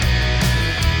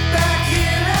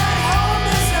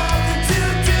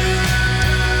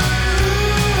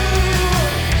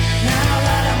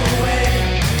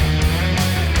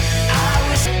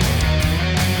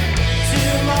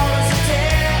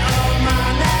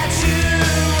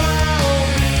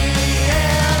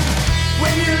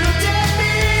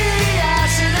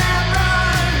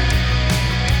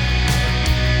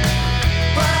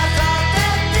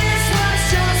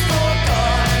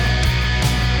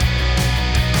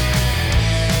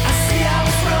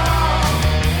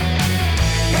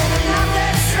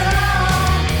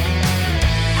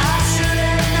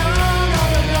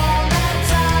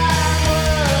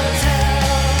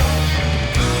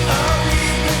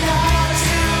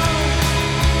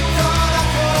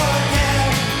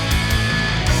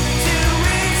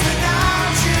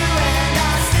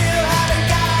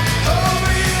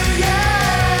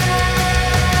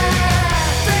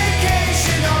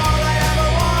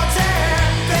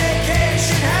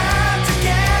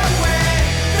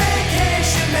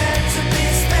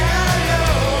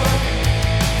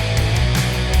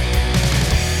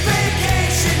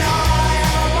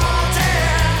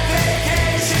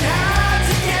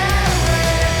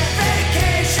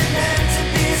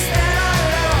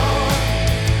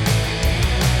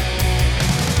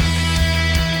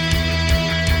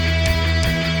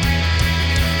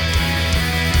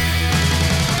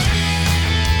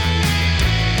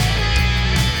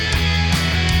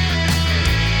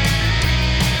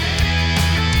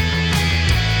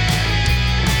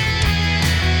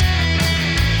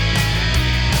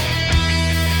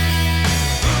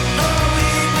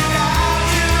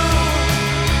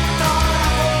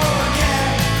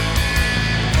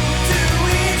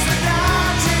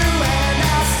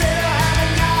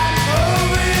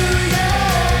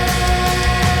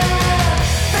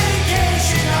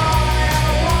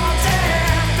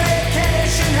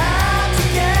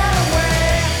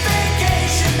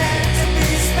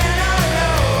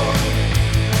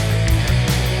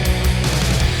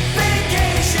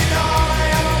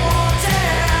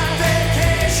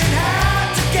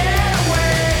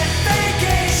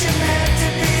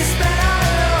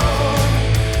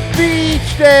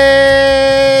Beach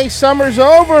day! Summer's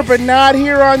over, but not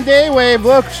here on Daywave.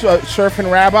 Look,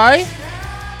 Surfing Rabbi.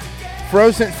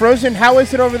 Frozen, how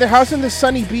is it over there? How's in the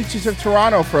sunny beaches of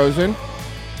Toronto, Frozen?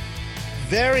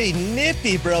 Very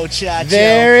nippy, bro, Chacho.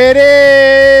 There it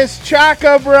is!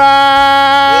 Chaka,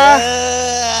 brah!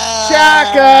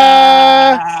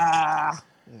 Chaka!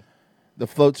 The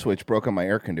float switch broke on my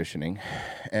air conditioning,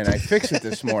 and I fixed it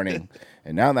this morning,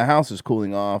 and now the house is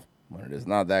cooling off. But it is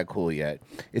not that cool yet.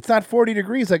 It's not 40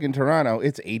 degrees like in Toronto.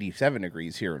 It's 87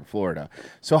 degrees here in Florida.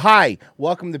 So, hi.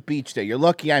 Welcome to Beach Day. You're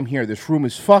lucky I'm here. This room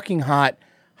is fucking hot.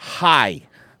 Hi.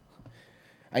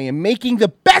 I am making the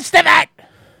best of it. Hi,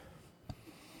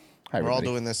 We're everybody.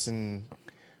 all doing this in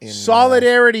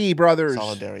solidarity, brothers.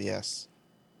 Solidarity, yes.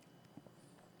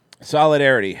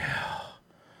 Solidarity.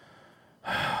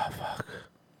 Fuck.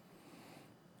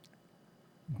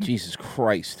 Jesus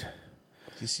Christ.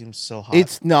 You seem so hot.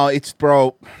 It's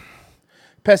bro.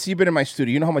 Pessy, you've been in my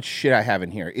studio. You know how much shit I have in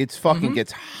here. It's fucking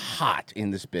gets hot in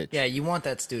this bitch. Yeah, you want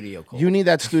that studio cold. You need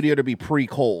that studio to be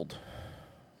pre-cold.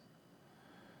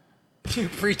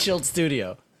 Pre-chilled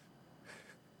studio.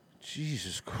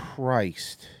 Jesus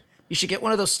Christ. You should get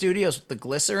one of those studios with the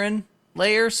glycerin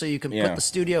layer so you can put the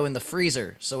studio in the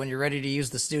freezer. So when you're ready to use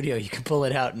the studio, you can pull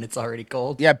it out and it's already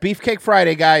cold. Yeah, Beefcake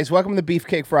Friday, guys. Welcome to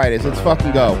Beefcake Fridays. Let's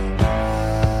fucking go.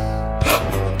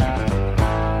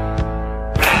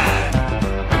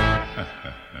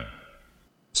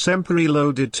 Semper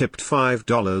Loaded tipped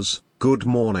 $5. Good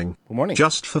morning. Good morning.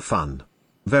 Just for fun.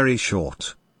 Very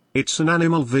short. It's an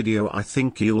animal video I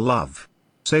think you'll love.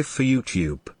 Safe for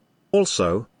YouTube.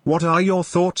 Also, what are your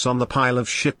thoughts on the pile of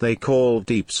shit they call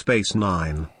Deep Space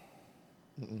Nine?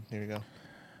 Here you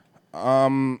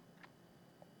go.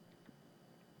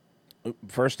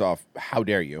 First off, how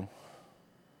dare you?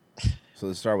 So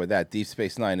let's start with that. Deep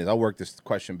Space Nine is. I'll work this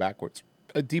question backwards.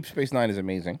 Deep Space Nine is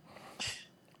amazing.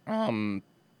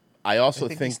 I also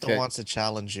think he still that wants to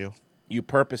challenge you. You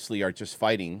purposely are just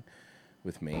fighting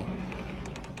with me.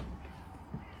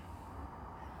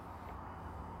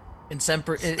 In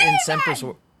Semper's I thought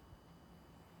you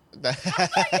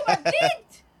were dead.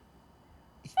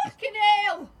 Fucking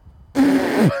hell.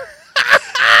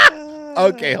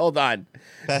 Okay, hold on.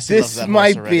 Bessie loves This that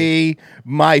might horse be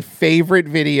my favorite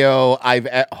video I've.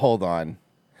 Hold on.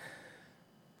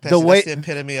 Bessie, that's the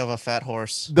epitome of a fat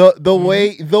horse. The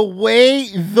way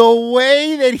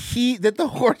that the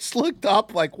horse looked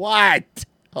up like what?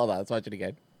 Hold on, let's watch it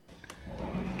again.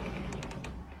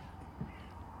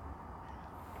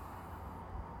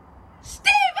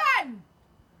 Stephen!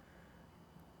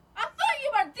 I thought you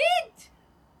were dead.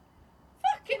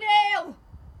 Fucking hell.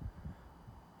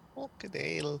 Fucking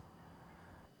hell.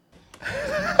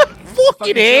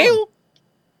 Fucking hell.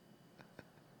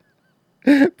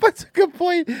 That's a good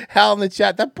point. Hal in the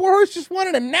chat. That poor horse just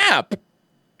wanted a nap.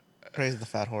 Praise the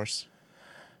fat horse.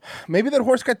 Maybe that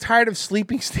horse got tired of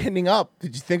sleeping standing up.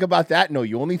 Did you think about that? No,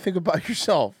 you only think about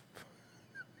yourself.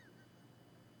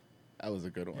 That was a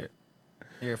good one.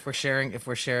 Here, if we're sharing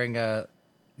a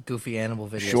goofy animal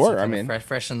video, sure, I'm in.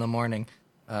 Fresh in the morning.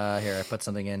 Here, I put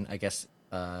something in. I guess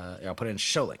I'll put it in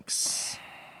show links.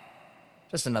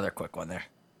 Just another quick one there.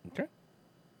 Okay.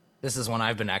 This is one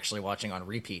I've been actually watching on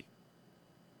repeat.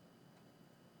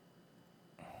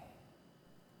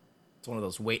 It's one of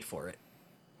those wait for it.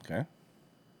 Okay.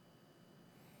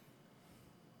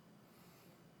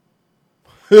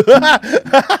 You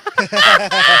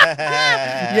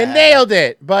nailed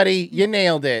it, buddy. You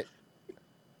nailed it.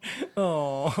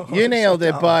 Oh, you nailed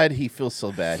it, bud. He feels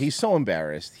so bad. He's so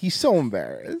embarrassed. He's so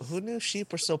embarrassed. Who knew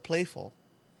sheep were so playful?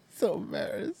 So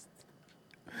embarrassed.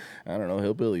 I don't know.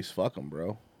 Hillbillies, fuck them,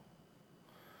 bro.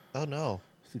 Oh no.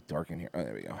 It's dark in here. Oh,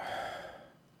 there we go.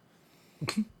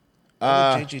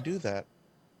 Why did JG do that?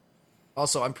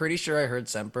 Also, I'm pretty sure I heard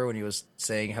Semper when he was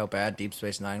saying how bad Deep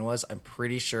Space Nine was. I'm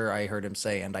pretty sure I heard him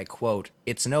say, and I quote,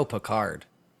 "It's no Picard."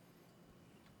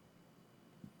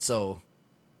 So,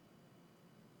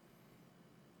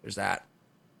 there's that.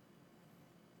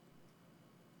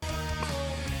 I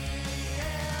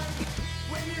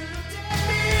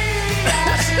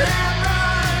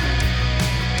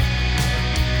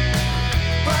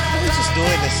was just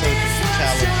doing this so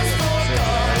challenging.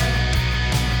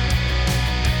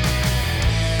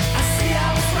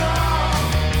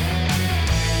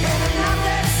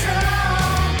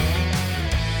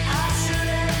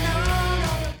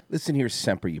 Listen here,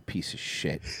 Semper, you piece of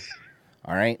shit.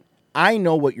 All right? I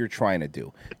know what you're trying to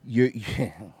do. You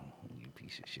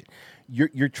piece of shit.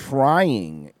 You're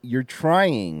trying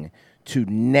to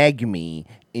neg me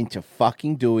into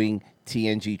fucking doing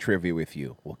TNG trivia with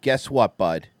you. Well, guess what,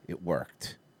 bud? It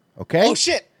worked. Okay? Oh,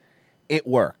 shit. It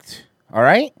worked. All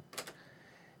right?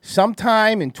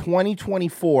 sometime in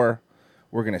 2024,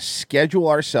 we're going to schedule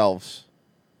ourselves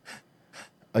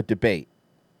a debate.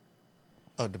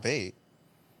 Oh, debate.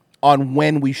 On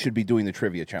when we should be doing the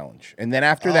trivia challenge. And then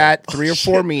after that, 3 or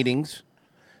 4 meetings,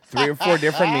 3 or 4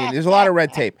 different meetings. There's a lot of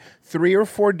red tape. 3 or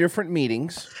 4 different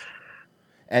meetings.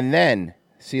 And then,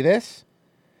 see this?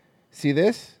 See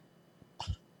this?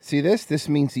 See this? This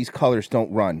means these colors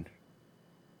don't run.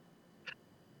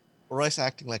 Royce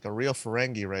acting like a real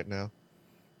Ferengi right now.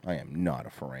 I am not a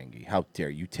Ferengi. How dare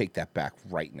you take that back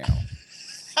right now?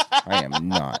 I am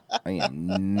not. I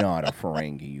am not a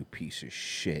Ferengi, you piece of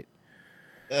shit.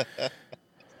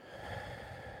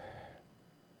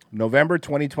 November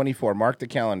 2024. Mark the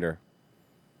calendar.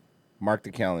 Mark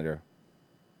the calendar.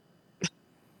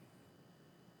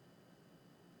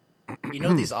 You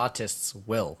know these autists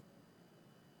will.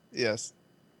 Yes.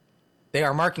 They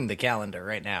are marking the calendar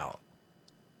right now.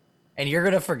 And you're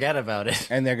going to forget about it.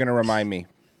 And they're going to remind me.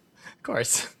 Of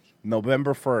course.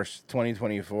 November 1st,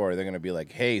 2024, they're going to be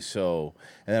like, hey, so...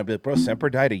 And I'll be like, bro, Semper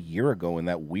died a year ago in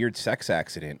that weird sex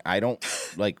accident. I don't...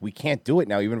 Like, we can't do it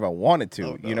now, even if I wanted to.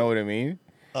 Oh, no. You know what I mean?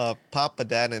 Papa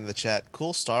Dan in the chat.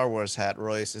 Cool Star Wars hat,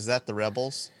 Royce. Is that the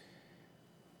Rebels?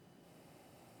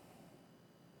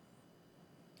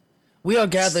 We are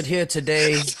gathered here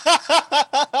today.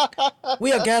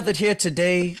 We are gathered here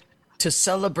today to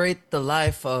celebrate the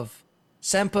life of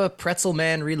Semper Pretzel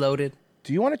Man Reloaded.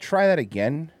 Do you want to try that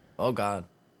again? Oh, God.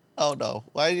 Oh, no.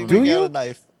 Why did you Do bring out you? a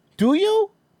knife? Do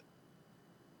you?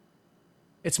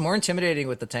 It's more intimidating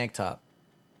with the tank top.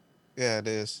 Yeah, it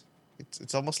is.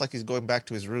 It's almost like he's going back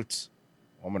to his roots.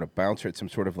 I'm going to bounce her at some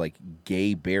sort of, like,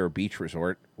 gay bear beach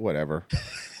resort. Whatever.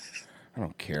 I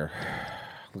don't care.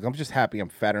 Look, I'm just happy I'm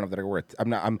fat enough that I can wear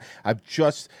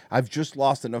I've just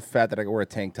lost enough fat that I can wear a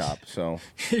tank top, so.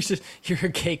 You're a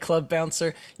gay club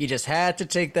bouncer. You just had to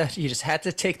take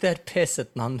that piss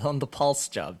on the Pulse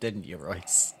job, didn't you,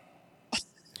 Royce?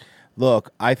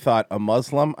 Look, I thought a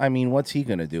Muslim, I mean, what's he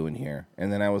going to do in here?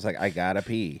 And then I was like, I got to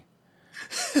pee.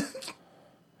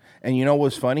 And you know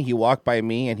what's funny? He walked by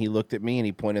me and he looked at me and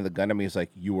he pointed the gun at me. He's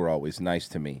like, you were always nice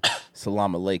to me.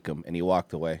 Salam alaikum. And he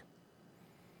walked away.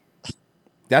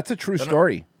 That's a true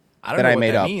story that I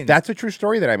made up. Means. That's a true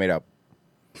story that I made up.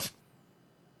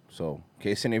 So, in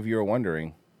case any of you are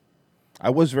wondering,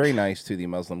 I was very nice to the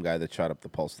Muslim guy that shot up the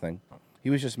Pulse thing. He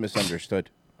was just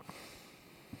misunderstood.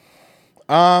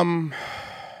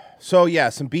 So yeah,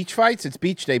 some beach fights. It's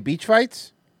beach day. Beach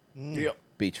fights? Yep.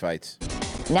 Beach fights.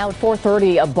 Now at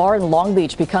 4:30, a bar in Long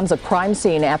Beach becomes a crime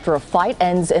scene after a fight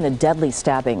ends in a deadly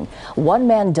stabbing. One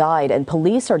man died, and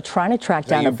police are trying to track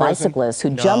down a bicyclist who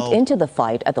jumped into the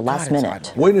fight at the last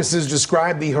minute. Witnesses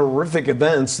describe the horrific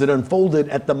events that unfolded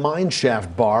at the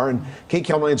Mineshaft bar, and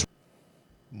KCAL9's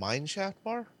Mineshaft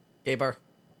bar? Gay bar.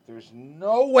 There's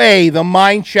no way the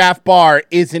Mineshaft bar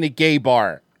isn't a gay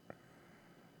bar.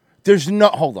 There's no...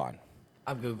 Hold on.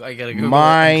 I gotta Google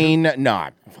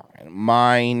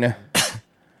Mine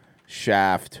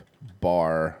Shaft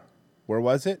Bar. Where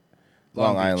was it?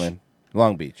 Long Island.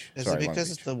 Long Beach. Is Sorry, it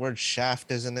because it's the word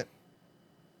shaft, isn't it?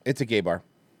 It's a gay bar.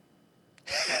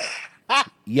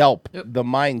 Yelp. The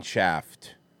Mine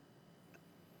Shaft.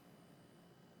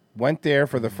 Went there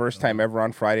for the first time ever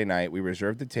on Friday night. We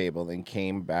reserved the table and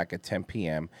came back at 10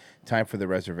 p.m. Time for the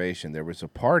reservation. There was a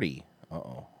party.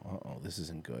 This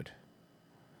isn't good.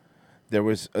 There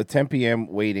was a 10 p.m.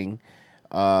 waiting,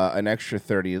 an extra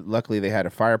 30. Luckily, they had a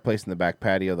fireplace in the back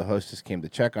patio. The hostess came to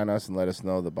check on us and let us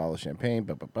know the bottle of champagne.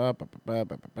 Whatever.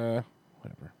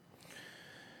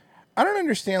 I don't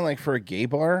understand, like, for a gay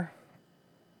bar,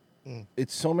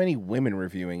 it's so many women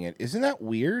reviewing it. Isn't that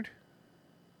weird?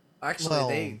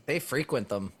 Actually, they frequent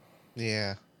them.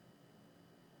 Yeah.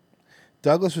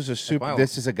 Douglas was a super. Wow.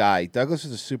 This is a guy. Douglas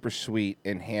was a super sweet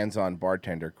and hands-on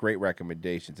bartender. Great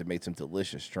recommendations. It made some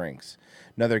delicious drinks.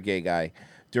 Another gay guy.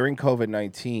 During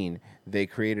COVID-19, they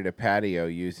created a patio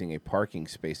using a parking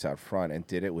space out front and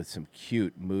did it with some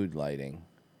cute mood lighting.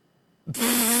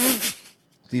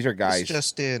 These are guys. It's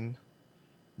just in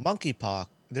monkeypox.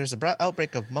 There's an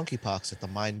outbreak of monkeypox at the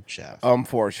mine shaft.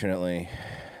 Unfortunately.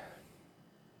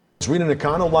 Rena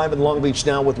Nakano live in Long Beach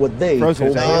now with what they Frozen,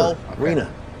 told is that her. you? Okay.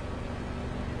 Rena.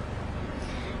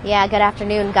 Yeah, good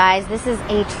afternoon, guys. This is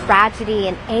a tragedy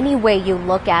in any way you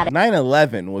look at it.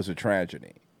 9/11 was a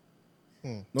tragedy.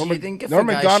 Norm think if a Norm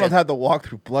guy Macdonald shit- had to walk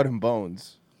through blood and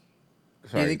bones. Do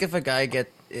Sorry. you think if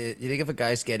a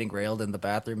guy's getting railed in the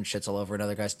bathroom and shits all over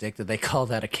another guy's dick, did they call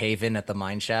that a cave-in at the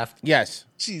mine shaft? Yes.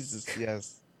 Jesus,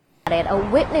 yes. A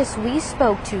witness we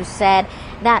spoke to said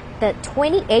that the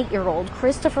 28-year-old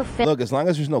Christopher Finn Look, as long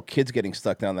as there's no kids getting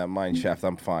stuck down that mine shaft,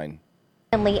 I'm fine.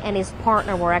 Finley and his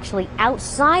partner were actually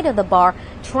outside of the bar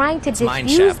trying to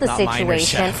defuse the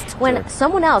situation when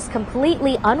someone else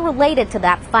completely unrelated to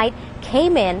that fight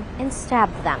came in and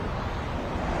stabbed them.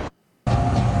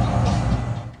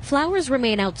 Flowers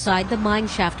remain outside the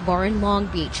Mineshaft bar in Long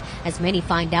Beach as many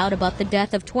find out about the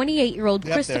death of 28-year-old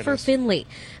Christopher Finley.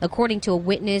 According to a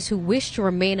witness who wished to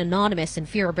remain anonymous in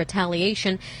fear of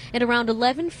retaliation, at around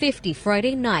 11:50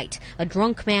 Friday night, a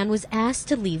drunk man was asked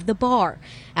to leave the bar.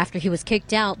 After he was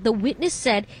kicked out, the witness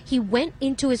said he went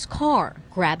into his car,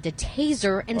 grabbed a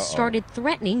taser, and started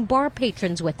threatening bar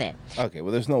patrons with it. Okay,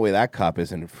 well, there's no way that cop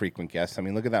isn't a frequent guest. I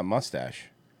mean, look at that mustache.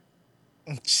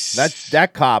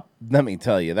 That cop, let me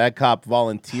tell you, that cop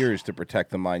volunteers to protect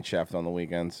the mine shaft on the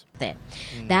weekends.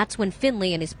 That's when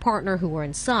Finley and his partner, who were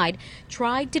inside,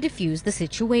 tried to defuse the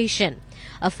situation.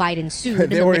 A fight ensued.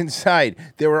 They were inside.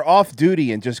 They were off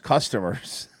duty and just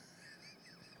customers.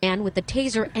 Man with the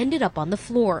taser ended up on the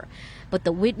floor, but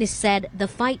the witness said the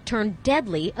fight turned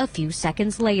deadly a few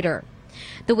seconds later.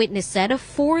 The witness said a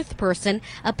fourth person,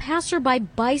 a passerby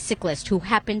bicyclist who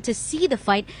happened to see the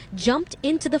fight, jumped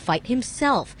into the fight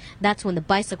himself. That's when the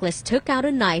bicyclist took out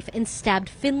a knife and stabbed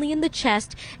Finley in the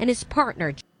chest and his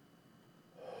partner.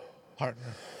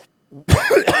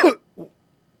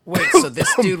 Wait, so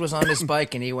this dude was on his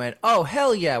bike and he went, "Oh,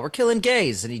 hell yeah, we're killing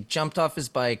gays." And he jumped off his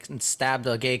bike and stabbed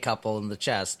a gay couple in the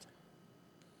chest.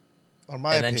 Or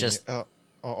my and opinion, then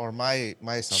or my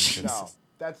assumption. No,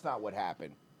 that's not what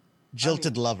happened.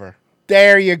 Jilted lover.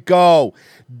 There you go.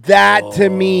 That to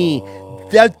me,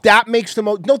 that makes the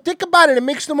most. No, think about it. It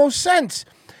makes the most sense.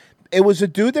 It was a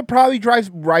dude that probably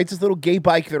rides his little gay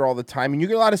bike there all the time, and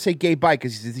you're allowed to say gay bike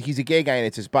because he's a gay guy and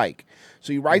it's his bike.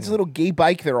 So he rides his little gay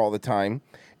bike there all the time,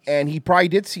 and he probably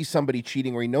did see somebody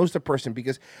cheating or he knows the person,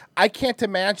 because I can't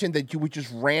imagine that you would just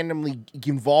randomly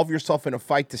involve yourself in a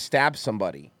fight to stab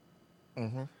somebody.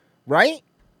 Right?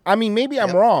 I mean, maybe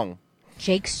I'm wrong.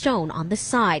 Jake Stone on the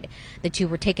side. The two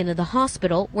were taken to the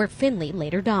hospital where Finley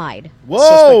later died. Whoa!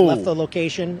 Suspect left the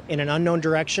location in an unknown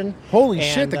direction. Holy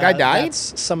shit, the guy died?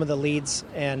 That's some of the leads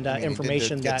and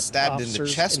information that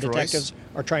officers and detectives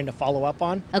are trying to follow up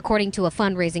on. According to a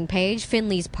fundraising page,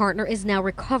 Finley's partner is now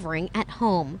recovering at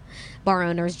home. Bar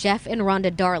owners Jeff and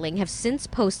Rhonda Darling have since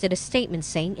posted a statement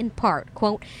saying, in part,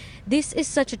 quote, "This is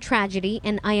such a tragedy,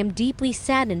 and I am deeply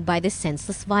saddened by this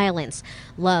senseless violence.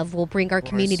 Love will bring our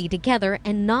community together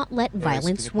and not let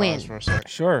violence win."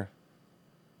 Sure.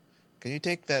 Can you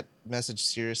take that message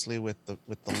seriously with the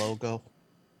logo?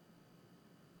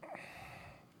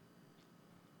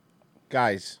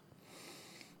 Guys,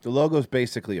 the logo's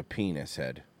basically a penis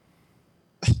head.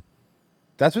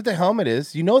 That's what the helmet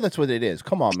is. You know that's what it is.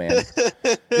 Come on, man.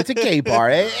 It's a gay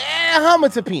bar.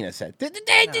 Helmet's a penis head. Helmet's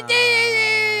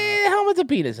a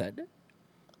penis head.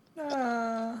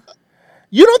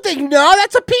 You don't think, no,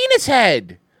 that's a penis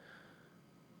head.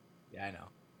 Yeah,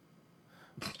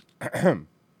 I know.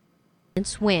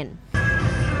 It's win.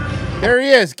 There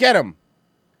he is. Get him.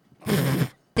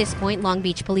 At this point, Long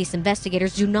Beach police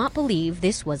investigators do not believe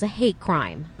this was a hate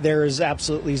crime. There is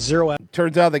absolutely zero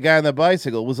Turns out the guy on the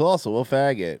bicycle was also a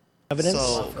faggot. evidence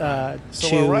So to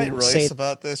we're right, say Royce,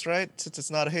 about this, right? Since it's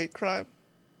not a hate crime.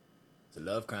 It's a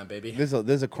love crime, baby.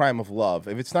 There's a crime of love.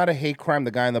 If it's not a hate crime,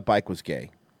 the guy on the bike was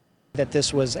gay. that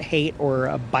this was a hate or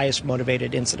a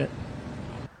bias-motivated incident.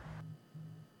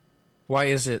 Why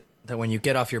is it that when you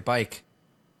get off your bike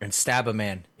and stab a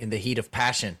man in the heat of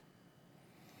passion,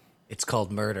 it's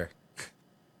called murder?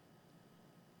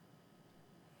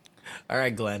 All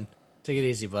right, Glenn. Take it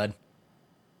easy, bud.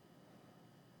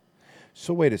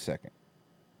 So wait a second.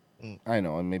 I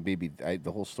know, and maybe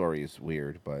the whole story is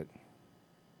weird, but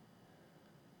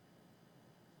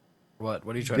What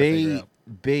are you trying to figure out?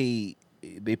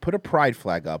 They put a pride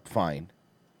flag up, fine.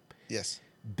 Yes.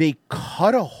 They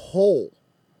cut a hole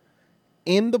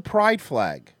in the pride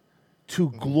flag to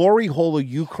glory hole a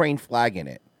Ukraine flag in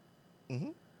it.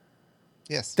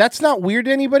 Yes. That's not weird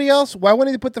to anybody else. Why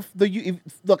wouldn't they put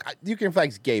look, the Ukraine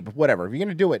flag's gay, but whatever. If you're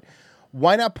gonna do it,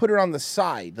 why not put it on the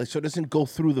side, so it doesn't go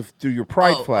through your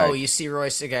pride flag? Oh, you see,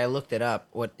 Royce, I looked it up.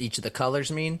 What each of the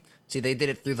colors mean? See, they did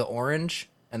it through the orange,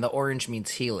 and the orange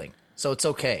means healing, so it's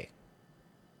okay.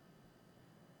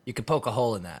 You could poke a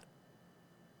hole in that.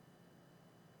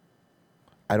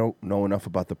 I don't know enough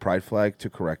about the pride flag to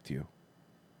correct you.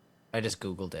 I just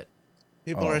Googled it.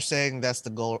 People are saying that's the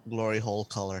glory hole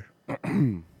color.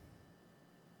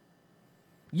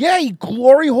 Yeah, he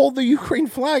glory holed the Ukraine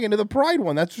flag into the pride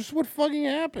one. That's just what fucking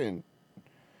happened.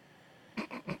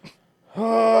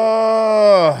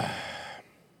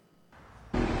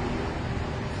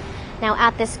 Now,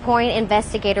 at this point,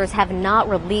 investigators have not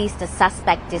released a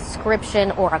suspect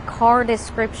description or a car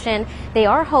description. They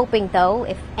are hoping, though,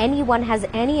 if anyone has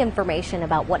any information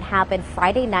about what happened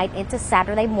Friday night into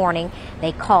Saturday morning,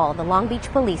 they call the Long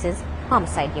Beach Police's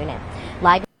homicide unit.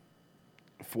 Live.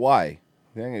 Why?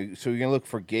 So you're gonna look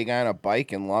for gay guy on a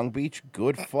bike in Long Beach?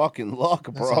 Good fucking luck,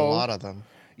 bro. There's a lot of them.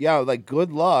 Yeah, like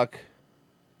good luck.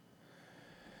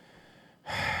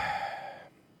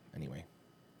 Anyway.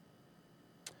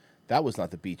 That was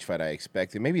not the beach fight I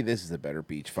expected. Maybe this is a better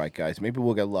beach fight, guys. Maybe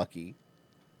we'll get lucky.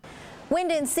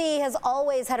 Wind & Sea has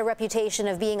always had a reputation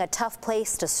of being a tough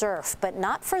place to surf, but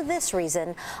not for this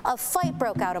reason. A fight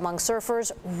broke out among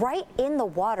surfers right in the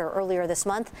water earlier this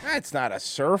month. That's not a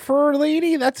surfer,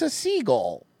 lady. That's a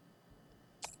seagull.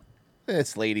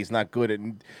 This lady's not good at...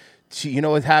 you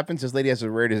know what happens? This lady has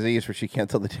a rare disease where she can't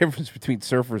tell the difference between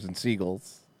surfers and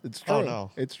seagulls. It's true. Oh,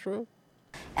 no. It's true.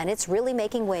 And it's really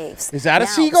making waves. Is that now, a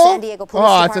seagull? The San Diego Police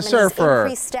Department it's a surfer. has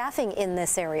increased staffing in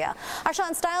this area. Our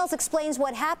Sean Stiles explains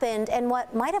what happened and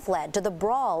what might have led to the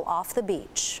brawl off the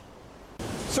beach.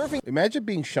 Surfing. Imagine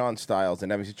being Sean Stiles and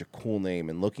having such a cool name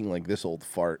and looking like this old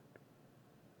fart.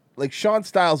 Like, Sean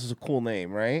Stiles is a cool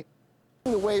name, right?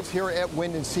 The waves here at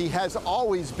Wind & Sea has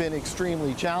always been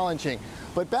extremely challenging.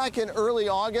 But back in early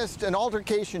August, an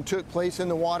altercation took place in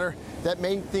the water that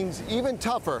made things even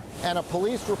tougher, and a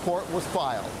police report was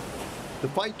filed. The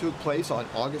fight took place on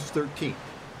August 13th.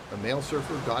 A male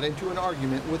surfer got into an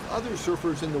argument with other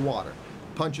surfers in the water.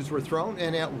 Punches were thrown,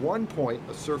 and at one point,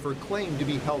 a surfer claimed to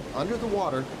be held under the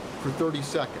water for 30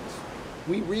 seconds.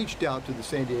 We reached out to the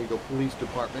San Diego Police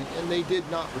Department, and they did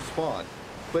not respond.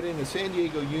 But in the San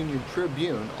Diego Union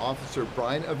Tribune, Officer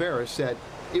Brian Averis said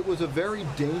it was a very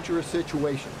dangerous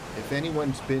situation. If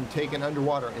anyone's been taken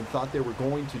underwater and thought they were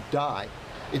going to die,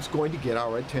 it's going to get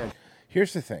our attention.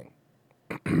 Here's the thing,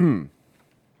 and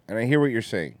I hear what you're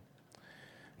saying,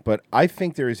 but I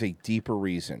think there is a deeper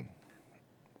reason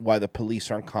why the police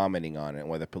aren't commenting on it,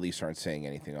 why the police aren't saying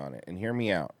anything on it. And hear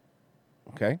me out,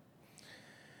 okay?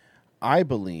 I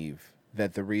believe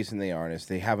that the reason they aren't is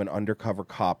they have an undercover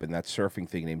cop in that surfing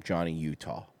thing named Johnny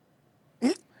Utah.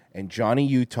 And Johnny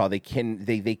Utah, they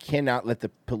cannot let the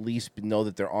police know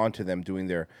that they're onto them doing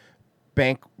their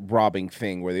bank robbing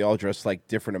thing where they all dress like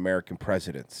different American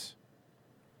presidents.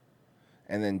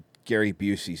 And then Gary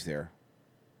Busey's there.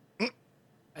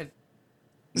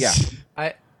 Yeah.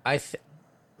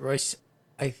 Royce,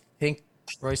 I think,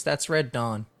 Royce, that's Red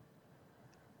Dawn.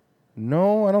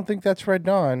 No, I don't think that's Red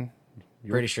Dawn.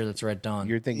 Pretty sure that's Red Dawn.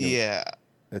 You're thinking, yeah,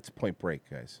 that's Point Break,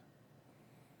 guys.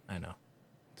 I know.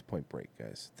 It's Point Break,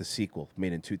 guys. The sequel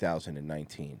made in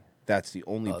 2019. That's the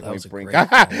only Point Break.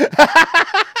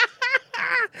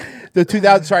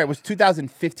 It was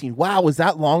 2015. Wow, was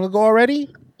that long ago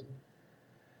already?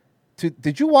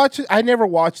 Did you watch it? I never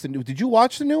watched the new. Did you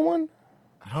watch the new one?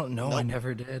 I don't know. Nope. I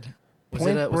never did. Was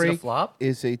Point it a flop?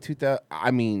 Is a 2000.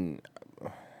 I mean.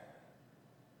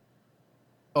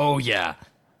 Oh yeah.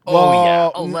 Oh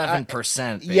yeah.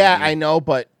 11%. Yeah, I know,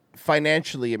 but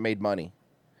financially, it made money.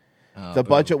 Oh, the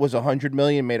budget was $100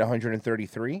 million, made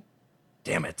 133.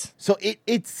 Damn it! So it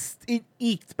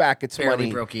eked back its barely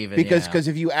money broke even because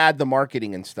if you add the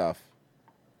marketing and stuff.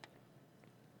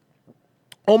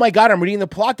 Oh my God! I'm reading the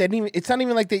plot. It's not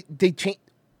even like they changed.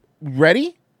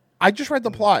 Ready? I just read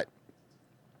the plot.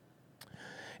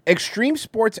 Extreme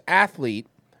sports athlete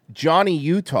Johnny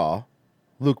Utah,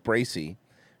 Luke Bracey,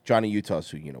 Johnny Utah,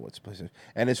 so you know what's place is,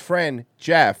 and his friend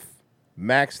Jeff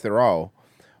Max Theroux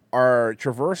are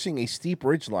traversing a steep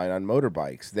ridgeline on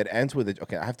motorbikes that ends with a...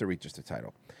 Okay, I have to read just the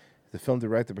title. The film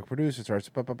director, the producer starts...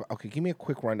 Okay, give me a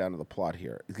quick rundown of the plot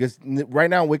here. Because right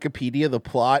now on Wikipedia, the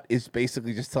plot is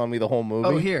basically just telling me the whole movie.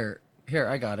 Oh, here,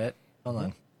 I got it. Hold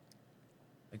on.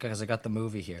 Because I got the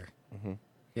movie here. Mm-hmm.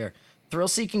 Here.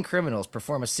 Thrill-seeking criminals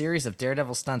perform a series of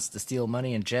daredevil stunts to steal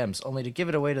money and gems, only to give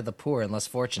it away to the poor and less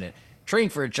fortunate. Training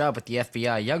for a job with the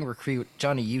FBI, young recruit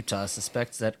Johnny Utah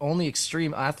suspects that only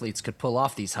extreme athletes could pull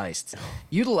off these heists.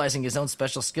 Utilizing his own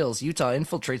special skills, Utah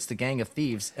infiltrates the gang of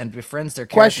thieves and befriends their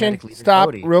charismatic leader, Stop,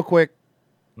 Cody. real quick.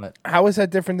 What? How is that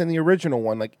different than the original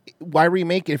one? Like, why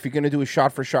remake it if you're going to do a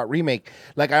shot-for-shot remake?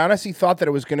 Like, I honestly thought that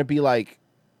it was going to be, like,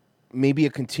 maybe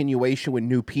a continuation with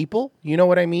new people. You know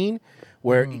what I mean?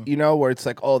 Where, you know, where it's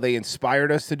like, oh, they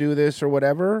inspired us to do this or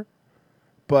whatever.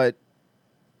 But...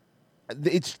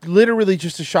 it's literally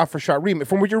just a shot-for-shot remake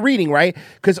from what you're reading, right?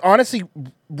 Because honestly,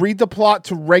 read the plot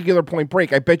to regular Point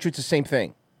Break. I bet you it's the same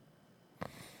thing.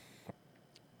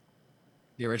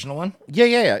 The original one?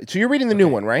 Yeah. So you're reading the new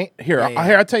one, right? Here, Yeah.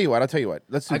 Here, I'll tell you what.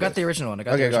 Let's do I got this. the original one. I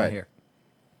got the original one here.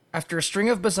 After a string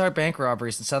of bizarre bank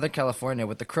robberies in Southern California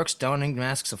with the crooks donning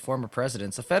masks of former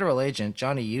presidents, a federal agent,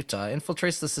 Johnny Utah,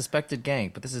 infiltrates the suspected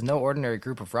gang. But this is no ordinary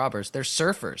group of robbers. They're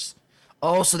surfers.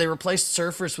 Oh, so they replaced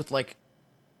surfers with, like,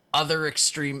 other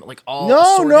extreme, like, all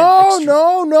No.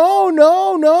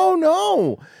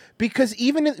 Because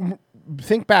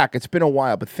think back. It's been a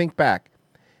while, but think back.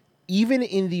 Even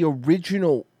in the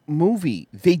original movie,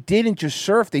 they didn't just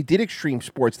surf. They did extreme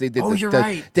sports. They did.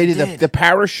 They did the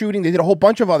parachuting. They did a whole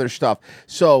bunch of other stuff.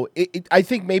 So I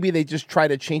think maybe they just try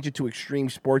to change it to extreme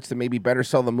sports to maybe better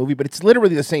sell the movie. But it's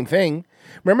literally the same thing.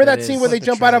 Remember that scene where they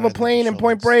jump out of a plane in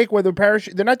Point Break, where the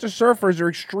parachute? They're not just surfers. They're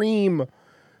extreme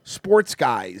sports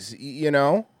guys. You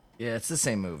know? Yeah, it's the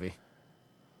same movie.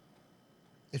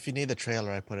 If you need the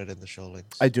trailer, I put it in the show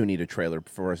links. I do need a trailer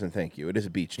for us, and thank you. It is a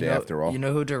beach day after all. You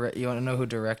know who you want to know who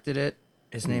directed it?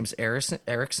 His name's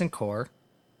Erickson Core,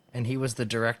 and he was the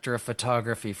director of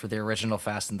photography for the original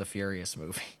Fast and the Furious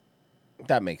movie.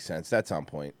 That makes sense. That's on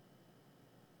point.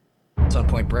 It's on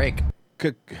Point Break.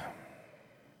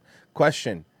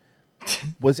 Question.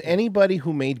 Was anybody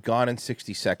who made Gone in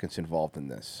 60 Seconds involved in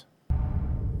this?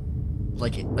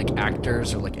 Like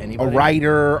actors or like anybody? A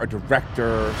writer, a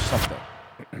director, something.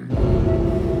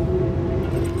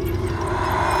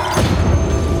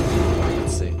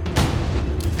 Let's see.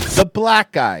 The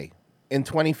black guy in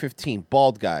 2015,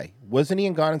 bald guy, wasn't he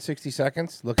in Gone in 60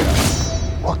 Seconds? Look it up.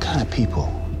 What kind of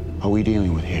people are we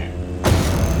dealing with here?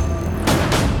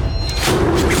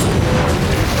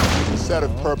 A set of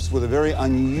perps with a very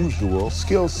unusual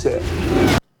skill set.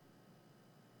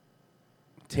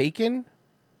 Taken?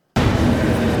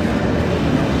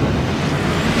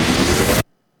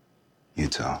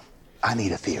 Utah, I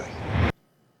need a theory.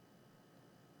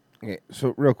 Okay,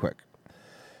 so real quick.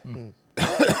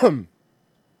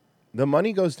 The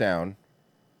money goes down.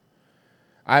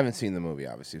 I haven't seen the movie,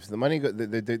 obviously. So the money,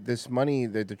 this money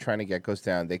that they're trying to get goes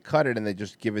down. They cut it and they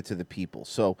just give it to the people.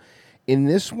 So in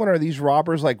this one, are these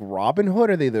robbers like Robin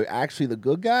Hood? Are they actually the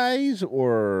good guys?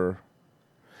 Or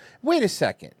wait a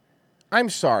second. I'm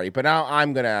sorry, but now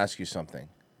I'm going to ask you something.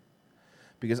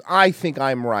 Because I think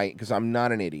I'm right, because I'm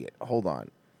not an idiot. Hold on.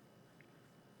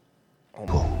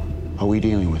 Are we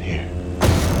dealing with here?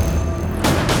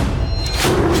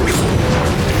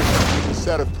 A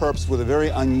set of perps with a very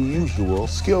unusual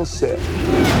skill set.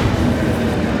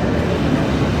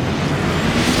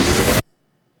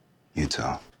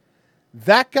 Utah.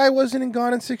 That guy wasn't in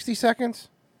Gone in 60 Seconds?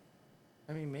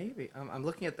 I mean, maybe. I'm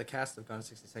looking at the cast of Gone in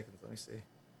 60 Seconds. Let me see.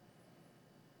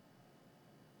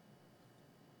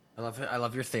 I love it. I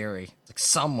love your theory. It's like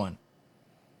someone.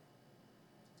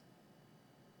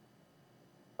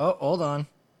 Oh, hold on.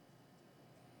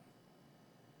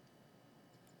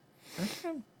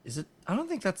 Is it? I don't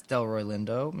think that's Delroy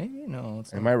Lindo. Maybe no.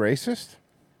 It's Am I racist? I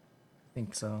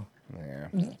think so. Yeah.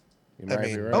 You might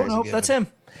be right. Oh no, that's him.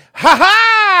 Ha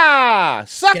ha!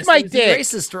 Suck my dick.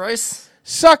 Racist, Royce.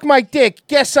 Suck my dick.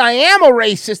 Guess I am a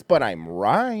racist, but I'm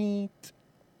right.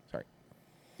 Sorry.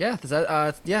 Yeah. Does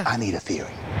that? Yeah. I need a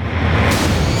theory.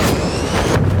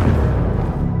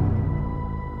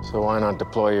 So why not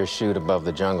deploy your chute above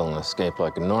the jungle and escape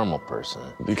like a normal person?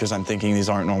 Because I'm thinking these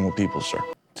aren't normal people, sir.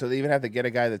 So they even have to get a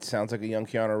guy that sounds like a young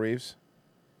Keanu Reeves?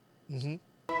 Mm-hmm.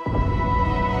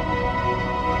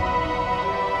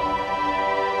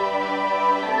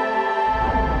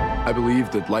 I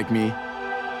believe that, like me,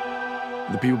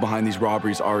 the people behind these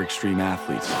robberies are extreme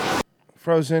athletes.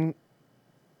 Frozen,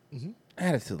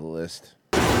 add it to the list.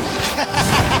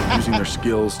 Using their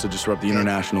skills to disrupt the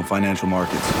international financial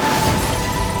markets.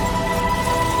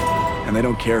 And they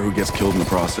don't care who gets killed in the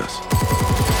process.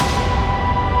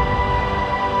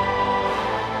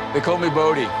 They call me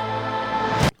Bodhi.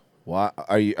 Why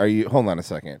are you hold on a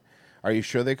second. Are you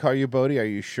sure they call you Bodhi? Are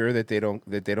you sure that they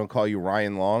don't call you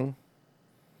Ryan Long?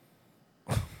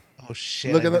 Oh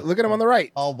shit. Look at him on the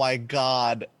right. Oh my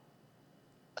god.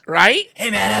 Right? Hey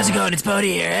man, how's it going? It's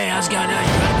Bodhi here. Hey, how's it going?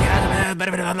 I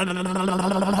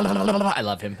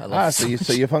love him. I love him.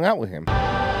 So you've hung out with him.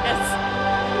 Yes.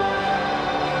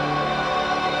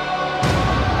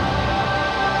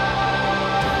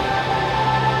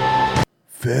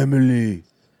 Family.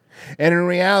 And in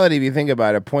reality, if you think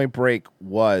about it, Point Break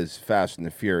was Fast and the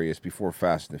Furious before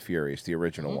Fast and the Furious, the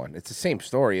original one. It's the same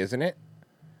story, isn't it?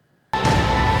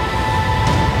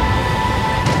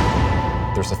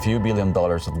 There's a few $1 billion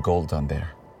of gold down there.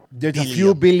 There's a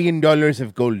few $1 billion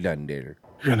of gold down there.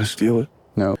 You're gonna steal it?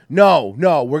 No.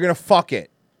 No, we're gonna fuck it.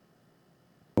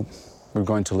 We're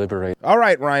going to liberate. All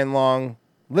right, Ryan Long.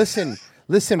 Listen,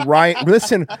 Ryan.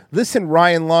 Listen,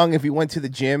 Ryan Long. If you went to the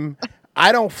gym,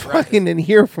 I don't fucking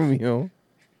hear from you.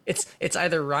 It's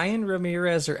either Ryan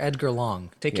Ramirez or Edgar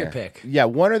Long. Take your pick. Yeah,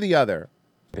 one or the other.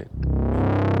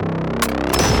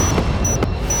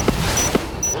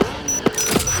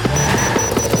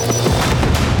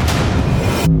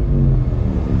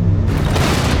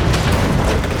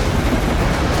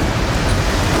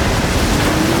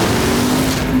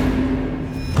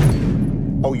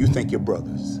 Oh, you think you're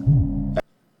brothers? Now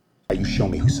you show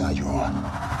me whose side you're on.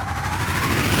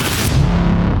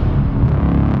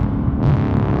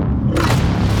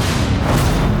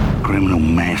 Criminal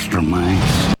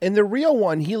masterminds. In the real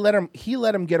one, he let him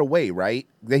get away, right?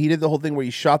 That he did the whole thing where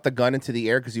he shot the gun into the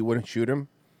air because he wouldn't shoot him.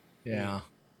 Yeah.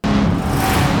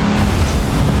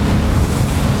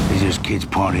 These just kids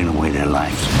partying away their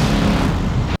lives.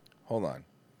 Hold on.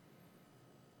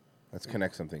 Let's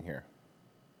connect something here.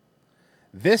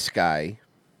 This guy,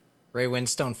 Ray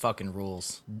Winstone, fucking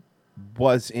rules.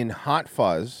 Was in Hot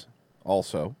Fuzz,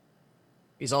 also.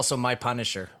 He's also my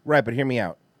Punisher. Right, but hear me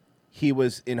out. He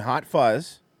was in Hot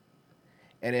Fuzz,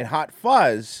 and in Hot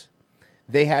Fuzz,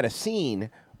 they had a scene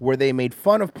where they made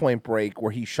fun of Point Break,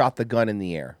 where he shot the gun in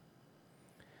the air.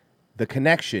 The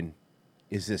connection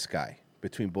is this guy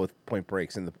between both Point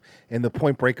Breaks in the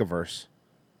Point Break-averse.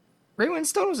 Ray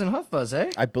Winstone was in Hot Fuzz,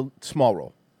 eh? Small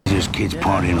role. Just kids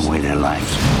partying away their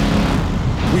lives.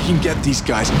 We can get these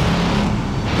guys.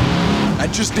 I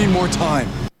just need more time.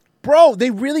 Bro,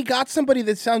 they really got somebody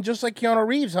that sounds just like Keanu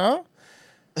Reeves, huh?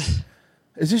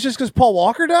 Is this just because Paul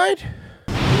Walker died?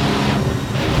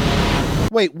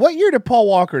 Wait, what year did Paul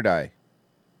Walker die?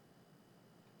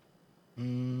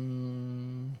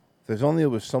 There's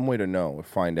only some way to know or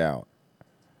find out.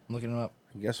 I'm looking it up.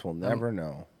 I guess we'll never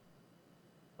know.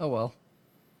 Oh, well.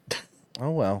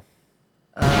 Oh, well.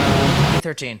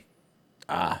 2013.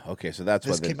 Ah, okay, so that's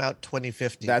why this came out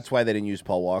 2015. That's why they didn't use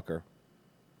Paul Walker.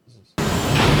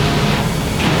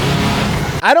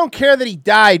 I don't care that he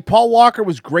died. Paul Walker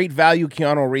was great value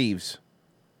Keanu Reeves.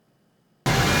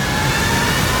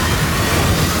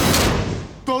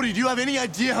 Bodhi, do you have any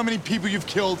idea how many people you've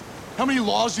killed? How many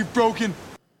laws you've broken?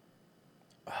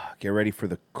 Get ready for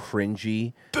the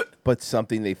cringy, but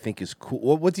something they think is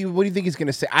cool. What do you think he's going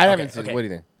to say? I haven't seen. What do you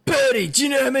think? Bodhi, do you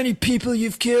know how many people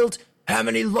you've killed? How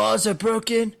many laws are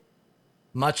broken?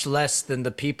 Much less than the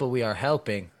people we are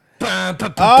helping.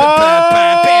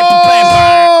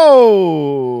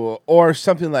 Oh, or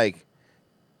something like,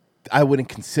 I wouldn't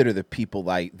consider the people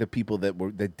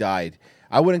that died.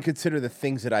 I wouldn't consider the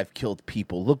things that I've killed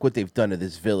people. Look what they've done to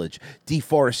this village.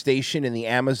 Deforestation in the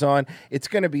Amazon. It's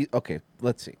going to be, okay,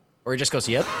 let's see. Or he just goes,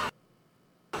 yep.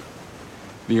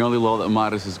 The only law that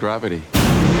matters is gravity.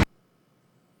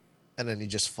 And then he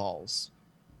just falls.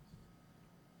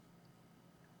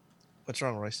 What's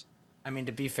wrong, Royce? I mean,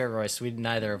 to be fair, Royce,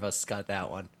 neither of us got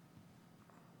that one.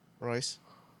 Royce?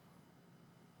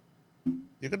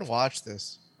 You're going to watch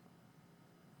this.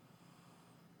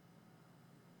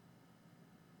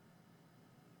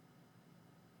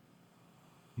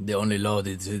 The only law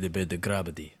that is the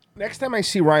gravity. Next time I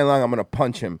see Ryan Long, I'm going to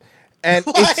punch him. And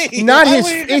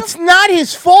it's not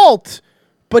his fault.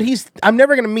 But I'm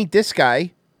never going to meet this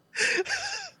guy.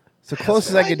 It's the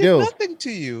closest I could do. Nothing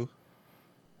to you.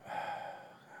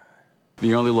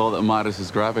 The only law that matters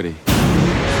is gravity.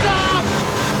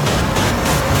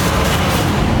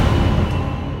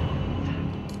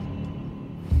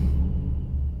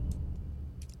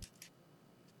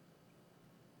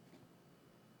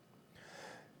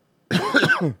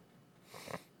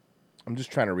 I'm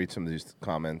just trying to read some of these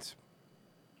comments.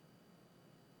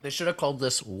 They should have called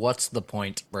this "What's the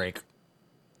Point Break?"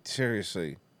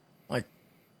 Seriously. Like,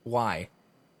 why?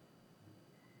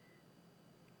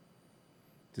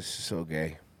 This is so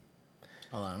gay.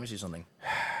 Hold on, let me see something.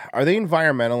 Are they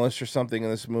environmentalists or something in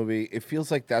this movie? It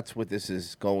feels like that's what this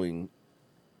is going.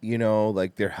 You know,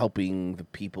 like they're helping the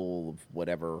people of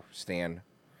whatever stand.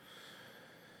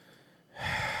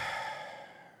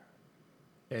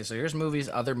 Okay, so here's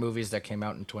other movies that came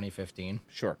out in 2015.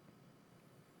 Sure.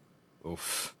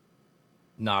 Oof.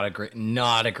 Not a great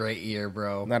year,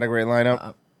 bro. Not a great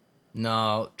lineup.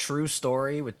 No, True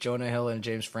Story with Jonah Hill and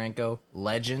James Franco.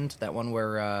 Legend, that one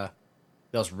where that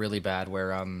was really bad.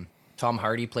 Where Tom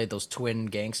Hardy played those twin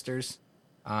gangsters.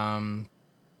 Burnt,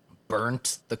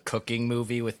 the cooking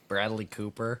movie with Bradley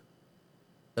Cooper.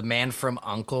 The Man from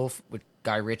U.N.C.L.E. with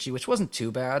Guy Ritchie, which wasn't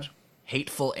too bad.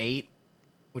 Hateful Eight,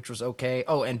 which was okay.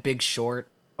 Oh, and Big Short.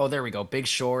 Oh, there we go. Big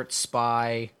Short,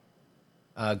 Spy,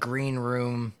 Green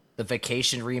Room, the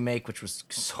Vacation remake, which was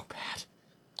so bad.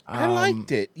 I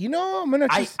liked it. You know, I'm gonna.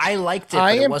 I liked it.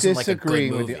 But it wasn't like a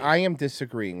good movie. With you. I am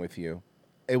disagreeing with you.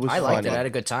 It was. I liked it. I had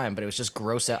a good time, but it was just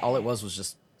gross. All it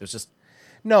was just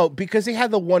No, because they had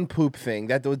the one poop thing.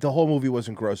 That the whole movie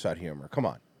wasn't gross out humor. Come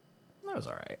on. That was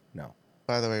all right. No.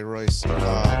 By the way, Royce,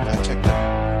 I checked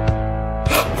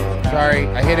it. Sorry,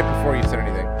 I hit it before you said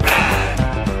anything.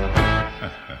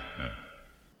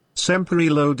 Semperi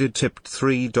Loaded tipped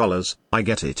 $3. I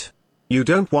get it. You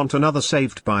don't want another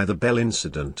Saved by the Bell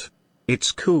incident.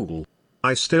 It's cool.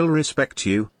 I still respect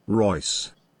you,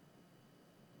 Royce.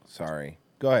 Sorry.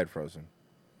 Go ahead, Frozen.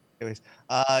 Anyways,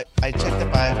 I checked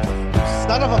it by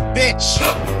son of a bitch.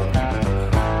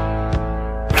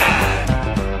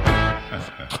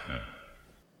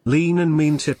 Lean and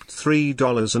Mean tipped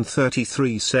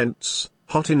 $3.33.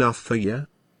 Hot enough for ya?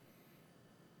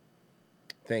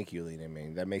 Thank you, Lean and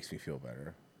Mean. That makes me feel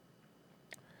better.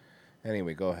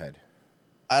 Anyway, go ahead.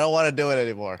 I don't want to do it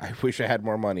anymore. I wish I had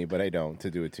more money, but I don't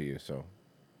to do it to you. So.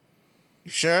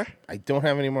 You sure? I don't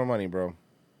have any more money, bro.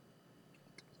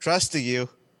 Trusting you.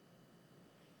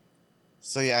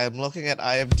 So yeah, I'm looking at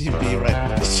IMDb right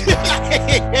now. I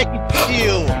hate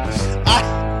you. I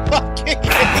fucking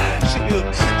hate you.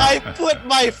 I put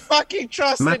my fucking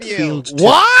trust Matt in you. Fields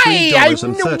Why? I've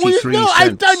done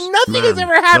nothing has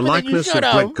ever happened. The That you likeness should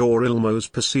of have. Greg Gorilmo's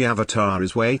pussy avatar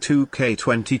is way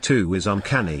 2K22 is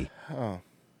uncanny. Oh.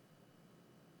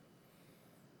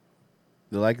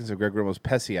 The likeness of Greg Rimo's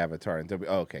Pessy avatar in W.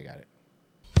 Oh, okay, got it.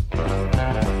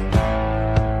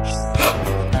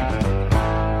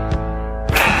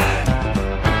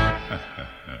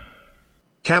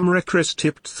 Camera Chris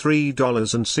tipped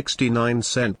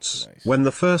 $3.69. When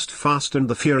the first Fast and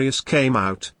the Furious came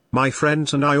out, my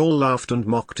friends and I all laughed and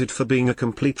mocked it for being a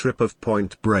complete rip of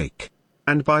Point Break.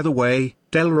 And by the way,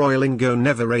 Delroy Lingo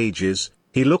never ages.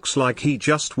 He looks like he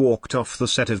just walked off the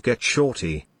set of Get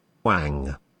Shorty.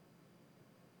 Wang.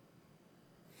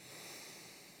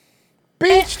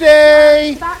 Beach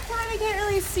day! Back side I can't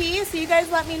really see, so you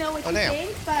guys let me know what you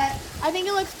think, but I think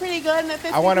it looks pretty good and it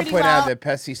fits I want to pretty point well. out that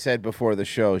Pessy said before the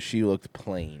show she looked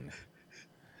plain.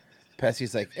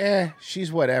 Pessy's like,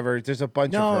 she's whatever. There's a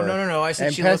bunch of her. No. I said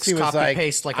and she Pessy looks was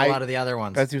copy-paste like a lot of the other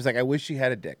ones. Pessy was like, I wish she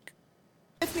had a dick.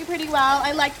 Fits me pretty well.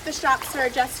 I like the straps are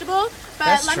adjustable, but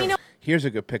That's let true. me know. Here's a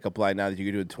good pickup line now that you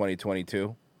can do in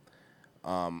 2022.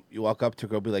 You walk up to a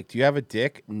girl, be like, do you have a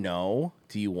dick? No.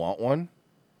 Do you want one?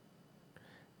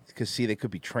 Because, see, they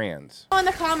could be trans. In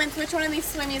the comments which one of these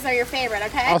swimmies are your favorite,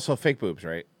 okay? Also, fake boobs,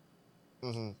 right?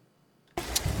 Mm-hmm.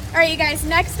 All right, you guys,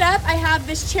 next up, I have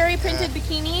this cherry printed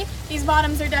bikini. These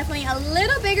bottoms are definitely a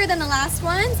little bigger than the last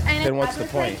ones. And Then what's the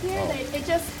right point? here, Oh. it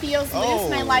just feels loose,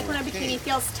 and I like when a bikini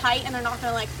feels tight and they're not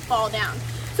gonna like fall down.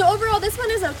 So overall, this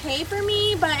one is okay for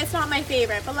me, but it's not my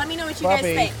favorite. But let me know what you guys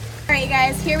think. All right, you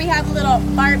guys, here we have a little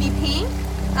Barbie pink.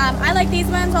 I like these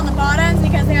ones on the bottoms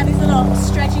because they have these little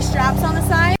stretchy straps on the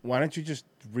side. Why don't you just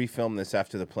refilm this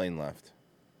after the plane left?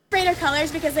 Brighter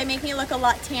colors because they make me look a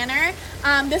lot tanner.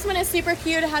 This one is super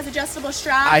cute. It has adjustable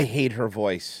straps. I hate her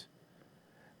voice.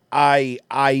 I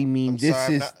mean, this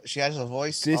sorry, is. She has a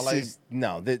voice. This is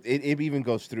no. It even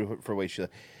goes through her for way she.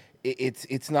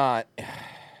 It's not.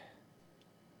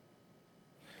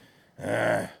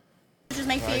 Which is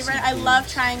my favorite. I love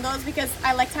triangles because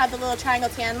I like to have the little triangle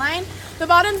tan line. The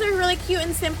bottoms are really cute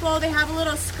and simple. They have a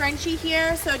little scrunchie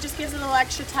here, so it just gives it a little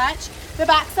extra touch. The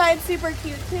backside's super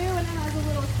cute too, and it has a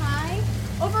little tie.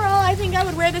 Overall, I think I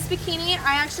would wear this bikini.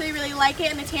 I actually really like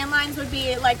it, and the tan lines would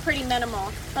be like pretty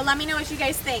minimal. But let me know what you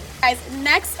guys think. Guys,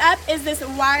 next up is this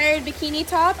wired bikini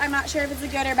top. I'm not sure if it's a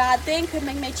good or bad thing. Could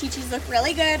make my chi-chis look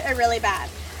really good or really bad.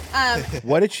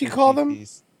 What did she call them?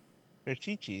 They're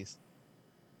chi-chis.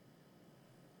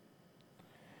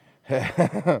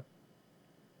 Shouldn't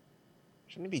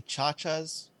it be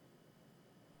cha-chas?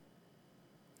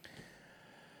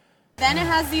 Then it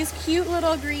has these cute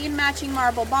little green matching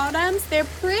marble bottoms. They're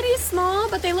pretty small,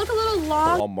 but they look a little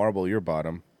long. I'll marble your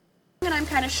bottom. And I'm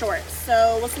kind of short,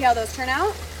 so we'll see how those turn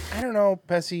out. I don't know,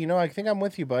 Pessy. You know, I think I'm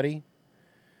with you, buddy.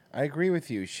 I agree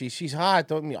with you. She's hot.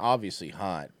 Don't mean obviously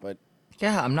hot, but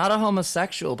yeah, I'm not a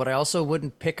homosexual, but I also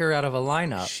wouldn't pick her out of a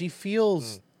lineup. She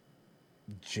feels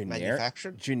generic.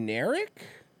 Manufactured? Generic?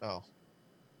 Oh,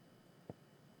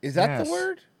 is that Yes. the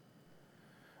word?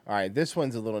 All right, this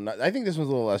one's a little. I think this one's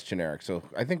a little less generic. So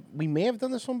I think we may have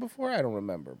done this one before. I don't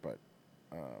remember, but.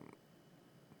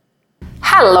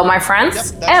 Hello my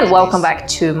friends, and welcome back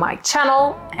to my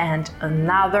channel and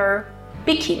another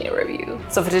bikini review.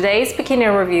 So for today's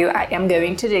bikini review, I am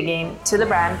going to dig into the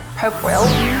brand Purple.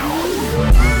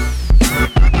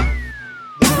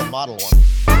 this is the model one.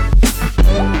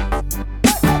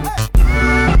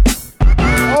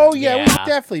 Oh yeah, we've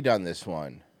definitely done this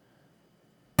one.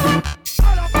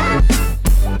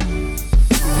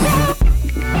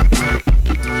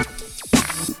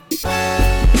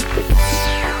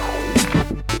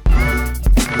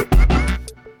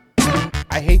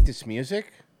 this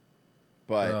music,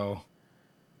 but Bro.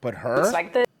 her. Looks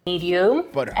like the medium.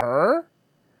 But her.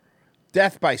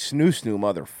 Death by Snoo Snoo,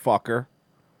 motherfucker.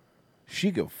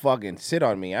 She could fucking sit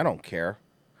on me. I don't care.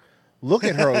 Look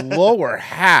at her lower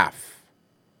half.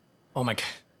 Oh my god.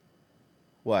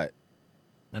 What?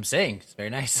 I'm saying it's very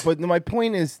nice. But my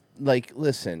point is, like,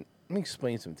 listen. Let me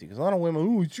explain something to you. Because a lot of women,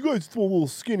 oh, you guys still a little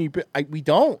skinny. But we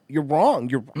don't. You're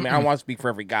wrong. I mean, I don't want to speak for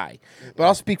every guy. But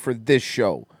I'll speak for this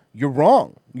show. You're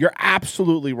wrong. You're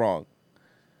absolutely wrong.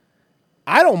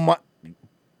 I don't mind.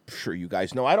 Sure, you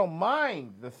guys know I don't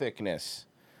mind the thickness.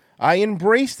 I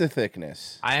embrace the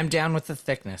thickness. I am down with the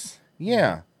thickness.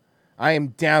 Yeah. I am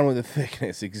down with the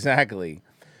thickness. Exactly.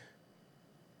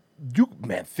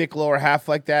 Man, thick lower half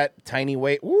like that, tiny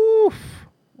waist. Oof.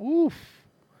 Oof.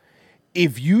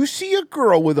 If you see a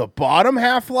girl with a bottom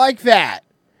half like that,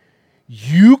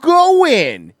 you go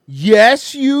in.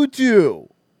 Yes, you do.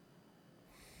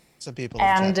 Some people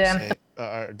in chat say,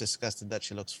 are disgusted that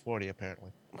she looks 40,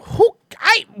 apparently.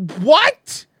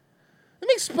 What? Let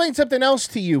me explain something else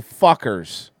to you,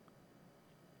 fuckers.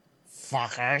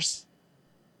 Fuckers?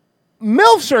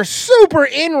 MILFs are super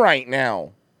in right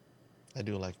now. I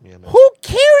do like me a MILF. Who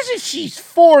cares if she's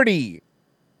 40?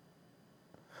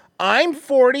 I'm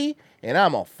 40, and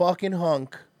I'm a fucking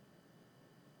hunk.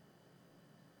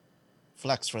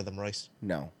 Flex for them, Royce.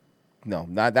 No,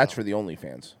 that's for the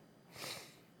OnlyFans.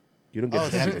 You don't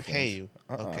get. They have to pay you.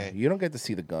 Okay. You don't get to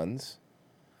see the guns.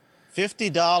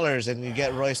 $50 and you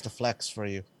get Royce to flex for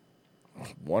you.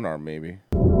 One arm, maybe.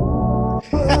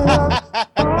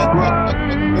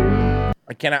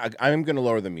 I cannot. I'm going to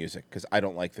lower the music because I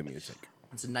don't like the music.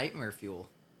 It's a nightmare fuel.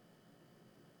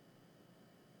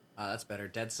 That's better.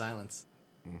 Dead silence.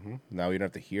 Mm-hmm. Now you don't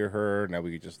have to hear her. Now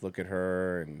we can just look at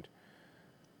her and.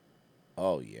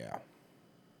 Oh yeah.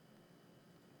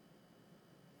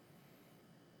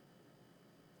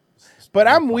 But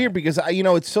I'm weird because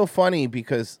it's so funny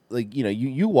because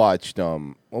you watched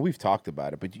well, we've talked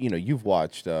about it, but you've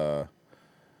watched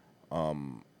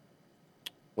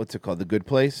what's it called, The Good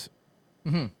Place.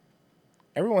 Mm-hmm.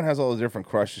 Everyone has all those different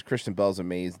crushes. Kristen Bell's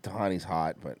amazing. Tahani's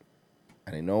hot,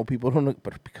 and I know people don't know,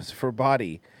 but because of her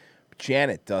body,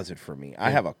 Janet does it for me.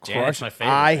 I have a crush. Janet's my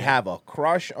favorite, I have a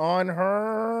crush on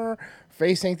her.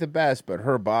 Face ain't the best, but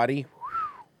her body.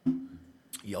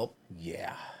 Yup.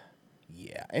 Yeah.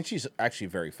 Yeah, and she's actually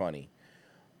very funny.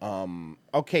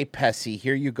 Okay, Pessy,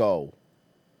 here you go.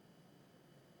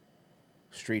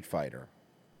 Street Fighter.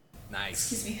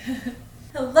 Nice. Excuse me.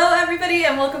 Hello, everybody,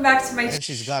 and welcome back to my... And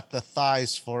she's got the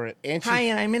thighs for it. Hi,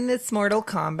 and I'm in this Mortal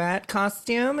Kombat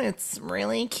costume. It's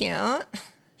really cute.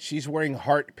 She's wearing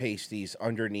heart pasties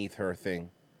underneath her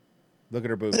thing. Look at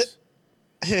her boobs.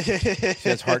 She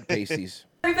has heart pasties.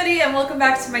 Everybody, and welcome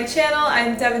back to my channel.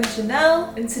 I'm Devin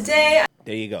Janelle, and today...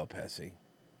 There you go, Pessy.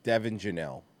 Devin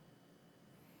Janelle.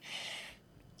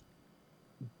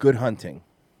 Good hunting.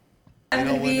 I'm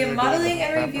going to be modeling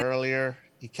and reviewing... Earlier,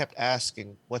 he kept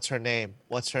asking, what's her name?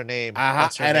 What's her name? Uh-huh.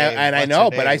 What's her name? I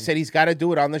know, but I said he's got to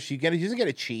do it on the... He doesn't get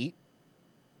a cheat.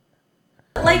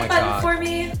 Like button for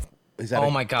me.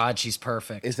 My God, she's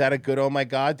perfect. Is that a good oh my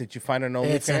God? Did you find an OnlyFans?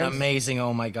 It's an amazing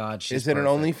oh my God. She's Is it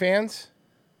perfect. an OnlyFans?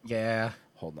 Yeah.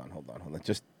 Hold on.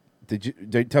 Just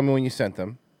tell me when you sent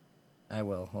them. I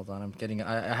will. Hold on. I'm getting.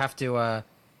 I have to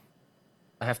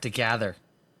gather.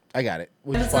 I got it.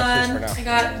 We'll just Amazon, watch this for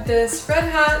now. I got this red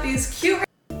hat, these cute...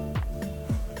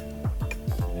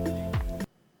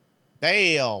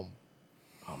 Damn.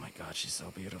 Oh my God, she's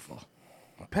so beautiful.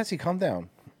 Pessy, calm down.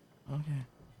 Okay.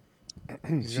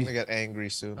 He's gonna get angry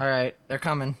soon. All right, they're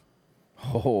coming.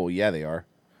 Oh yeah, they are.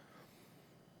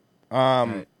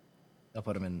 Right. I'll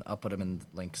put them in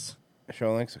links.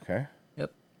 Show links, okay.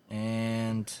 Yep.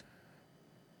 And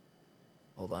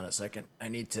hold on a second. I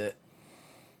need to.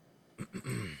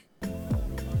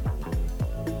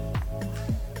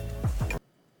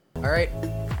 All right,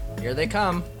 here they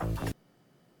come.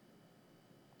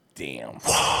 Damn.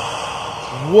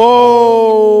 Whoa!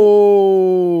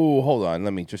 Hold on.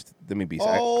 Let me be.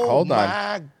 Hold on.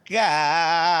 My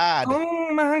God.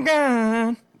 Oh my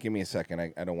God. Give me a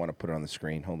second. I don't want to put it on the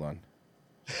screen. Hold on.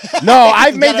 No,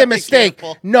 I've made the mistake.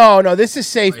 No, this is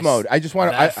safe mode. I just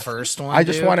want to. First one. I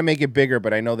just want to make it bigger,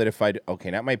 but I know that if I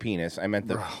not my penis. I meant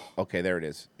the. Okay, there it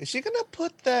is. Is she gonna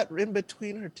put that in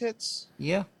between her tits?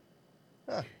 Yeah.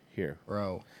 Huh. Here,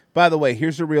 bro. By the way,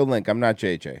 here's the real link. I'm not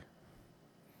JJ.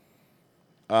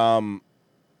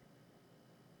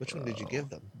 Which one did you give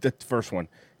them? The first one.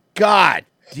 God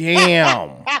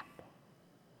damn.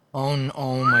 Oh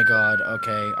my God.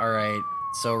 Okay. All right.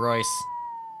 So Royce,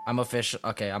 I'm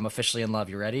officially in love.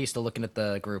 You ready? You still looking at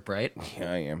the group, right?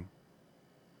 Yeah, I am.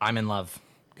 I'm in love.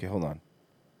 Okay, hold on.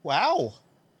 Wow.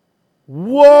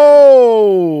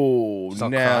 Whoa, It's all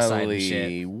cross-eyed and Nelly.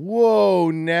 shit. Whoa,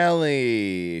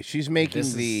 Nelly. She's making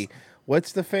This the is-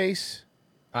 what's the face?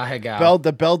 Ahegao.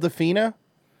 The Beldefina?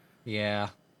 Yeah,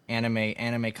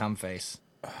 anime cum face.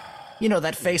 You know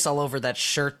that face all over that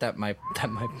shirt that my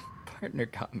partner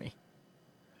got me.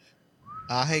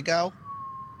 Ahegao?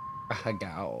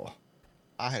 Ahegao.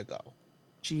 Ahegao.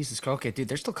 Jesus, okay, dude,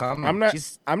 they're still coming.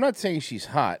 I'm not saying she's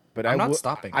hot, but I'm I not would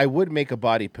stopping. I would make a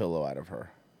body pillow out of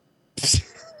her.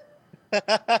 All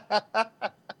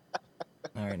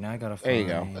right, now I gotta find. There you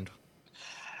go.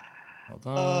 Hold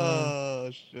on. Oh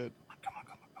shit.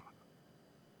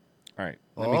 All right,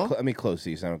 Oh? let me close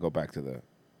these and I'll go back to the.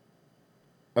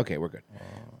 Okay, we're good.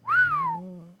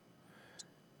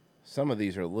 Some of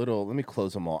these are little. Let me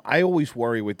close them all. I always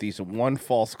worry with these. One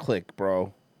false click,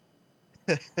 bro.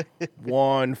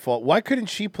 One fault. Why couldn't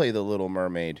she play the Little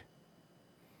Mermaid?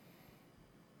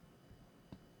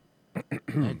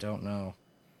 I don't know.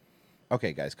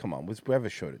 Okay, guys, come on. We have a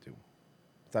show to do.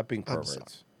 Stop being I'm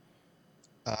perverts.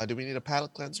 Do we need a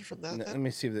palate cleanser from that? Let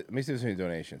me see if there's any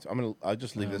donations. I'll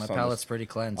just leave this. My on palate's pretty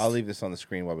cleansed. I'll leave this on the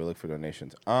screen while we look for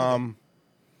donations. Is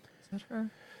that her?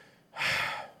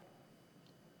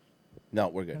 No,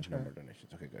 we're good. That's No her. more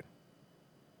donations. Okay, good.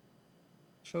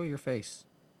 Show your face.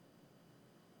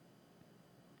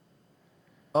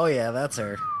 Oh yeah, that's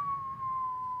her.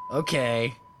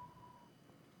 Okay.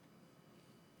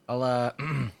 I'll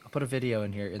put a video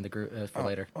in here in the group for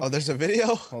later. Oh, there's a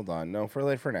video? Hold on. No, for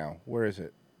later. For now. Where is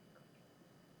it?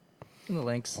 In the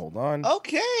links. Hold on.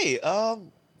 Okay.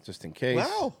 Just in case.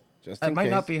 Wow. Just It in might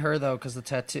case. not be her though, because the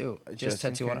tattoo. Just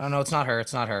in tattoo on. case. Oh no, it's not her.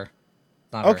 It's not her.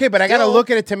 It's not her. Okay, but I gotta look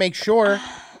at it to make sure.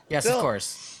 Yes, Still. of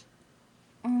course.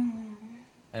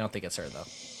 I don't think it's her though.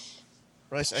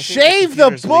 Royce, I think Shave the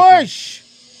computer's leaking. bush.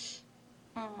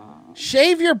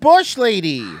 Shave your bush,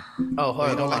 lady. Oh, hold You on,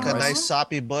 don't hold like on, a Royce. nice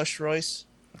soppy bush, Royce?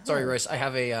 Sorry, Royce. I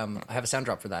have a sound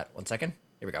drop for that. 1 second.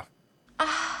 Here we go.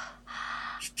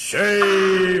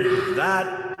 Shave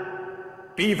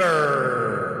that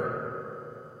beaver.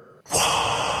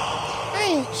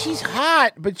 Hey, she's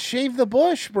hot, but shave the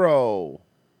bush, bro.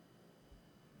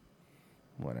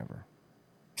 Whatever.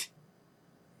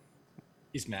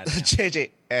 He's mad.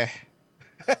 JJ.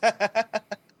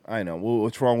 I know. Well,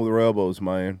 what's wrong with her elbows,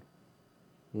 man?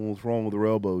 What's wrong with her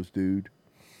elbows, dude?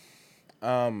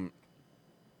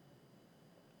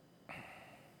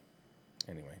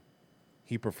 Anyway,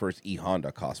 he prefers E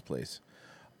Honda cosplays.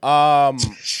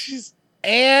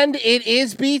 And it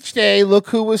is beach day. Look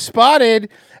who was spotted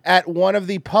at one of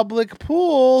the public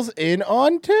pools in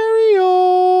Ontario.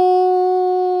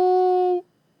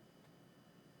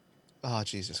 Oh,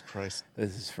 Jesus Christ.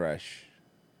 This is fresh.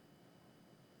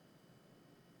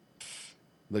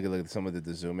 Look at someone did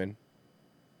the zoom in.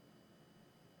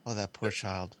 Oh, that poor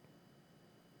child.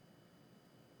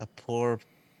 A poor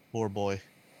boy.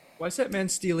 Why is that man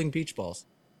stealing beach balls?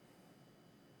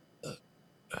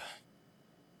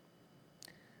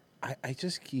 I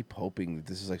just keep hoping that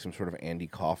this is like some sort of Andy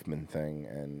Kaufman thing,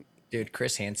 and Dude,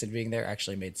 Chris Hansen being there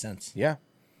actually made sense. yeah.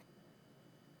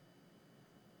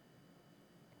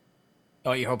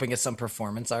 Oh, you're hoping it's some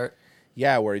performance art?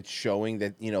 Yeah, where it's showing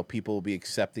that, people will be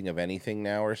accepting of anything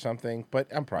now or something, but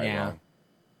I'm probably wrong.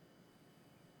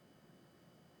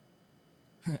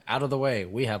 Out of the way,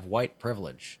 we have white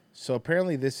privilege. So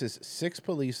apparently this is 6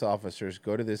 police officers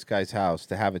go to this guy's house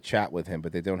to have a chat with him,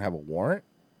 but they don't have a warrant?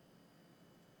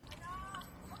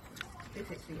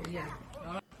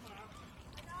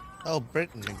 Oh,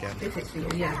 Britain again.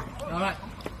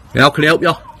 How can I help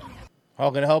you? How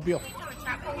can I help you?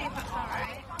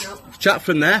 Chat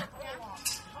from there.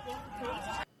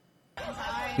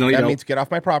 No, you That don't. means get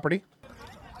off my property.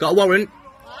 Got a warrant?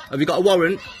 Have you got a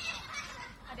warrant?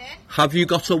 Have you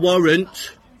got a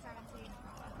warrant?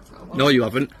 No, you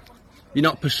haven't. You're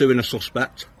not pursuing a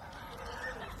suspect.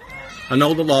 I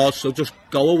know the laws, so just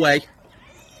go away.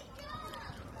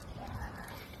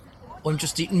 I'm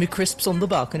just eating my crisps on the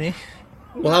balcony.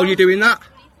 Well, how are you doing that?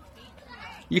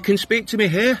 You can speak to me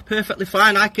here, perfectly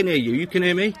fine. I can hear you, you can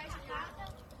hear me.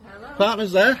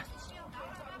 Partner's there.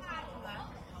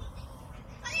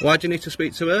 Why do you need to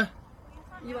speak to her?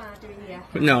 You are doing, yeah.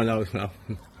 No.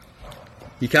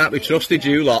 You can't be trusted,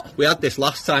 you lot. We had this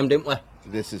last time, didn't we?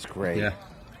 This is great. Yeah.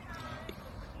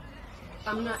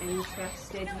 I'm not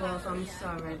interested, love. I'm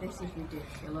sorry. This is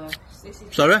ridiculous. This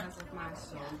is Sorry? because of my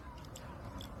son.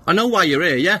 I know why you're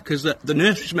here, yeah, because the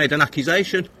nurse has made an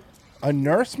accusation. A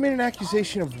nurse made an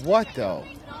accusation of what, though?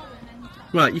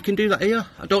 Right, you can do that here.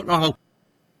 I don't know how.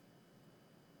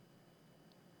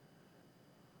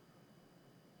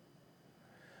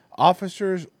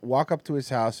 Officers walk up to his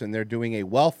house and they're doing a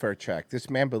welfare check.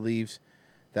 This man believes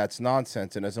that's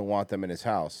nonsense and doesn't want them in his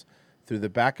house. Through the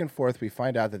back and forth, we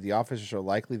find out that the officers are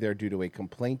likely there due to a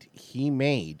complaint he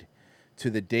made to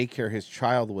the daycare his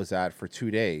child was at for 2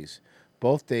 days.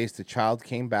 Both days, the child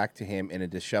came back to him in a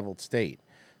disheveled state.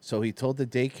 So he told the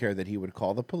daycare that he would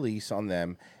call the police on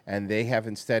them, and they have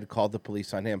instead called the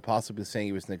police on him, possibly saying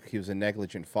he was a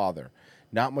negligent father.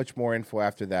 Not much more info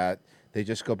after that. They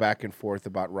just go back and forth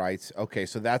about rights. Okay,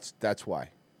 so that's why.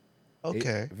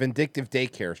 Okay. Vindictive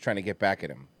daycare is trying to get back at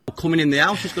him. Coming in the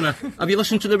house is going to... Have you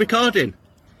listened to the recording?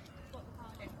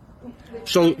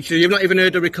 So you've not even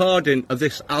heard a recording of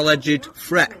this alleged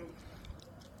threat?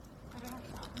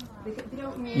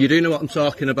 You do know what I'm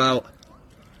talking about?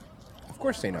 Of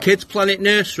course they know. Kids Planet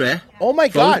Nursery. Oh my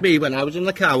God! Me when I was in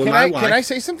the car with my wife. Can I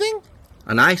say something?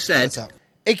 And I said,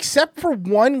 except for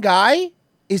one guy,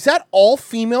 is that all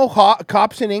female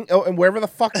cops in and wherever the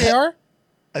fuck they are?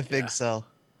 I think so.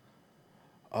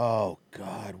 Oh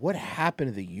God! What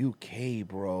happened to the UK,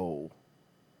 bro?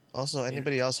 Also,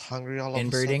 anybody else hungry all of a sudden?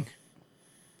 Inbreeding?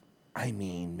 I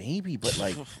mean, maybe, but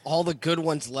like all the good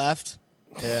ones left.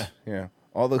 Yeah.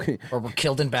 All the or were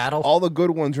killed in battle. All the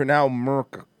good ones are now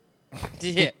merc.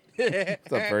 Yeah.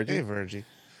 What's up, Virgie? Hey, Virgie.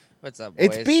 What's up, boys?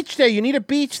 It's beach day. You need a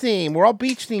beach theme. We're all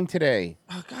beach themed today.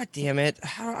 Oh God damn it!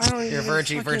 I don't. You're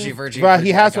Virgie. Well,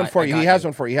 he has one for you. He has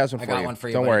one for you. He has one for you. I got one for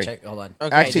you. Don't worry. Hold on.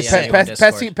 Okay,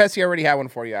 Actually, Pessy already had one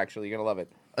for you. Actually, you're gonna love it.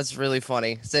 That's really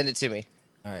funny. Send it to me.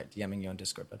 All right, DMing you on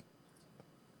Discord, bud.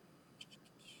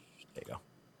 There you go.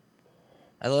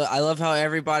 I love how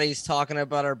everybody's talking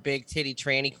about our big titty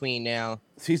tranny queen now.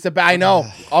 She's the I know.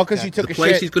 All because you took a shit. The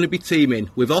place is going to be teaming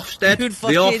with Ofsted, Dude,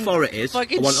 the authorities. I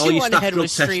want all your staff drug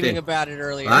was testing. streaming about it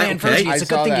earlier. Man, Virgie, it's a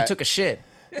good thing you took a shit.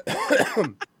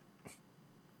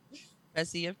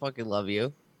 Bessie, I fucking love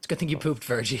you. It's a good thing you pooped,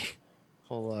 Virgie.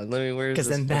 Hold on, let me. Where's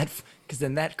because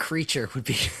then that creature would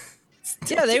be.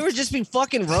 Yeah, they would just be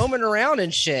fucking roaming around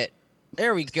and shit.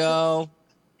 There we go.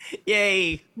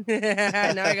 Yay!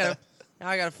 Now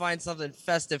I gotta find something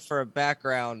festive for a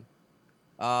background.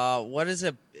 What is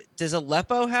it? Does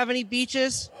Aleppo have any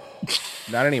beaches?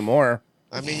 Not anymore.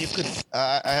 I mean, you could.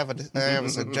 I have a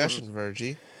suggestion,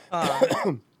 Virgie.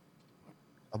 A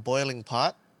boiling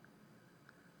pot.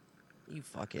 You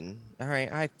fucking. All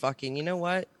right, you know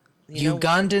what?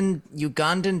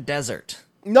 Ugandan desert.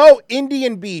 No,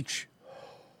 Indian beach.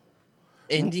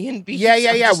 Indian beach. Yeah.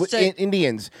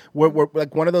 Indians. We're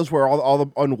like one of those where all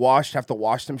the unwashed have to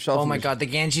wash themselves. Oh my God, the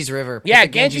Ganges River. Yeah,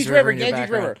 Ganges River.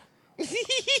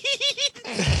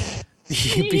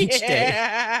 Beach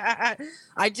day.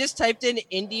 I just typed in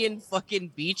Indian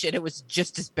fucking beach and it was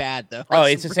just as bad though. Oh,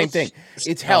 it's the same thing.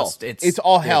 It's hell. It's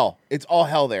all hell. It's all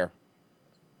hell there.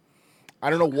 I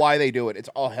don't know why they do it. It's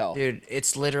all hell, dude.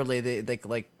 It's literally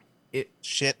like it.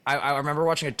 Shit. I remember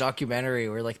watching a documentary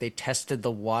where like they tested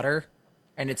the water.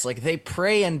 And it's like they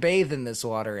pray and bathe in this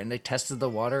water, and they tested the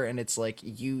water, and it's like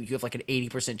you have like an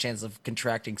 80% chance of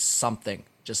contracting something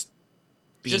just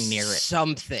being near it.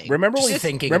 Something. Remember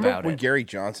about when it. Gary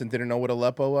Johnson didn't know what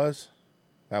Aleppo was?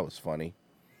 That was funny.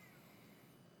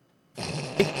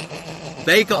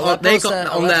 They got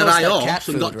on their high horse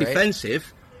and got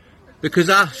defensive because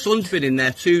our son's been in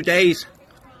there 2 days.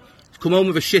 He's come home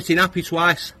with a shitty nappy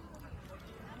twice.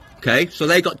 Okay, so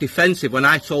they got defensive when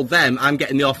I told them I'm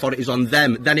getting the authorities on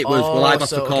them. Then it was, well, I've got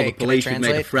to call the police and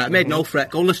made a threat. I made no threat.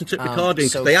 Go listen to the recording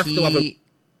because they have to have a...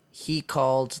 He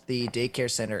called the daycare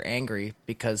center angry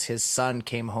because his son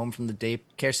came home from the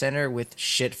daycare center with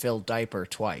shit-filled diaper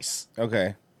twice.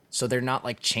 Okay. So they're not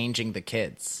like changing the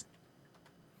kids.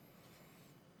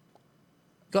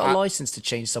 Got a license to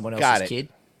change someone else's kid.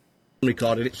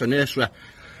 Recorded it's a nursery.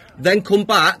 Then come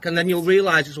back, and then you'll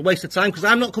realise it's a waste of time because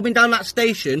I'm not coming down that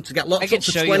station to get locked up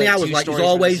for 20 hours like you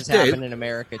always do. Happen in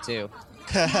America too.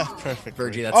 Perfect,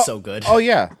 Virgie. That's so good. Oh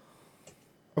yeah,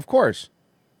 of course.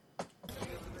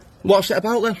 What's it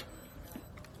about then?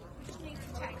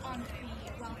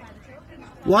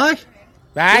 Why?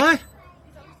 Why?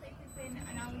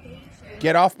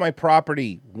 Get off my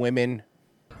property, women.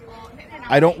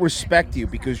 I don't respect you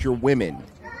because you're women.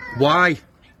 Why?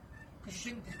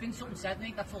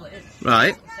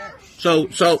 Right. So,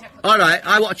 all right.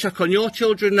 I want to check on your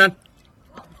children then.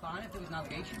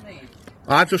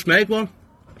 I've just made one.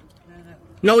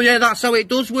 No, yeah, that's how it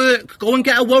does work. Go and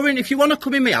get a warrant. If you want to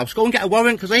come in my house, go and get a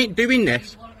warrant because I ain't doing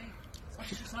this.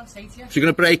 So you're going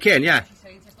to break in, yeah?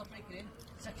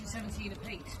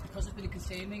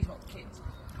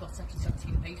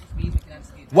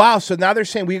 Wow, so now they're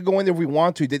saying we can go in there if we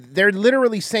want to. They're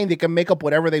literally saying they can make up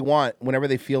whatever they want whenever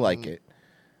they feel like it.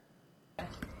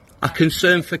 A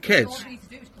concern for kids.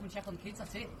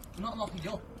 not locking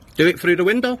you. Do it through the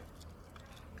window.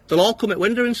 They'll all come at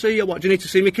window and see you. What do you need to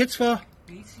see my kids for?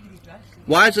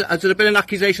 Why has there been an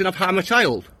accusation of harm a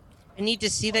child? I need to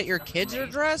see that your kids are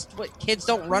dressed? What, kids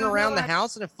don't run around the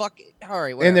house in a fucking...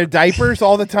 Alright, In their diapers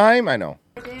all the time? I know.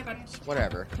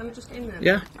 Whatever.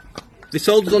 Yeah. They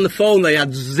told us on the phone they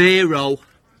had 0.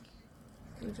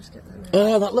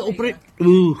 Oh, that little Brit.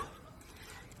 Ooh.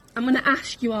 I'm going to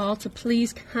ask you all to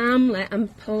please calmly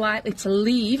and politely to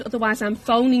leave, otherwise I'm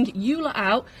phoning you lot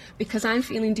out because I'm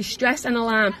feeling distress and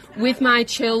alarm with my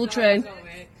children.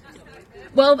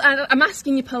 Well, I'm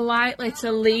asking you politely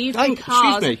to leave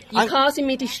because you're causing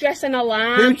me distress and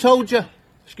alarm. Who told you?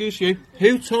 Excuse you.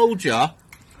 Who told you?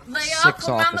 Leo,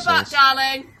 come round the back,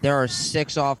 darling. There are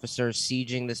 6 officers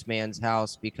sieging this man's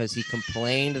house because he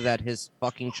complained that his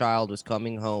fucking child was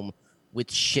coming home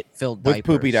with shit-filled diapers. With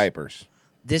poopy diapers.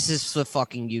 This is the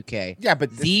fucking UK. Yeah,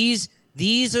 but these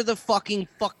are the fucking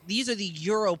these are the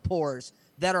Europores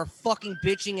that are fucking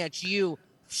bitching at you,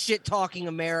 shit talking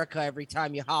America every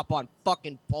time you hop on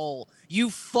fucking pole.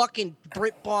 You fucking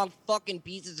Brit-bong fucking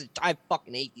pieces of... I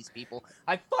fucking hate these people.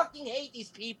 I fucking hate these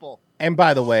people. And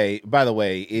by the way,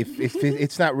 if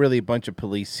it's not really a bunch of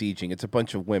police sieging, it's a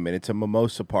bunch of women. It's a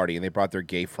mimosa party, and they brought their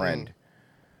gay friend.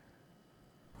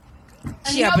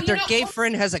 Yeah, but their gay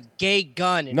friend has a gay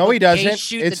gun. And No, he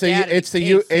doesn't. It's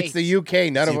the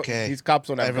UK. None of UK. these cops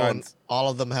don't have guns. All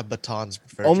of them have batons.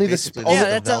 Only the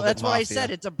yeah, that's what I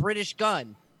said. It's a British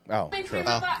gun. Oh, true.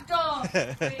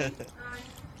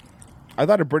 I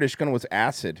thought a British gun was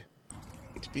acid.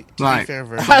 To be Right. fair,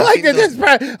 I like that this.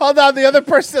 Hold on, the other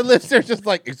person that lives there just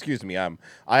like, excuse me, I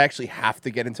actually have to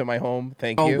get into my home.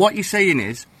 Thank you. What you're saying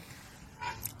is,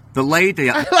 the lady...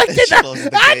 I like it. I closed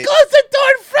the door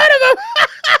in front of him.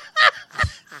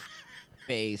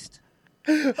 Based.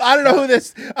 I don't know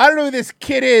who this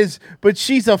kid is, but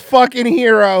she's a fucking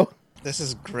hero. This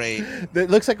is great. It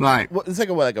looks like Right. It's like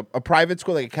a private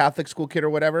school, like a Catholic school kid or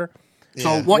whatever.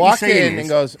 So what you're saying in is, and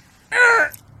goes,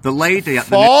 the lady at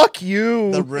fuck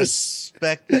you. The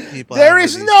respect that people There have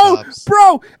is for these no cops.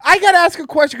 bro. I gotta ask a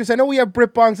question because I know we have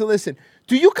Brit bongs that listen.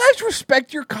 Do you guys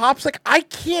respect your cops? Like, I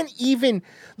can't even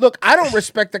look. I don't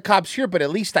respect the cops here, but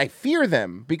at least I fear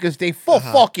them because they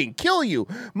fucking kill you.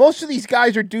 Most of these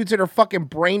guys are dudes that are fucking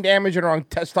brain damaged and are on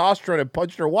testosterone and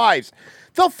punch their wives.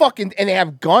 They'll fucking and they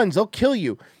have guns. They'll kill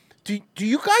you. Do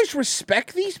you guys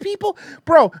respect these people,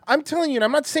 bro? I'm telling you, and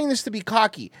I'm not saying this to be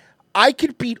cocky. I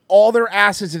could beat all their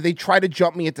asses if they try to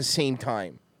jump me at the same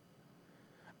time.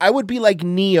 I would be like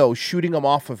Neo shooting them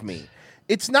off of me.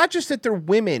 It's not just that they're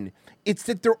women. It's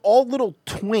that they're all little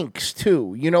twinks,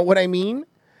 too. You know what I mean?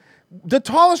 The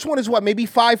tallest one is what, maybe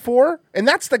 5'4"? And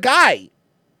that's the guy.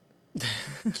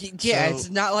 Yeah, it's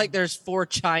not like there's 4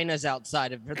 Chinas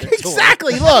outside of their door.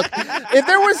 Exactly. Look, if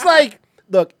there was like...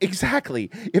 Look, exactly.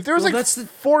 If there was like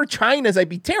 4 Chinas, I'd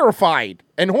be terrified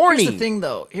and horny. Here's the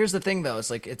thing, though.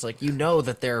 It's like you know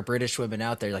that there are British women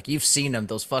out there. Like, you've seen them,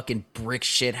 those fucking brick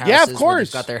shit houses. Yeah, of course. Where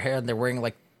they've got their hair and they're wearing,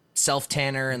 like,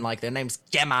 self-tanner and, like, their name's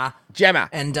Gemma.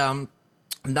 And,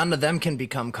 none of them can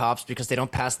become cops because they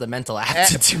don't pass the mental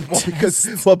aptitude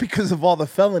test. Because of all the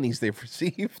felonies they've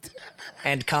received.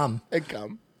 And come.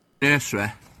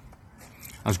 nursery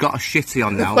has got a shitty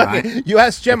on now, right? You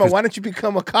asked Gemma, why don't you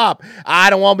become a cop?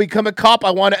 I don't want to become a cop. I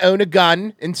want to own a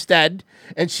gun instead.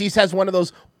 And she has one of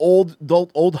those old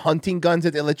hunting guns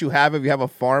that they let you have if you have a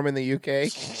farm in the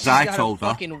UK. I told her.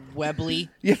 Fucking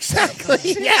Webley.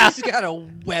 Exactly. Yeah. She's got a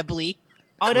Webley.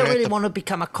 I don't really want to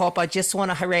become a cop. I just want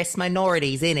to harass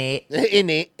minorities, innit?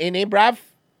 Innit, bruv?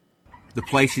 The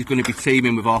place is going to be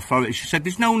teeming with authorities. She said,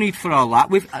 there's no need for all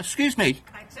that. Excuse me.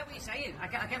 I accept what you're saying. I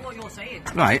get what you're saying.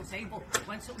 Right. But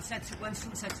when something said to us,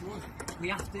 we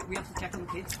have to check on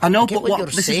the kids. I know, but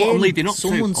this is what I'm leading up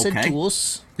Someone to. said to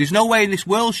us. There's no way in this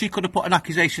world she could have put an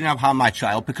accusation of harm my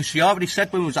child because she already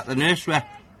said when we was at the nursery.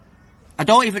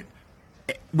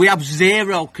 We have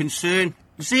zero concern.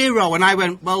 Zero. And I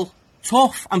went, well,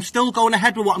 tough. I'm still going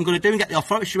ahead with what I'm going to do and get the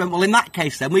authorities. She went, well, in that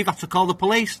case, then we've had to call the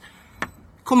police.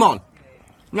 Come on.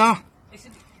 No.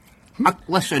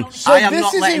 Listen, so I am this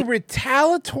not is letting... a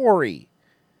retaliatory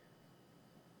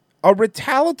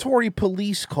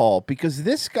police call because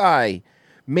this guy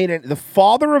the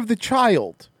father of the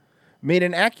child made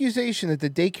an accusation that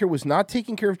the daycare was not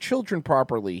taking care of children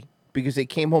properly because they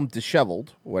came home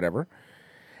disheveled, whatever.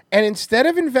 And instead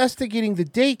of investigating the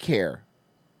daycare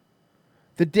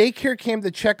came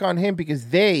to check on him because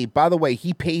by the way,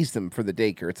 he pays them for the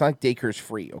daycare. It's not like daycare's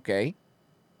free, okay?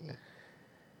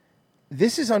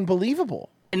 This is unbelievable.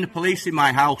 In the police in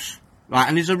my house, right,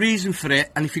 and there's a reason for it,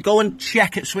 and if you go and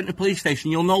check at Swinton Police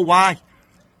Station, you'll know why.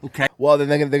 Okay. Well, then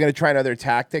they're gonna try another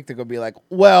tactic. They're gonna be like,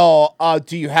 "Well,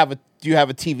 do you have a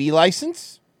TV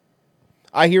license?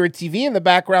 I hear a TV in the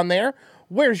background there.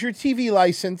 Where's your TV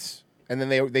license?" And then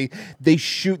they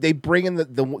shoot. They bring in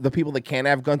the people that can't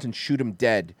have guns and shoot him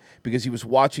dead because he was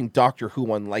watching Doctor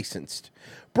Who unlicensed.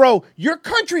 Bro, your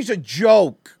country's a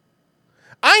joke.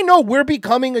 I know we're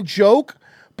becoming a joke,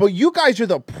 but you guys are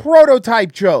the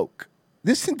prototype joke.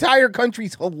 This entire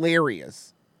country's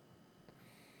hilarious.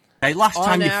 Hey, last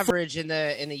time on average in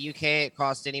the UK, it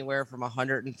cost anywhere from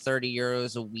 130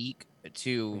 euros a week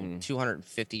to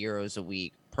 250 euros a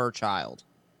week per child.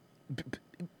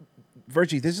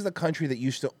 Virgie, this is a country that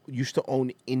used to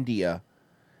own India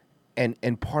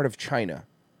and part of China.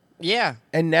 Yeah.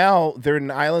 And now they're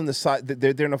an island the size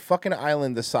they're in a fucking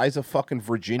island the size of fucking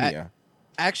Virginia.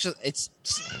 Actually, it's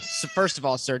so first of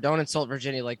all, sir, don't insult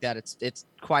Virginia like that. It's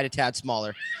quite a tad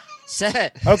smaller.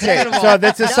 Okay, so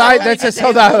that's the size. That's just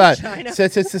hold on. So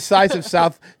it's the size of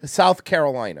South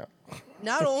Carolina.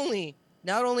 Not only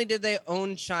did they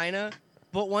own China,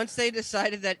 but once they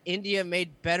decided that India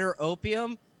made better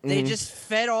opium, they just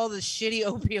fed all the shitty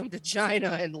opium to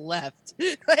China and left.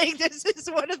 Like, this is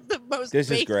one of the most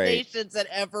based nations that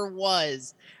ever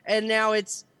was, and now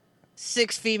it's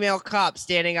 6 female cops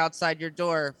standing outside your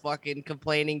door, fucking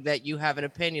complaining that you have an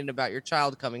opinion about your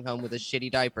child coming home with a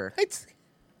shitty diaper.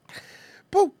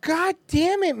 But god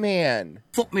damn it, man.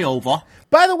 Fuck me over.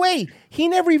 By the way, he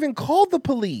never even called the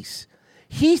police.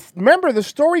 Remember, the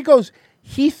story goes,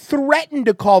 he threatened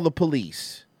to call the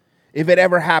police if it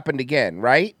ever happened again,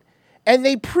 right? And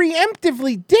they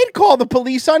preemptively did call the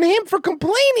police on him for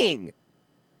complaining.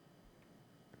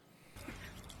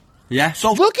 Yeah,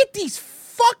 so look at these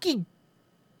fucking...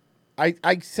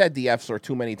 I said the F slur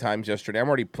too many times yesterday. I'm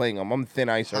already playing them. I'm thin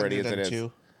ice already as it is.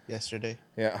 Yesterday.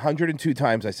 Yeah, 102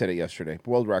 times I said it yesterday.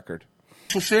 World record.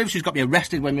 Social services got me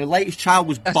arrested when my latest child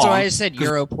was born. That's why I said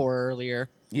Europort earlier.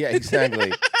 Yeah,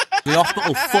 exactly. The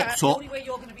hospital fucked The up. only way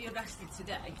you're going to be arrested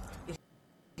today is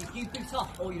if you boot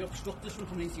off or you obstruct us from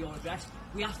coming into your address.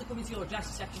 We have to come into your address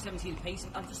to Section 17 pace.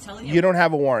 I'm just telling you. You don't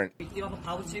have a warrant. You have a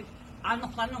power to. I'm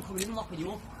not planning on coming in and locking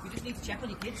you up. We just need to check on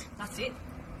your kids. That's it.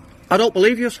 I don't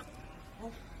believe you.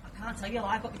 Well, I can't tell you.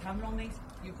 I've got the camera on, mate.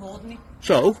 You called me.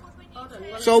 So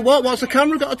what? What's the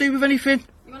camera got to do with anything?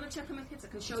 You want to check on my kids? I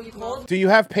can show you called. Do you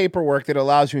have paperwork that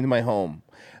allows you into my home?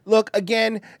 Look,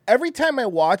 again, every time I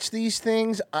watch these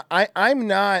things, I don't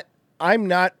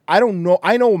know.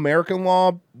 I know American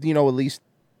law, at least,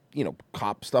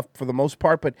 cop stuff for the most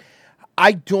part, but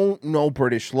I don't know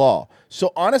British law.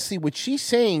 So honestly, what she's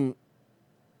saying,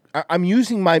 I'm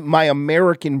using my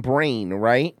American brain,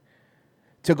 right?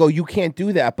 To go, you can't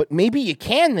do that, but maybe you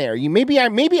can there. Maybe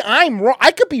I'm wrong.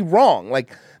 I could be wrong.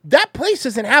 Like, that place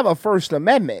doesn't have a First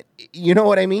Amendment. You know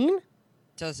what I mean?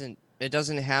 It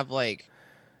doesn't have like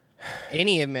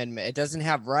any amendment. It doesn't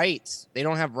have rights. They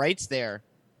don't have rights there.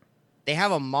 They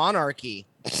have a monarchy.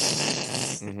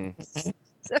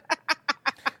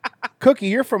 Cookie,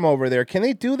 you're from over there. Can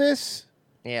they do this?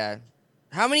 Yeah.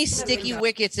 How many sticky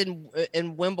wickets and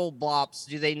Wimbleblops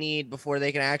do they need before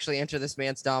they can actually enter this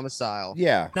man's domicile?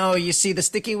 Yeah. No, you see, the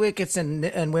sticky wickets and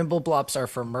Wimbleblops are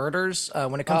for murders.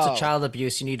 When it comes to child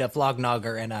abuse, you need a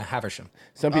Floggnogger and a Haversham.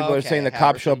 Some people are saying the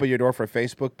cops show up at your door for a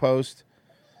Facebook post.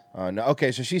 No.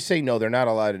 Okay, so she's saying no, they're not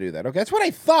allowed to do that. Okay, that's what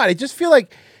I thought. I just feel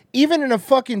like even in a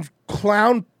fucking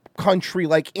clown country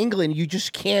like England, you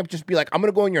just can't just be like, I'm going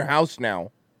to go in your house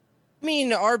now. I mean,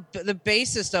 the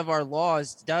basis of our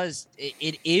laws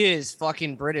it is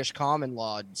fucking British common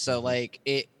law. So like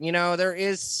there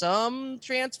is some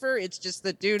transfer. It's just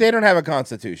that, dude, they don't have a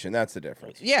constitution. That's the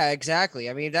difference. Yeah,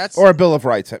 exactly. I mean, that's or a Bill of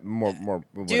Rights. More dude,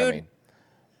 what I mean.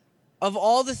 Of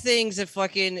all the things that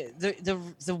fucking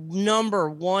the number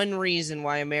one reason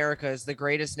why America is the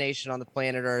greatest nation on the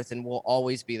planet Earth and will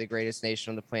always be the greatest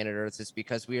nation on the planet Earth is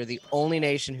because we are the only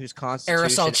nation whose constitution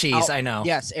aerosol cheese. I know.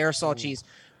 Yes, aerosol cheese.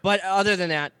 But other than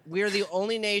that, we are the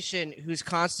only nation whose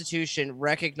constitution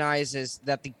recognizes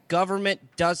that the government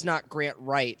does not grant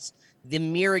rights. The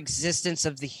mere existence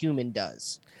of the human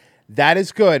does. That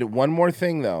is good. One more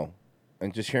thing, though,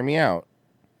 and just hear me out.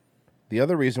 The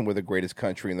other reason we're the greatest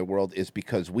country in the world is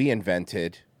because we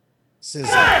invented...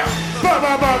 Basketball,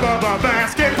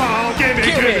 give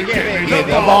me the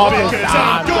ball. Let's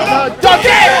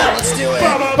do it.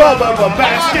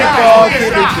 Basketball,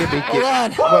 give me.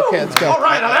 Okay, let's go. All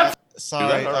right,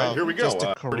 sorry. All right, here we go. Just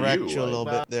to correct you a little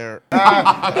bit there.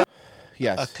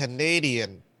 Yes. A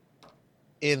Canadian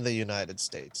in the United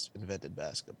States invented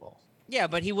basketball. Yeah,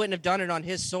 but he wouldn't have done it on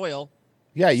his soil.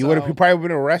 Yeah, you would have probably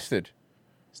been arrested.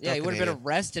 Yeah, he would have been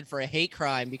arrested for a hate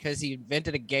crime because he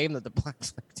invented a game that the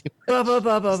blacks like to.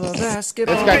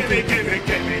 Basketball. Give me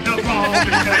the ball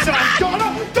because I'm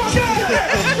gonna dunk it!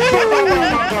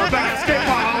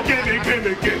 Basketball,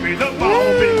 give me the ball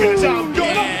because I'm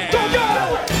gonna dunk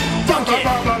it!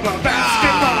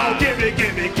 Basketball, give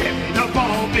me the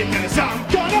ball because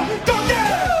I'm gonna dunk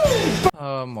it!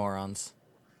 Oh, morons.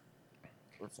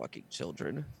 We're fucking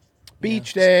children.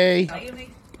 Beach day.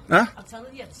 Huh? I'm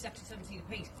telling you, it's Section 17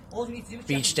 apiece. All you need to do is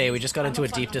Beach day. We just got into a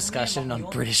deep discussion on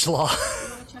British law.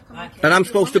 And I'm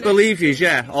supposed to believe you,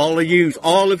 yeah? All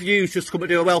of you just come and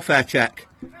do a welfare check.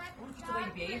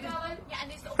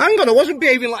 Hang on, I wasn't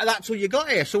behaving like that till you got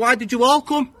here, so why did you all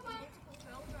come?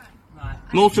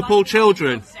 Multiple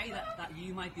children. Say that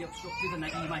you might be obstructive and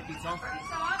that you might be tough.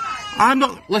 I'm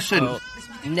not, listen. Oh,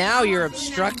 now you're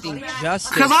obstructing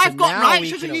justice. Because I've got now rights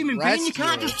we as a can human arrest being, you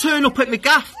can't you. just turn up at me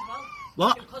gaff.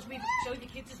 What? Because we've showed your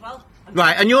kids as well.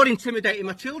 Right, and you're intimidating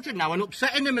my children now and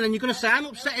upsetting them, and then you're going to say I'm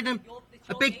upsetting them.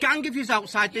 A big gang of yous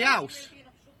outside the house.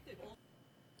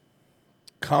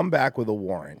 Come back with a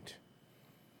warrant.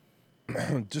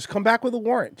 Just come back with a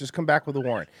warrant. Just come back with a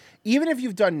warrant. Even if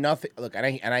you've done nothing. Look,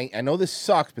 I know this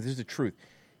sucks, but this is the truth.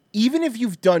 Even if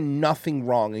you've done nothing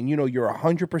wrong and you know you're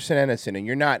 100% innocent and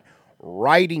you're not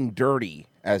riding dirty,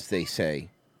 as they say,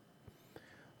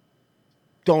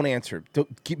 don't answer.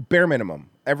 Bare minimum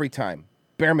every time.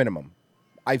 Bare minimum.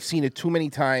 I've seen it too many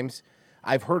times.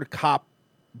 I've heard cop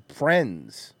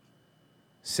friends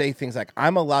say things like,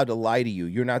 "I'm allowed to lie to you.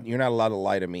 You're not allowed to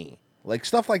lie to me." Like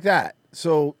stuff like that.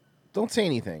 So don't say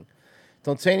anything.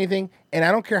 Don't say anything. And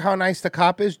I don't care how nice the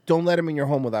cop is. Don't let him in your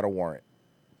home without a warrant.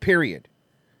 Period.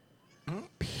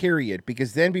 Period.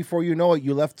 Because then before you know it,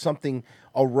 you left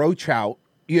a roach out,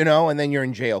 and then you're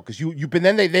in jail because you've been.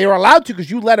 Then they are allowed to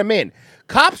because you let them in.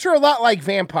 Cops are a lot like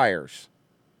vampires.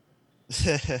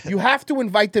 You have to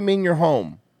invite them in your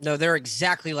home. No, they're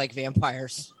exactly like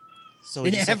vampires. So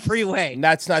in every way.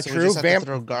 That's not So we true. just have to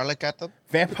throw garlic at them?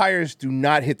 Vampires do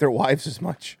not hit their wives as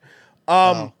much.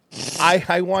 I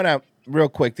want to real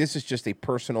quick. This is just a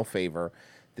personal favor.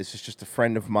 This is just a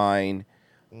friend of mine,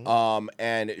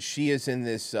 and she is in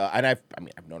this. And I've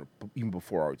known her even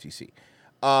before ROTC.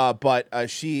 But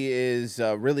she is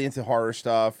really into horror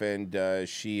stuff, and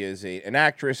she is an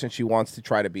actress, and she wants to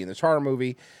try to be in this horror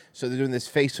movie. So they're doing this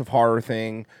Face of Horror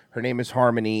thing. Her name is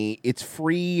Harmony. It's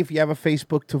free if you have a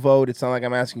Facebook to vote. It's not like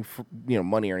I'm asking for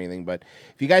money or anything, but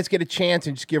if you guys get a chance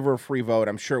and just give her a free vote,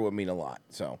 I'm sure it would mean a lot.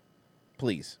 So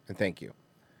please and thank you.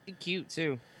 Cute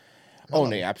too. Oh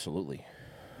no, absolutely.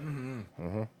 And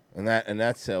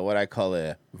that's what I call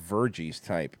a Virgie's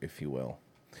type, if you will.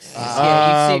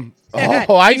 Yeah, you've seen- I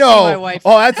you've seen know. my wife.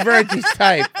 Oh, that's Virgie's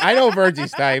type. I know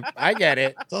Virgie's type. I get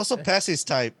it. It's also Patsy's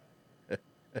type.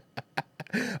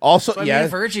 Also, So me yeah, and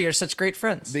Virgie are such great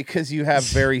friends. because you have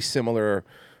very similar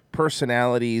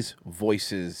personalities,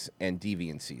 voices, and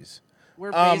deviancies.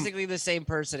 We're basically the same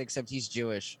person except he's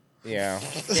Jewish. Yeah.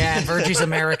 Yeah, and Virgie's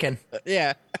American.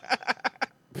 Yeah.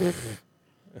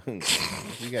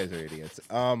 You guys are idiots.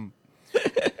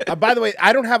 By the way,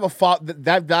 I don't have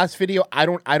that last video. I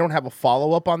don't have a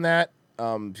follow up on that.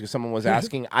 Because someone was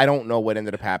asking. I don't know what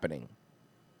ended up happening.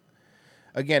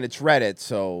 Again, it's Reddit,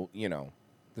 so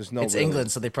there's no. It's really-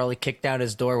 England, so they probably kicked down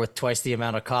his door with twice the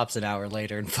amount of cops an hour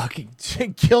later and fucking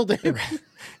killed him.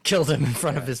 Killed him in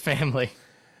front of his family.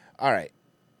 All right.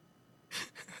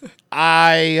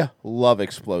 I love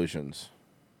explosions.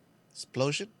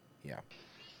 Explosion? Yeah.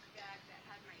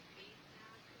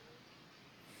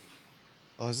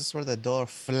 Oh, is this where the door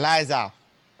flies out?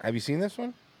 Have you seen this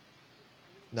one?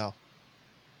 No.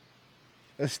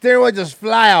 The stairway just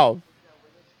fly out.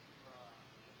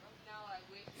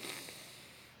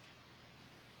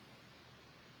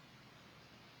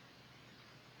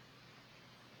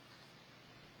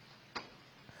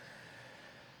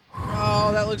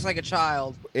 Oh, that looks like a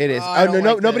child. It is. I Oh, don't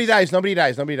no, like nobody this. dies. Nobody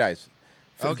dies. Nobody dies.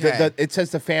 Okay. It says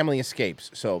the family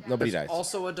escapes, so nobody dies.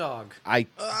 Also a dog.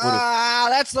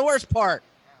 That's the worst part.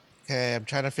 Okay, I'm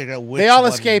trying to figure out which They all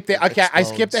one escape. Okay, I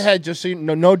skipped explodes. ahead just so you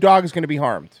know. No dog is going to be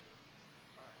harmed.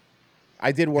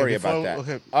 I did worry before- about that.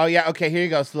 okay. Oh yeah. Okay, here you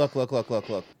go. So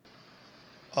look.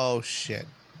 Oh shit.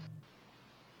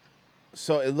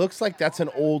 So it looks like that's an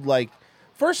old like.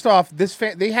 First off,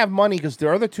 they have money because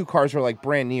their other two cars are like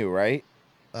brand new, right?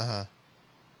 Uh-huh.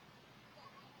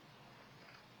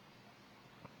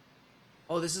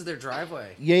 Oh, this is their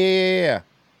driveway. Yeah.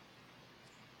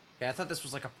 Yeah, I thought this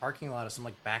was like a parking lot of some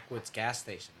like backwoods gas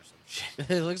station or some shit.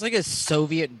 It looks like a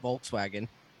Soviet Volkswagen.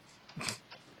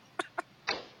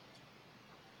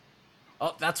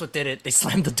 Oh, that's what did it. They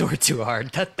slammed the door too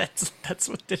hard. That's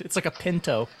what did it. It's like a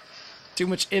Pinto. Too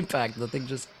much impact. The thing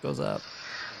just goes up.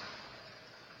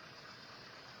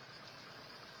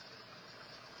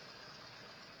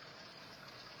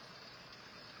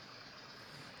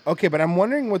 Okay, but I'm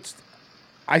wondering what's...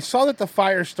 I saw that the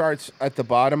fire starts at the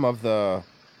bottom of the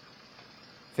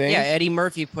thing. Yeah, Eddie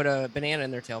Murphy put a banana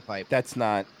in their tailpipe. That's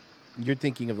not... You're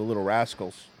thinking of the Little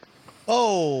Rascals.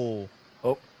 Oh.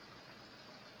 Oh.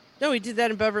 No, he did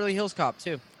that in Beverly Hills Cop,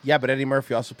 too. Yeah, but Eddie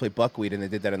Murphy also played Buckwheat, and they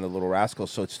did that in the Little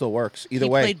Rascals, so it still works. Either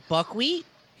way. He played Buckwheat?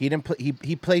 He didn't play.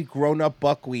 He played grown-up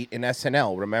Buckwheat in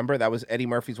SNL. Remember, that was Eddie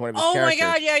Murphy's one of his Oh characters. my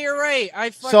God! Yeah, you're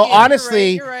right. So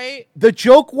honestly, you're right. the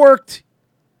joke worked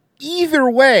either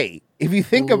way. If you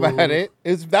think about it,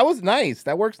 that was nice.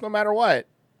 That works no matter what.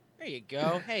 There you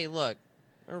go. Hey, look,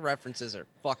 our references are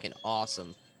fucking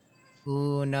awesome.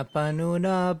 Una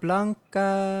panuna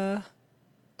blanca.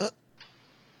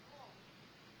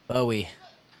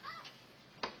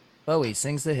 Bowie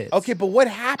sings the hits. Okay, but what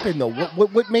happened though?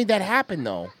 What made that happen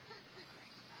though?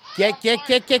 Get, go.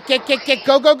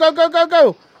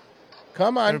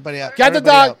 Come on. Everybody out. Got the Everybody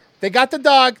dog. out. They got the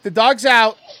dog. The dog's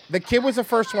out. The kid was the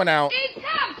first one out. Hey, Tom!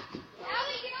 Ellie,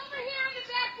 get over here on the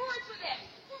back porch with it.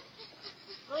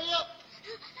 Hurry up.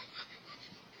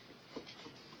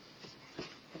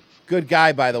 Good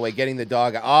guy, by the way, getting the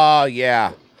dog out. Oh,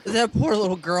 yeah. That poor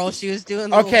little girl. She was doing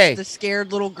the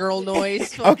scared little girl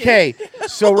noise. Okay.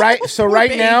 So right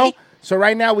baby.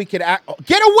 now we could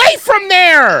get away from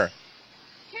there.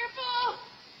 Careful.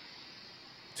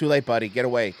 Too late, buddy. Get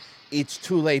away. It's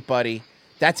too late, buddy.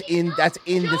 That's in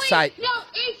the side. No,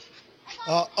 it's...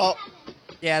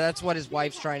 Yeah, that's what his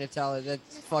wife's trying to tell her.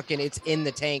 That's fucking, it's in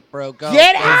the tank, bro. Go.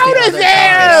 Get out of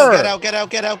there! Get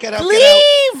out.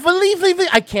 Leave.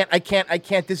 I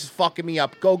can't. This is fucking me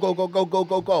up. Go.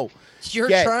 You're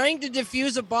trying to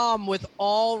defuse a bomb with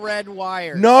all red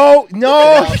wires. No,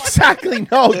 exactly.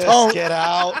 No, Just don't. get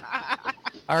out.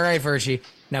 All right, Virgie.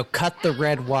 Now cut the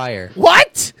red wire.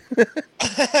 What?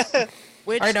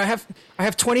 Which... All right, now I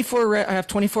have 24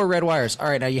 red wires. All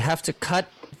right, now you have to cut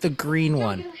the green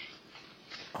one.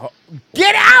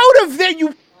 Get out of there,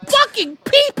 you fucking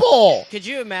people! Could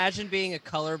you imagine being a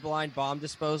colorblind bomb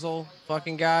disposal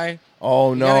fucking guy?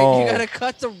 Oh, no. You gotta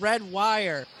cut the red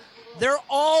wire. They're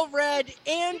all red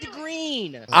and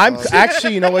green. I'm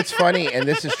actually, you know what's funny, and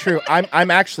this is true. I'm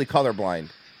actually colorblind,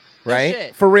 right?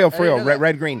 shit. For real, that.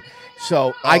 red, green.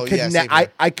 So I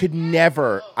could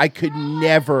never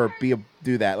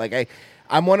do that. Like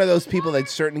I'm one of those people that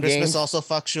certain Christmas games also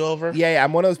fucks you over. Yeah,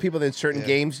 I'm one of those people that certain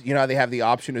games, you know, how they have the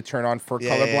option to turn on for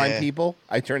colorblind people.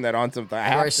 I turn that on sometimes. I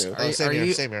have to.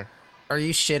 Same here. Are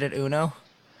you shit at Uno?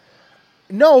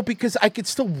 No, because I could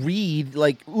still read.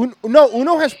 Like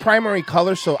Uno has primary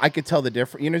color, so I could tell the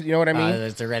difference. You know what I mean?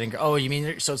 There's the red and green. Oh, you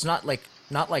mean so it's not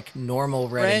like normal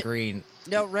red and green.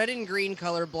 No, red and green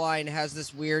colorblind has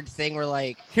this weird thing where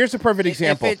like. Here's a perfect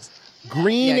example.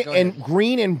 Green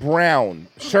and brown.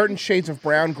 Certain shades of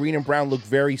brown, green and brown look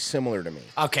very similar to me.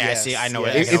 Okay, I see. I know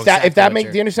it. If that makes,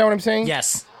 do you understand what I'm saying?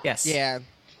 Yes. Yeah.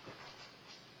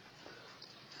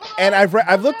 And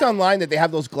I've looked online that they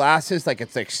have those glasses, like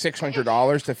it's like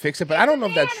 $600 to fix it, but I don't know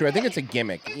if that's true. I think it's a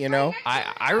gimmick, you know?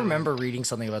 I remember reading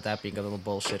something about that being a little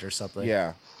bullshit or something.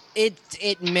 Yeah.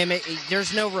 It mimic.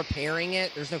 There's no repairing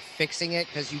it. There's no fixing it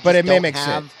because you. But just it mimicks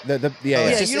don't have, it.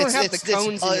 You don't have the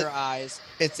cones in your eyes.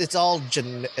 It's all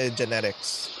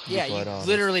genetics. Yeah, you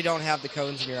literally don't have the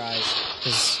cones in your eyes.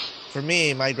 Because for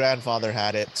me, my grandfather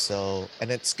had it,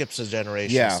 and it skips a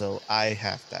generation, so I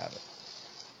have to have it.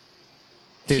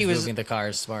 Dude, moving the car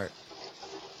is smart.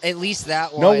 At least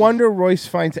that one. No wonder Royce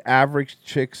finds average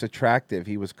chicks attractive.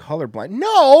 He was colorblind.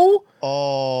 No!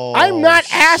 Oh, I'm not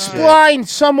ass blind.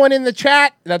 Someone in the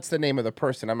chat. That's the name of the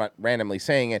person. I'm not randomly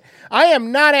saying it. I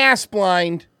am not ass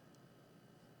blind.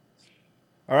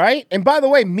 All right? And by the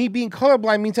way, me being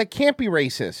colorblind means I can't be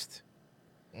racist.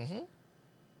 Mm-hmm.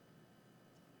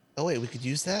 Oh, wait, we could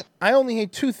use that? I only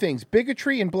hate two things,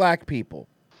 bigotry and black people.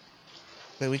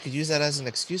 Wait, we could use that as an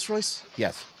excuse, Royce?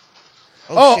 Yes.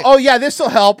 Oh, Oh, yeah, this will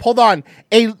help. Hold on.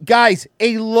 Guys,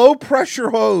 a low-pressure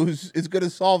hose is going to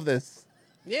solve this.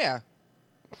 Yeah.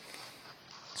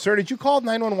 Sir, did you call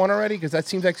 911 already? Because that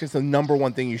seems like it's the number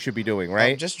one thing you should be doing,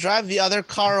 right? Just drive the other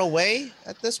car away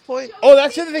at this point? Oh,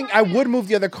 that's the other thing. I would move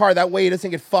the other car. That way it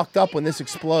doesn't get fucked up when this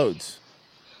explodes.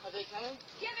 Are they coming?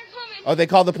 Yeah, they're coming. Oh, they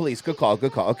called the police. Good call.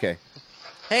 Okay.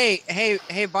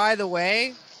 Hey, by the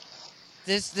way,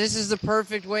 this is the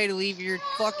perfect way to leave your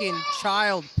fucking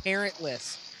child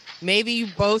parentless. Maybe you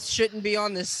both shouldn't be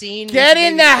on the scene. Get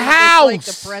in the house! Like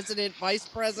the president, vice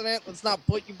president. Let's not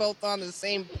put you both on the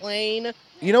same plane.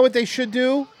 You know what they should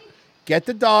do? Get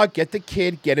the dog, get the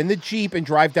kid, get in the Jeep, and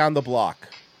drive down the block.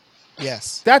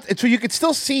 Yes. So you could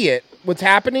still see it, what's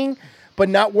happening, but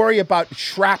not worry about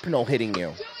shrapnel hitting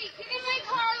you.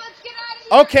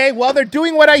 Okay, well, they're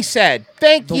doing what I said.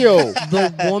 Thank you.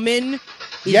 The woman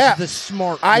is the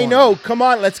smart I one. know. Come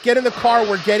on, let's get in the car.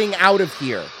 We're getting out of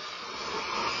here.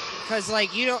 Because,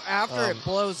 like, you know, after it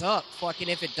blows up, fucking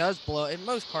if it does blow, and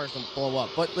most cars don't blow up,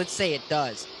 but let's say it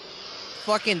does.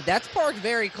 Fucking, that's parked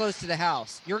very close to the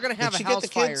house. You're going to have a house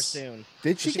fire soon.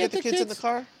 Did she get the kids in the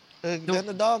car? And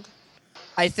the dog?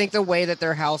 I think the way that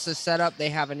their house is set up, they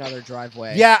have another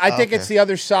driveway. Yeah, I think it's the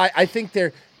other side. I think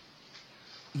they're...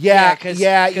 Yeah, because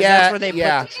yeah. that's where they put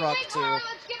the truck to.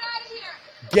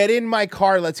 Get in my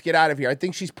car. Let's get out of here. I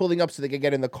think she's pulling up so they can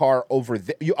get in the car over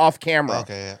you off camera.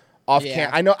 Okay, yeah. Off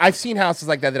camera. I know. I've seen houses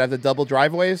like that have the double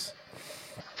driveways,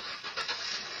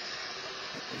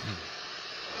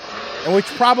 and which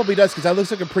probably does because that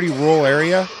looks like a pretty rural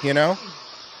area. You know.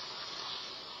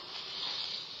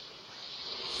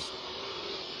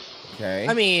 Okay.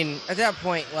 I mean, at that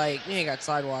point, like, you ain't got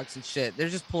sidewalks and shit. They're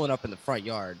just pulling up in the front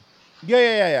yard.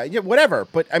 Yeah. Whatever.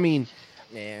 But I mean,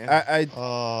 yeah.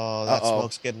 That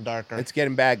smoke's getting darker. It's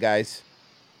getting bad, guys.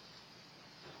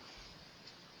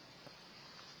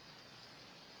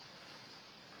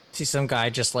 See some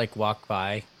guy just like walk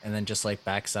by and then just like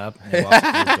backs up and he walks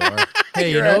through the door.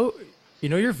 Hey, you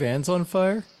know your van's on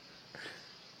fire?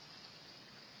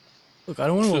 Look, I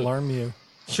don't want to alarm you.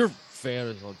 Your van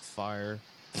is on fire.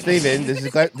 Steven,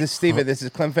 this is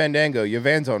Clem Fandango. Your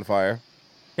van's on fire.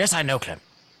 Yes, I know, Clem.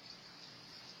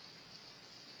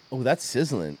 Oh, that's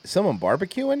sizzling. Someone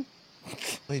barbecuing?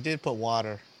 He did put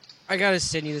water. I gotta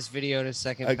send you this video in a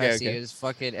second. Okay. It's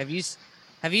fucking. Have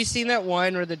you seen that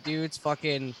one where the dude's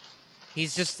fucking?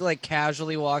 He's just like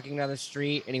casually walking down the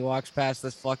street and he walks past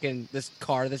this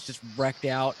car that's just wrecked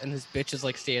out and this bitch is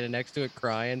like standing next to it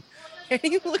crying, and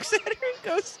he looks at her and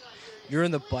goes, "You're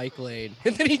in the bike lane,"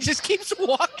 and then he just keeps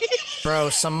walking. Bro,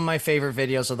 some of my favorite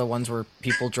videos are the ones where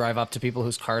people drive up to people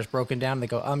whose car's broken down. They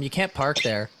go, you can't park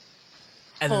there.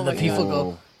 And then the people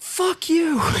go, fuck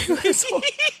you.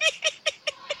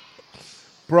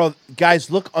 Bro,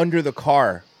 guys, look under the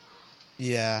car.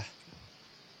 Yeah.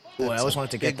 Boy, I always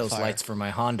wanted to get big those fire. lights for my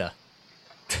Honda.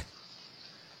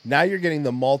 Now you're getting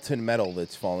the molten metal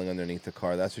that's falling underneath the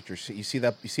car. That's what you're seeing. You see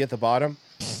that? You see at the bottom?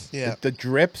 Yeah. The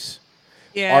drips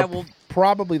Yeah, are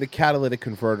probably the catalytic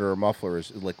converter or muffler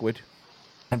is liquid.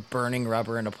 And burning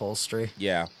rubber and upholstery.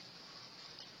 Yeah.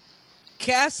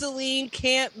 Gasoline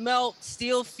can't melt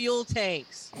steel fuel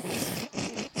tanks.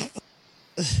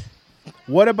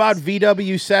 What about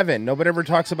VW7? Nobody ever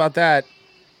talks about that.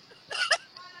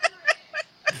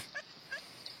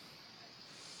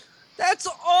 That's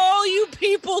all you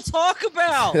people talk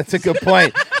about. That's a good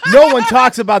point. No one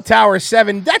talks about Tower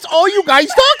 7. That's all you guys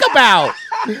talk about.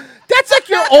 That's like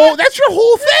that's your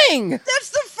whole thing. That's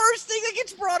the first thing that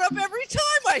gets brought up every time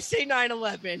I say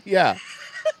 9/11. Yeah.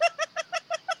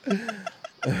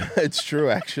 It's true,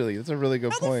 actually. That's a really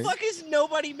good How point. the fuck has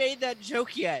nobody made that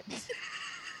joke yet?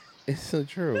 It's so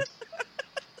true.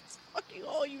 That's fucking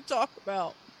all you talk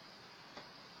about.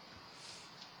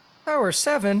 Tower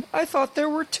 7? I thought there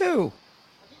were 2.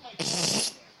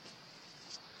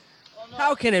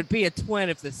 How can it be a twin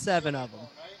if there's 7 of them?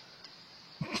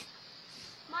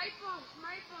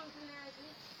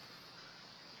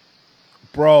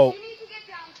 Bro.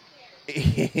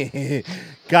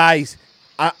 Guys,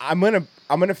 I'm gonna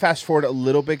fast forward a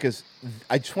little bit because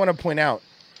I just want to point out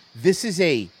this is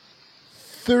a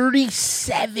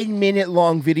 37-minute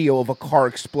long video of a car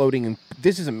exploding, and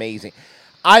this is amazing.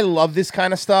 I love this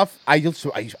kind of stuff. I used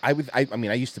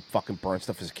to fucking burn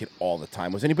stuff as a kid all the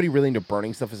time. Was anybody really into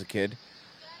burning stuff as a kid?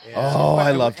 Yeah. Oh,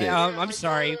 I loved it. I'm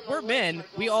sorry. We're men.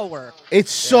 We all were.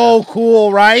 It's so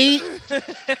cool, right?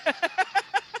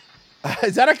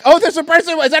 Is that there's a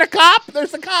person. Is that a cop?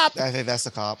 There's the cop. I think that's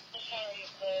the cop.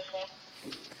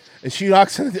 And she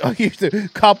knocks on the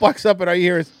cop walks up and all you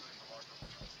hear is,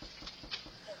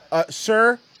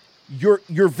 sir,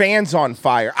 your van's on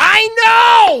fire. I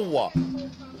know!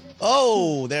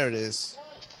 Oh, there it is.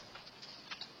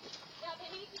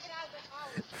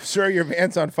 Sir, your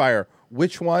van's on fire.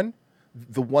 Which one?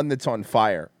 The one that's on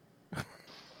fire.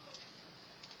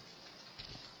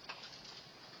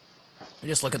 You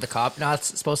just look at the cop. No,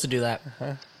 it's supposed to do that.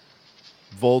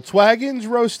 Volkswagen's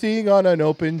roasting on an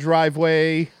open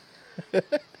driveway.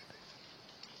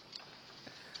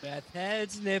 That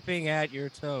head's nipping at your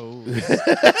toes.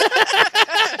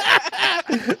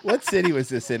 What city was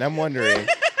this in? I'm wondering.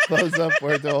 Close up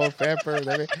where the whole pamper.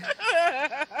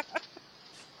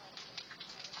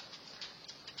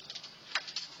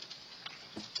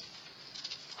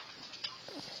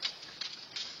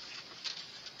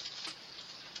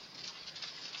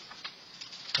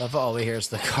 Of all we hear is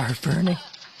the car burning.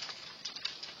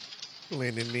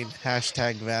 Landon mean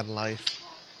hashtag van life.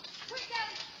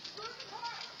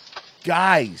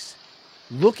 Guys,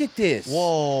 look at this.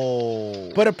 Whoa.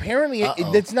 But apparently,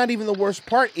 that's not even the worst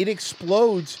part. It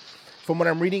explodes. From what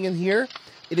I'm reading in here,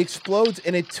 it explodes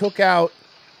and it took out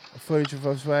footage of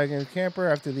Volkswagen camper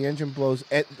after the engine blows.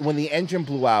 When the engine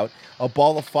blew out, a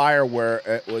ball of fire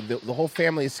where the whole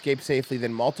family escaped safely.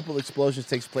 Then multiple explosions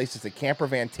takes place as the camper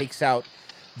van takes out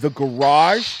the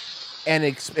garage, and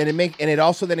it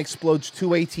also then explodes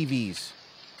 2 ATVs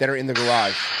that are in the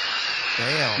garage.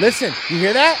 Damn. Listen, you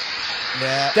hear that?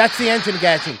 Yeah. That's the engine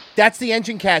catching. That's the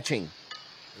engine catching.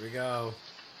 Here we go.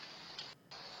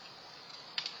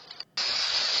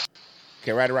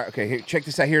 Okay, right around. Okay, here, check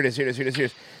this out. Here it is. Here it is. Here it is. Here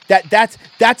it is.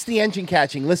 That's the engine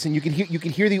catching. Listen, you can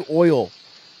hear the oil.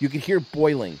 You can hear it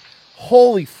boiling.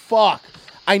 Holy fuck!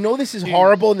 I know this is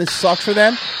horrible and this sucks for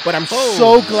them, but I'm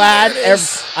so glad.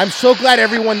 I'm so glad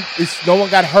no one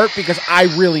got hurt because I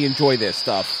really enjoy this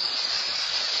stuff.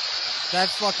 That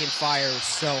fucking fire is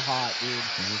so hot, dude.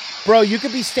 Bro, you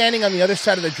could be standing on the other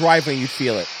side of the driveway and you'd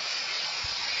feel it.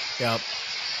 Yep.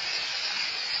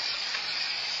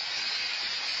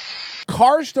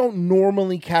 Cars don't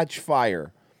normally catch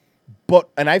fire,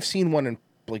 and I've seen one in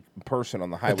person on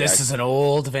the highway. But this is an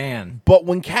old van. But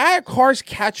when cars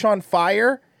catch on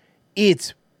fire,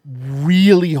 it's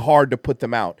really hard to put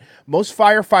them out. Most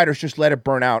firefighters just let it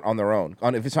burn out on their own.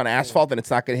 If it's on asphalt and it's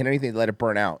not going to hit anything, they let it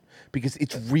burn out because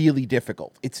it's really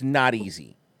difficult. It's not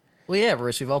easy. Well, yeah,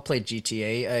 Bruce, we've all played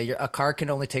GTA. A car can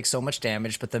only take so much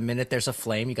damage, but the minute there's a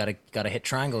flame, you gotta hit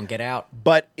triangle and get out.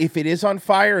 But if it is on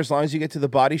fire, as long as you get to the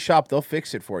body shop, they'll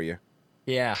fix it for you.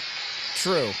 Yeah,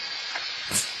 true.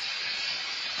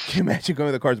 Can you imagine going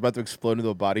to the car's about to explode into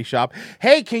a body shop?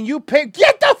 Hey, can you get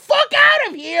the fuck out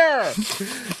of here?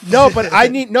 No, but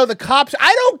the cops.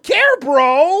 I don't care,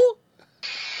 bro.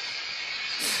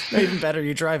 Even better,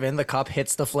 you drive in, the cop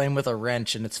hits the flame with a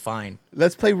wrench, and it's fine.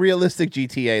 Let's play realistic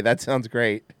GTA. That sounds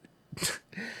great.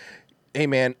 Hey,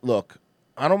 man, look,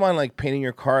 I don't mind painting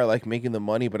your car. I like making the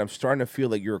money, but I'm starting to feel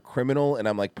like you're a criminal, and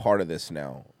I'm part of this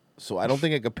now. So I don't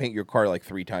think I could paint your car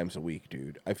 3 times a week,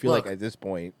 dude. I feel like at this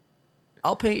point,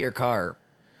 I'll paint your car,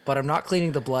 but I'm not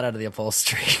cleaning the blood out of the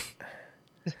upholstery.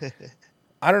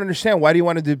 I don't understand. Why do you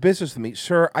want to do business with me?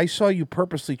 Sir, I saw you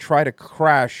purposely try to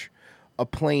crash a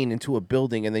plane into a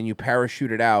building and then you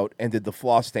parachuted out and did the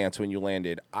floss dance when you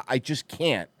landed. I just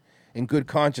can't, in good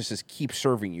conscience, keep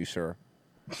serving you, sir.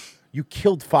 You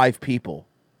killed 5 people.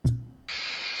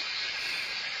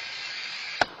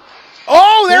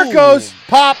 Oh, there it goes.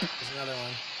 Pop. There's another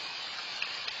one.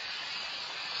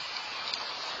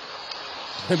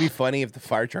 It'd be funny if the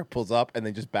fire truck pulls up and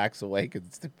then just backs away because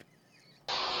it's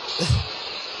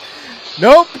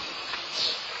Nope.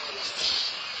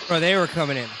 Bro, they were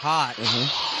coming in hot.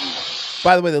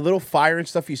 By the way, the little fire and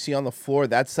stuff you see on the floor,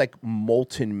 that's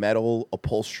molten metal,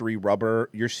 upholstery, rubber.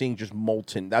 You're seeing just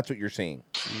molten. That's what you're seeing.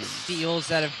 Steels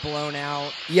that have blown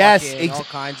out. Yes. All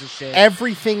kinds of shit.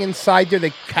 Everything inside there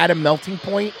that had a melting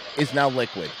point is now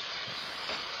liquid.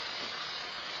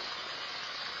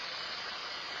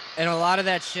 And a lot of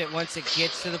that shit, once it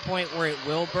gets to the point where it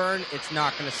will burn, it's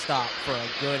not going to stop for a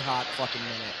good hot fucking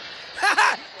minute.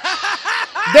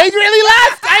 They really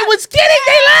left! I was kidding!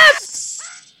 They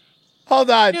left! Hold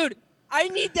on. Dude, I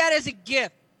need that as a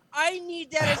gift. I need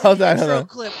that as Hold an on, intro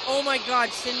clip. Oh my god,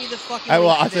 send me the fucking I will.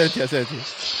 link to I'll send it this. to you. I'll send it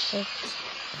to you.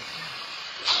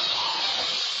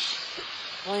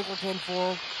 Michael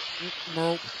 10-4.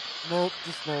 Nope. Nope.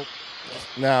 Just nope.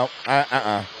 No.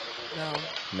 No.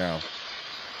 No.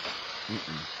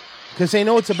 Because they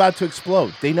know it's about to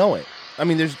explode. They know it. I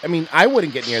mean, I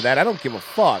wouldn't get near that. I don't give a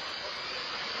fuck.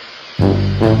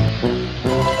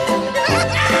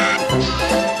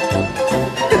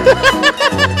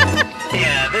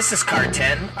 Yeah, this is car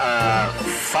 10.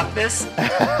 Fuck this.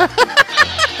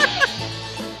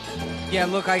 Yeah,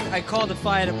 look, I called the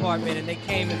fire department and they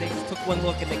came and they just took one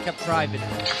look and they kept driving.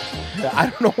 I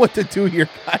don't know what to do here,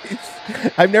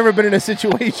 guys. I've never been in a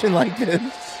situation like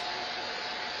this.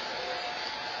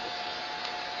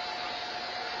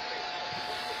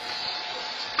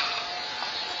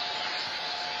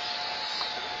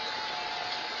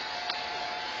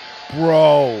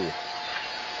 Bro.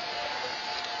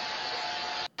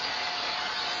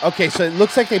 Okay, so it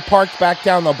looks like they parked back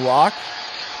down the block.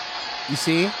 You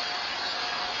see?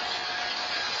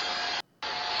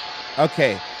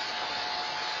 Okay.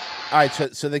 All right,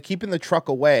 so they're keeping the truck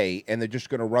away, and they're just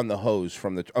going to run the hose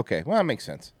from the... Okay, well, that makes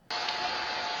sense.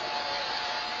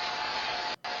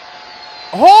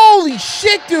 Holy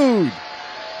shit, dude!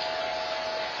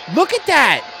 Look at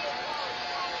that!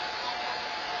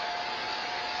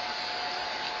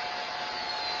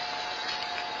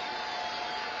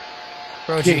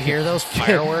 Bro, did you hear those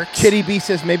fireworks? Kitty B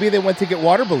says maybe they went to get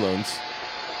water balloons.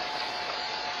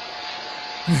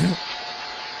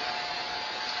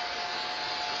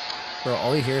 Bro,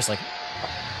 all you hear is like...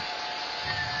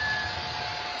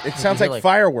 It sounds like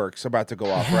fireworks about to go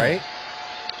off, right?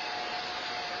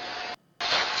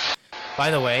 By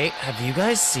the way, have you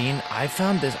guys seen? I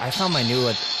found my new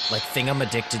like thing I'm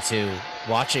addicted to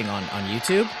watching on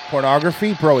YouTube.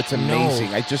 Pornography, bro. It's amazing.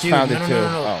 No, I just dude, found it no, too.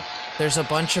 no. Oh, There's a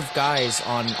bunch of guys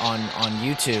on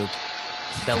YouTube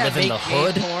that live in make the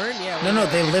gay hood. porn? Yeah, No,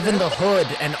 they live in the hood,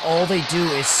 and all they do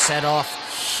is set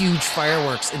off huge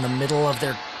fireworks in the middle of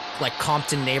their like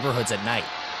Compton neighborhoods at night.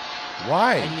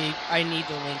 Why? I need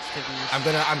the links to these. I'm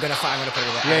gonna put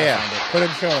it. yeah. Find it. Put it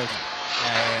in show links.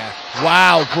 Yeah.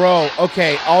 Wow, bro.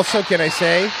 Okay. Also, can I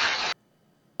say?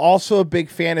 Also, a big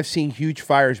fan of seeing huge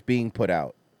fires being put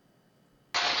out.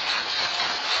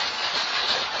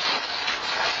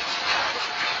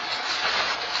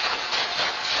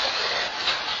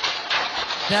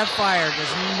 That fire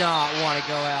does not want to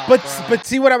go out. But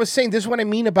see what I was saying. This is what I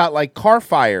mean about like car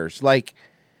fires. Like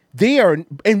they are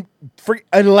and for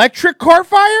electric car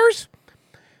fires.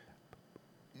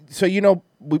 So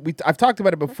I've talked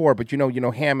about it before, but you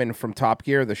know Hammond from Top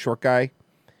Gear, the short guy.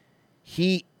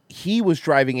 He was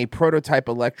driving a prototype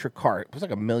electric car. It was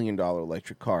like $1 million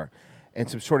electric car, and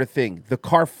some sort of thing. The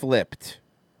car flipped,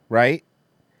 right?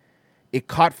 It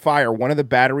caught fire. One of the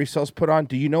battery cells put on.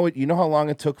 Do you know it? You know how long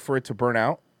it took for it to burn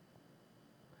out?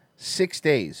 6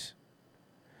 days.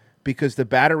 Because the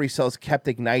battery cells kept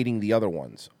igniting the other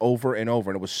ones over and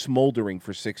over, and it was smoldering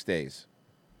for 6 days.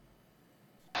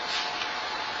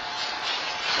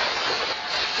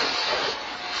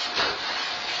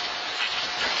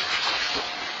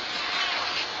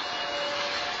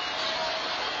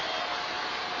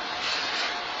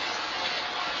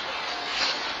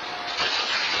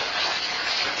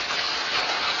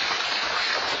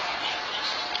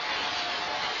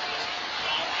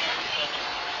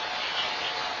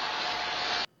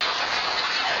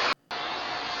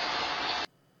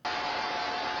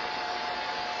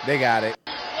 They got it.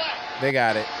 They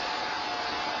got it.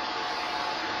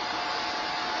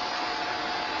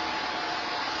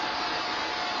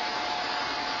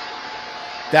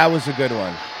 That was a good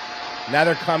one. Now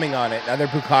they're coming on it. Now they're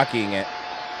bukkakeing it.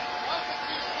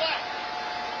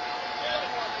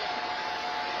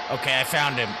 Okay, I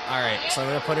found him. All right, so I'm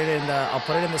gonna put it in the. I'll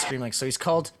put it in the stream link. So he's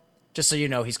called, just so you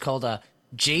know, he's called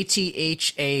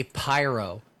JTHA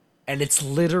Pyro, and it's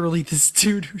literally this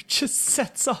dude who just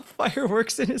sets off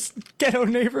fireworks in his ghetto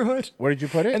neighborhood. Where did you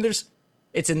put it? And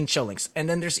it's in show links, and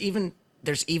then there's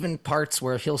even parts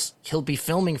where he'll be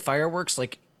filming fireworks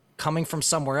like coming from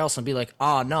somewhere else and be like,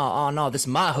 oh no, this is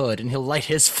my hood, and he'll light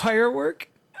his firework.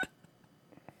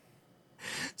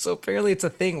 So apparently it's a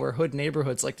thing where hood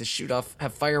neighborhoods like to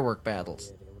have firework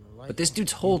battles. But this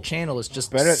dude's whole channel is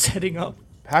just setting up.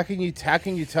 How can you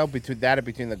tell between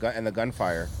the gun and the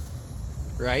gunfire?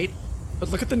 Right? But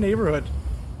look at the neighborhood.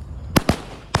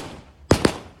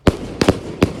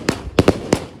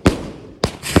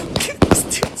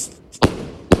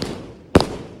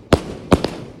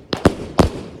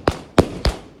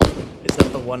 Is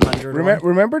that the 100 one?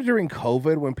 Remember during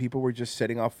COVID when people were just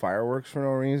setting off fireworks for no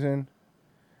reason?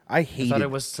 I hated. I thought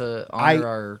it was to honor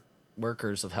our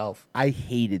workers of health. I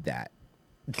hated that.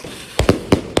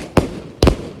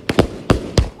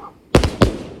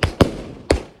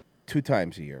 2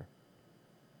 times a year.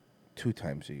 2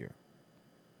 times a year.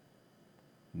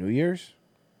 New Year's,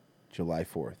 July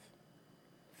 4th.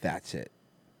 That's it.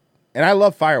 And I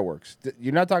love fireworks.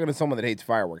 You're not talking to someone that hates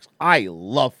fireworks. I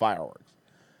love fireworks.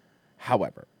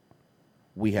 However,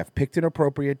 we have picked an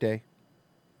appropriate day.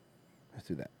 Let's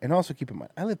do that. And also keep in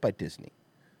mind, I live by Disney.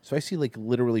 So I see like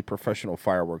literally professional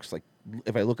fireworks, like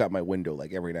if I look out my window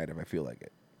like every night if I feel like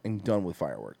it. And done with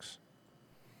fireworks.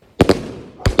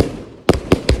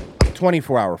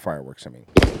 24-hour fireworks, I mean.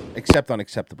 Except on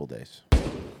acceptable days.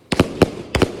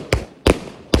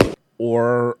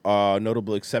 Or a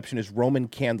notable exception is Roman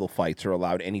candle fights are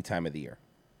allowed any time of the year.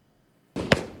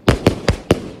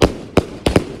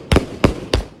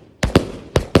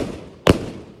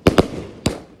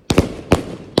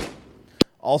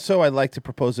 Also, I'd like to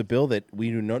propose a bill that we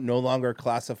do no longer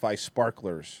classify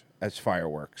sparklers as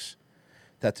fireworks.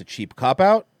 That's a cheap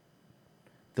cop-out.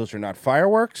 Those are not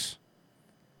fireworks.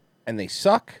 And they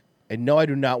suck. And no, I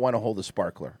do not want to hold a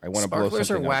sparkler. I want to blow something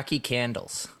Sparklers are up. wacky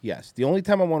candles. Yes. The only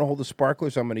time I want to hold a sparkler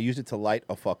is I'm going to use it to light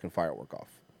a fucking firework off.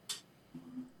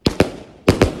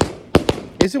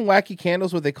 Isn't wacky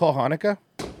candles what they call Hanukkah?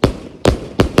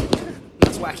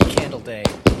 It's Wacky Candle Day.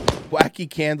 Wacky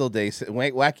Candle Day.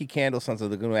 Wacky Candle sounds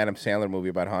like the good Adam Sandler movie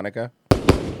about Hanukkah.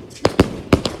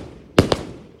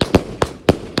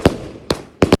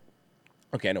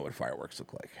 Okay, I know what fireworks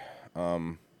look like.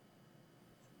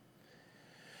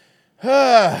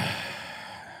 And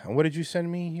what did you send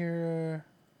me here?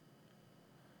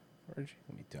 Let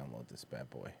me download this bad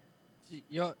boy.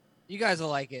 You guys will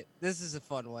like it. This is a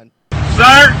fun one.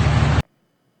 Sir!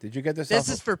 Did you get this? This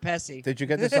is for Pessy. Did you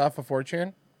get this off of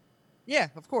 4chan? Yeah,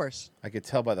 of course. I could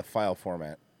tell by the file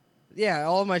format. Yeah,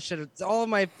 all of my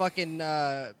fucking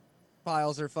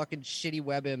files are fucking shitty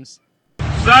WebMs.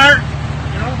 Sir,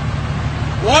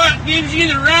 what gives you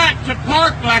the right to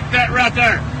park like that right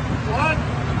there?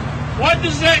 What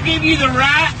does that give you the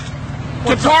right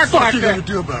to park like that? What are you gonna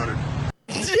do about it?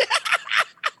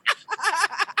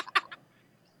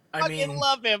 I fucking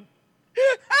love him.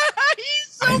 He's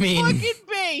so fucking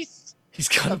based. He's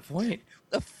got a point.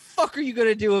 The fuck are you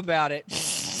gonna do about it?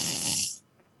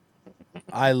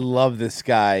 I love this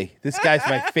guy. This guy's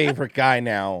my favorite guy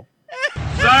now.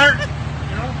 Sir,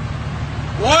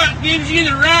 what gives you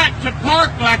the right to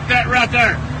park like that right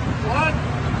there?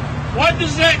 What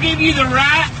does that give you the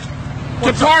right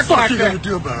to park like that? What are you gonna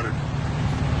do about it?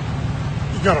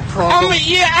 You got a problem?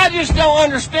 I just don't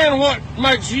understand what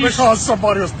makes you... Because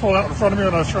somebody was pulling out in front of me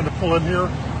and I was trying to pull in here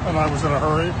and I was in a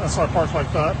hurry and so I parked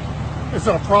like that. Is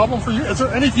that a problem for you? Is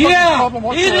there any problem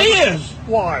whatsoever? It is.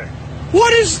 Why?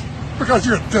 What is... Because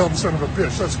you're a dumb son of a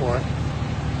bitch, that's why.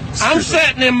 I'm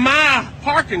sitting in my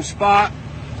parking spot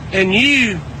and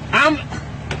you...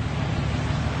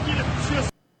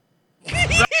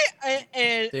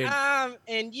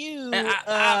 and you...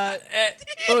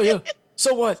 Oh, yeah.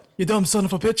 So what? You dumb son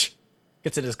of a bitch.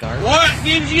 Gets in his car. What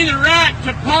gives you the right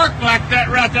to park like that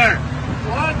right there?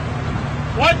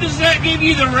 What does that give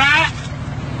you the right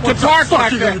to park like that?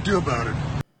 What are you gonna do about it?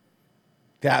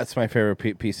 That's my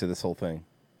favorite piece of this whole thing.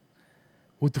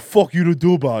 What the fuck you to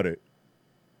do about it,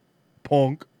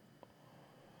 punk?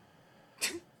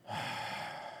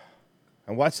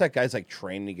 And watch that guy's like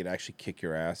training he can actually kick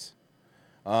your ass.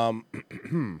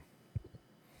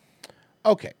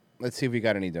 Okay, let's see if we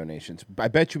got any donations. I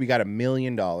bet you we got $1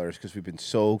 million because we've been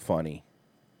so funny.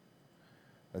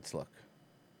 Let's look.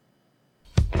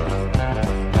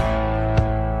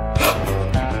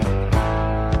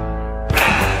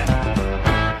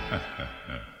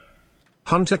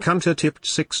 Hunter Cunter tipped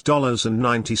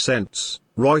 $6.90.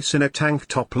 Royce in a tank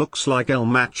top looks like El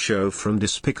Macho from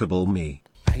Despicable Me.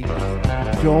 I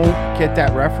don't get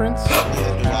that reference.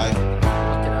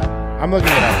 I'm looking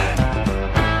it up.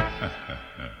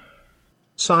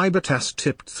 Cybertas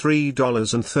tipped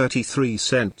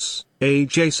 $3.33.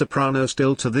 AJ Soprano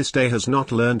still to this day has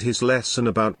not learned his lesson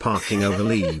about parking over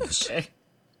leaves. Okay.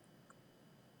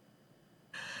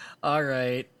 All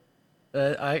right.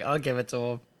 I'll give it to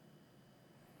him.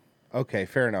 Okay,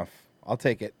 fair enough. I'll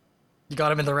take it. You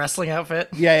got him in the wrestling outfit?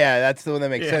 Yeah, that's the one that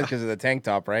makes sense because of the tank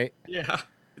top, right? Yeah.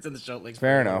 It's in the shirt links.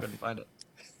 Fair enough. Couldn't find it.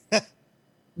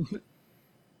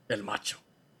 El Macho.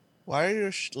 Why are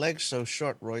your legs so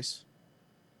short, Royce?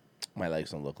 My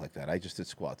legs don't look like that. I just did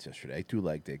squats yesterday. I do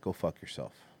leg day. Go fuck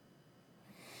yourself.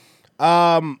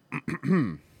 I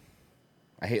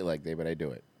hate leg day, but I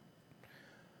do it.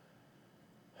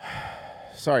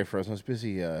 Sorry, Frozen. I was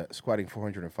busy squatting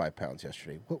 405 pounds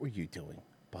yesterday. What were you doing,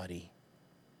 buddy?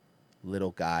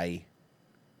 Little guy.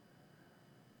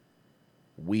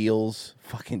 Wheels.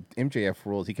 Fucking MJF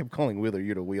rules. He kept calling Wheeler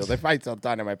you to Wheels. I find some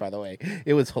Dynamite, by the way.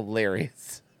 It was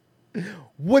hilarious.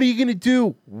 What are you going to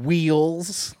do,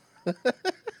 Wheels?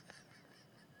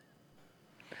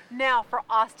 Now for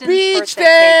Austin's Beach birthday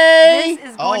day! cake.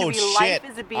 This is going to be Life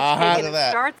is a Beach Cake. And it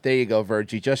starts There you go,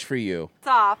 Virgie, just for you.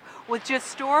 off with just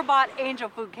store-bought angel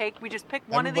food cake. We just pick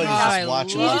one of these Everybody's out.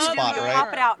 just watching Easy on to the do. spot, You right?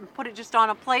 pop it out and put it just on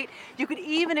a plate. You could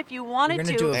even, if you wanted You're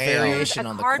to, gonna do a variation use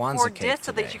on the cardboard Kwanzaa cake disc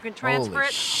so that today. you can transfer Holy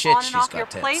it shit, on and off she's your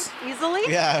got plate tits. easily.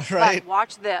 Yeah, right. But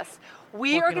watch this.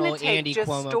 We are Fucking going old to take Andy just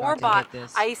Cuomo about to store-bought hit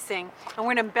this. icing, and we're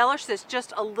going to embellish this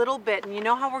just a little bit. And you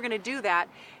know how we're going to do that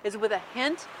is with a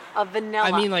hint of vanilla.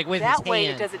 I mean, like, with that his way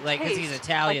hand. it doesn't Like, 'cause taste he's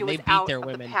Italian, like they it was beat out their of the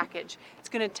women. package. It's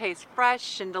going to taste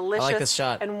fresh and delicious this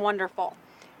shot. and wonderful.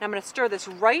 And I'm going to stir this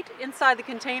right inside the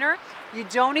container. You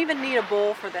don't even need a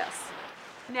bowl for this.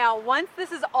 Now, once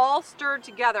this is all stirred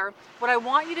together, what I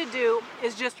want you to do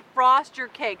is just frost your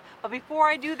cake. But before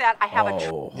I do that, I have a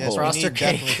Yes, Frost we your need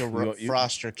cake. definitely to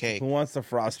frost your cake. Who wants to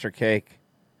frost your cake?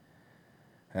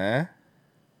 Huh?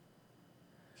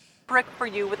 trick for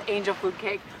you with angel food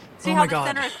cake. See Oh how my the God.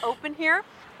 center is open here?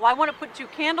 Well, I want to put 2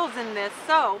 candles in this,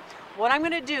 so what I'm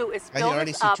going to do is I fill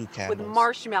already this see up 2 with candles.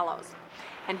 marshmallows.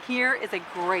 And here is a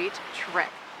great trick.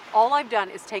 All I've done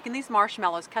is taken these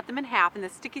marshmallows, cut them in half, and the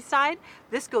sticky side,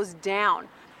 this goes down.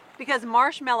 because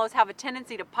marshmallows have a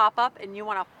tendency to pop up and you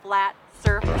want a flat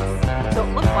surface. So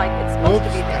it looks like it's supposed to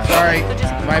be there. Sorry, So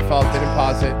just my fault. Didn't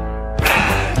pause it.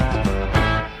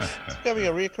 It's gonna be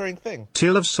a recurring thing.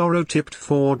 Till of Sorrow tipped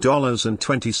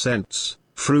 $4.20.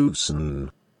 Frusen.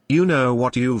 You know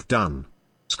what you've done.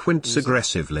 Squints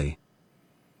aggressively.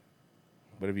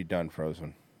 What have you done,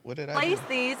 Frozen? What did place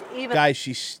these even. Guys,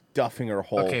 she's stuffing her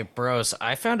hole. Okay, bros,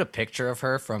 I found a picture of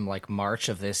her from like March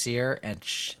of this year, and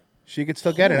she could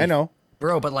still get it. I know,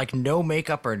 bro, but like no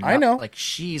makeup or I know. Like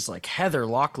she's like Heather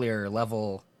Locklear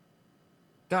level.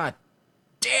 God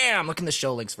damn! Look in the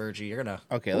show links, Virgie. You're gonna.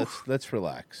 Okay, let's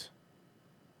relax.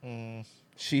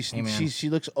 She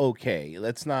looks okay.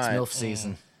 Let's not. It's MILF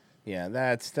season. Yeah,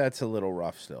 that's a little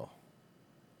rough still.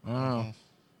 Oh.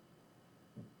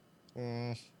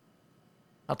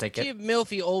 I'll take it. You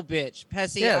milfy old bitch.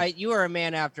 Pessy, Yeah. you are a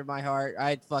man after my heart.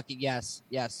 I'd fucking, yes.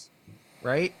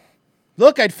 Right?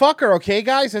 Look, I'd fuck her, okay,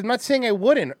 guys? I'm not saying I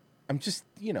wouldn't. I'm just,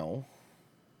 No,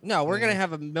 we're going to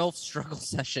have a MILF struggle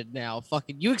session now.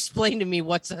 Fucking, you explain to me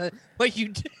what you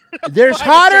do. There's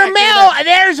hotter MILFs.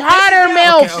 There's hotter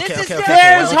MILFs.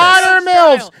 There's hotter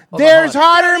MILFs. There's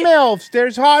hotter MILFs.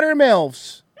 There's hotter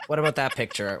MILFs. What about that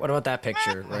picture?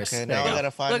 Royce? Okay, now I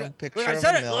gotta find a picture Look, I of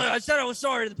said a it. MILF. Look, I said I was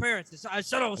sorry to the parents. I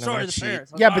said I was sorry to the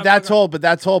parents. Yeah, but that's old.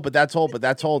 That's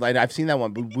old. I've seen that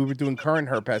one. We were doing current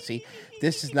her, Pessy.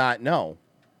 This is not, no.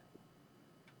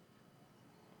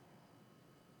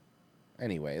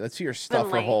 Anyway, let's see your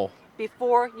stuffer hole.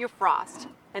 Before you frost,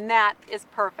 and that is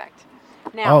perfect.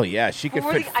 Now, Oh, yeah, she could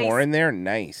for fit the 4 in there.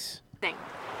 Nice. icing.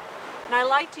 And I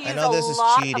like to use I know this a is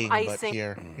lot cheating, of but icing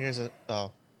here's a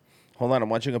Hold on, I'm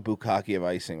watching a bukkake of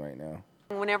icing right now.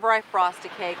 whenever I frost a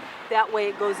cake. That way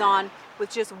it goes on with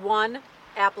just one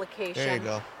application. There you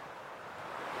go.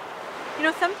 You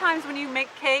know, sometimes when you make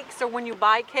cakes or when you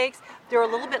buy cakes, they're a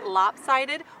little bit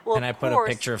lopsided. Well, And of I put a course,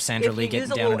 picture of Sandra if Lee you getting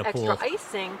use down in little a pool. extra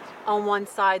icing on one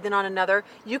side than on another,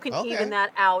 you can Okay. even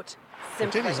that out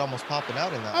simply. Titty's almost popping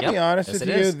out in that. I'll be honest with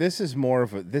you. This is more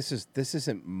of a this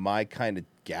isn't my kind of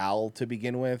gal to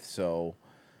begin with. So,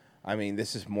 I mean,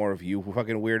 this is more of you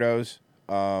fucking weirdos.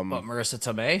 What, Marissa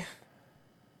Tomei?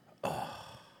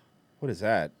 What is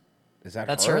that? Is that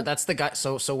That's her. That's the guy.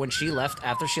 So when she left,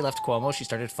 after she left Cuomo, she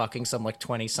started fucking some like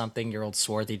 20-something-year-old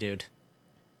swarthy dude.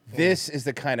 This is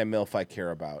the kind of MILF I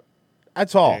care about.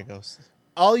 That's all. There you go.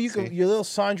 All you can, your little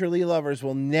Sandra Lee lovers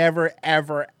will never,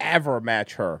 ever, ever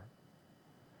match her.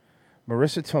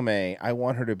 Marissa Tomei, I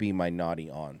want her to be my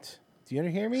naughty aunt. Do you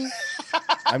hear me?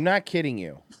 I'm not kidding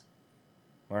you.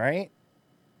 All right?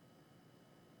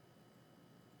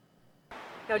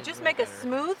 Now just make a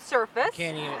smooth surface. I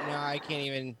can't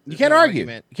even. You there's can't no argue.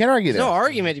 argument. You can't argue There's there. no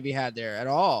argument to be had there at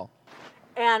all.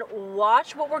 And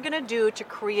watch what we're going to do to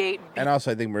create And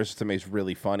also, I think Marissa Tomei is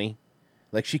really funny.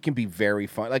 Like, she can be very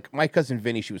funny. Like, my cousin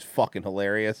Vinny, she was fucking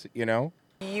hilarious, you know?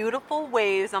 beautiful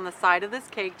waves on the side of this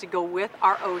cake to go with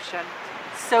our ocean.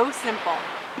 So simple.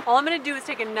 All I'm going to do is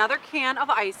take another can of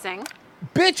icing.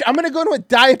 Bitch, I'm going to go to a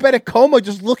diabetic coma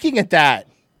just looking at that.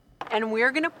 And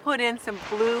we're going to put in some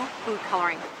blue food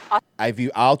coloring.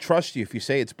 I'll trust you if you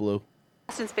say it's blue.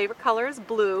 Austin's favorite color is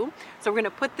blue. So we're going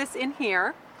to put this in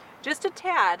here. Just a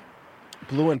tad.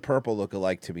 Blue and purple look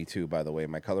alike to me, too, by the way.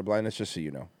 My colorblindness, just so you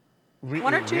know.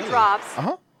 One or two drops.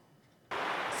 Uh-huh.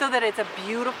 So that it's a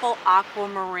beautiful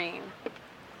aquamarine.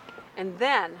 And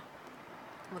then,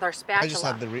 with our spatula, I just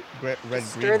have the red green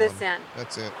stir this one. in.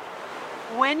 That's it.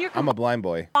 When you're I'm a blind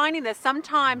boy. combining this,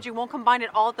 sometimes you won't combine it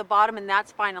all at the bottom, and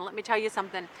that's fine. And let me tell you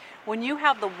something. When you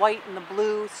have the white and the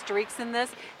blue streaks in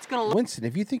this, it's going to look Winston,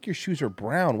 if you think your shoes are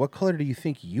brown, what color do you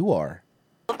think you are?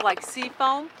 like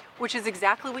seafoam, which is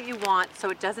exactly what you want, so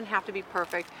it doesn't have to be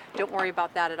perfect. Don't worry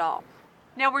about that at all.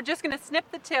 Now we're just going to snip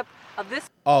the tip of this.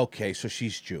 Okay, so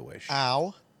she's Jewish.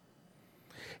 Ow.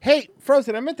 Hey,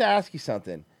 Frozen, I meant to ask you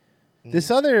something. This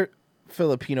other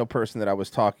Filipino person that I was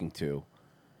talking to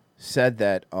said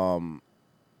that that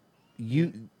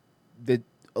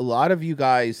a lot of you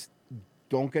guys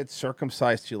don't get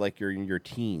circumcised till like you're in your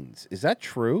teens. Is that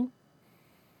true?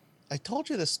 I told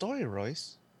you the story,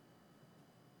 Royce.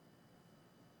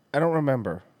 I don't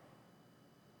remember.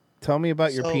 Tell me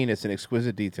about your So- penis in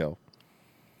exquisite detail.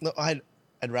 No, I'd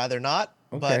rather not.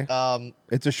 Okay. But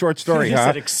It's a short story, You huh?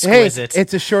 said exquisite. Hey,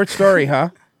 it's a short story, huh?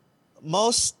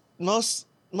 most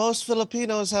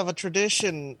Filipinos have a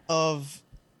tradition of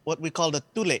what we call the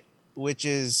tule, which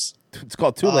is It's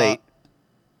called Too Late.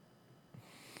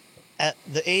 At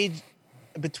the age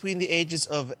between the ages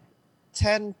of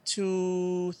 10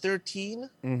 to 13,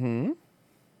 Mm-hmm.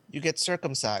 you get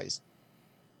circumcised.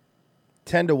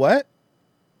 10 to what?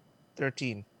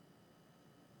 13.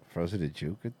 Frozen, did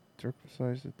you get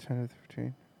circumcised at 10 or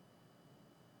 13?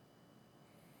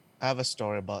 I have a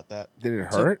story about that. Did it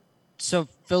hurt? So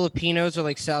Filipinos are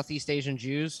like Southeast Asian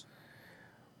Jews,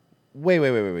 Wait.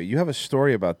 You have a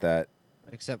story about that.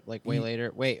 except like way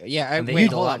later. Wait, yeah, And they wait,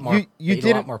 eat a hold lot on. more. You they eat a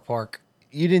didn't- lot more pork.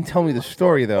 You didn't tell me the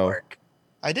story though.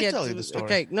 I did Yeah, tell you the story.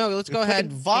 Okay, no, let's We go put ahead.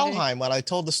 in Valheim when I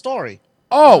told the story.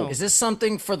 Oh, Is this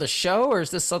something for the show or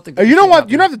is this something? you don't want.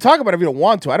 You don't have to talk about it if you don't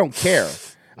want to. I don't care.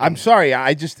 I'm sorry.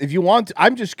 I just if you want, to,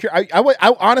 I'm just curious. I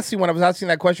honestly, when I was asking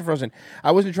that question, Frozen,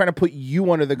 I wasn't trying to put you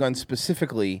under the gun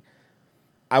specifically.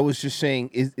 I was just saying,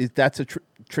 is that's a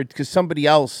because somebody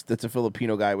else that's a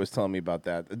Filipino guy was telling me about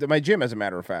that. At my gym, as a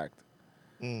matter of fact.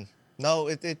 No,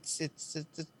 it's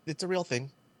a real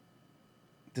thing.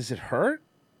 Does it hurt?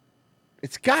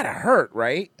 It's gotta hurt,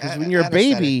 right? Because when A- you're a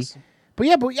baby, anesthetics.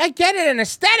 but I get it in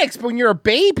aesthetics. But when you're a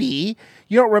baby,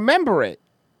 you don't remember it.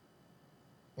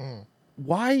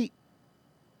 Why?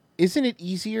 Isn't it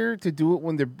easier to do it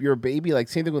when you're a baby? Like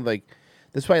same thing with like.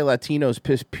 That's why Latinos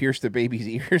pierce their babies'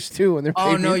 ears too when they're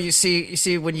Oh babies. no! You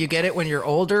see, when you get it when you're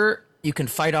older, you can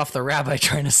fight off the rabbi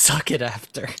trying to suck it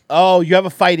after. Oh, you have a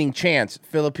fighting chance.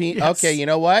 Philippines. Yes. Okay, you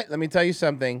know what? Let me tell you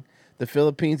something. The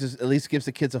Philippines at least gives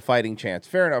the kids a fighting chance.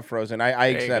 Fair enough, Frozen. I There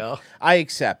you accept. go. I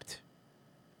accept.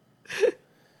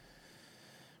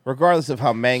 Regardless of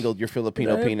how mangled your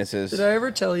Filipino penis is. Did I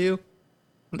ever tell you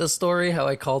the story how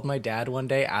I called my dad one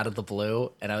day out of the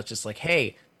blue and I was just like,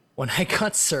 "Hey, when I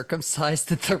got circumcised,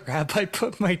 did the rabbi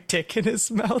put my dick in his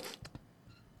mouth?"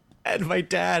 And my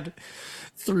dad,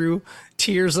 through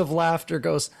tears of laughter,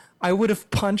 goes, "I would have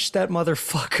punched that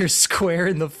motherfucker square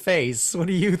in the face. What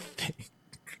do you think?"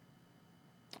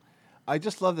 I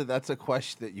just love that that's a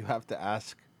question that you have to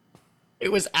ask.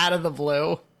 It was out of the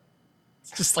blue.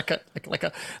 It's just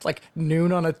like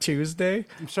noon on a Tuesday.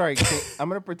 I'm sorry. I'm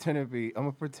gonna pretend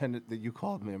that you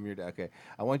called me. I'm your dad. Okay.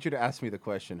 I want you to ask me the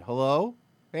question. Hello?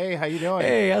 Hey, how you doing?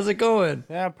 Hey, how's it going?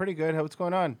 Yeah, pretty good. What's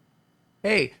going on?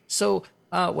 Hey, so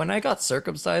when I got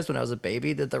circumcised when I was a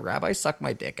baby, did the rabbi suck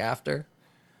my dick after?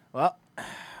 Well,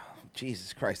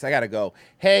 Jesus Christ, I gotta go.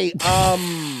 Hey, all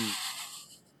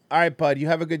right, bud. You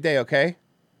have a good day, okay?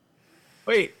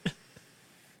 Wait.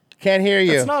 Can't hear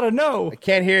you. That's not a no. I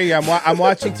can't hear you. I'm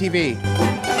watching TV.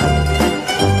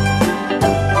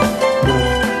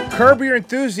 Curb Your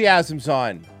Enthusiasm's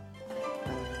on.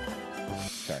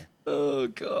 Sorry. Oh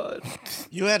God.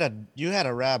 You had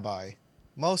a rabbi.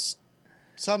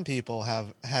 Some people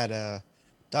have had a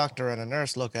doctor and a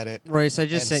nurse look at it. Royce, I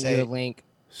just and sent you say- a link.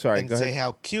 Sorry, and go say ahead.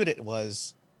 how cute it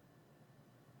was,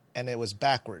 and it was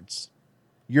backwards.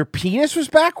 Your penis was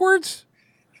backwards?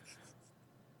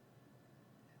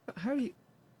 How do you?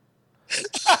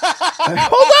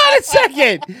 Hold on a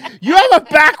second. You have a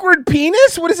backward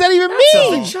penis? What does that even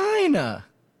mean? Vagina.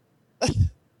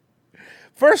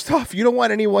 First off, you don't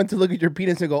want anyone to look at your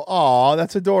penis and go, "Aw,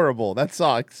 that's adorable." That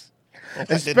sucks.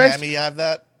 Did Hammy have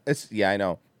that? Yeah, I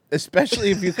know.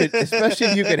 Especially if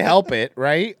you could help it,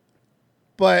 right?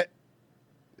 But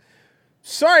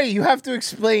sorry, you have to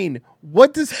explain.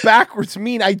 What does backwards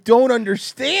mean? I don't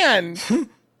understand.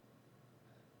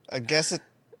 I guess it.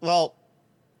 Well,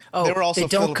 Oh, they were also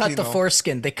don't cut the Filipino.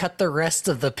 foreskin. They cut the rest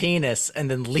of the penis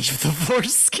and then leave the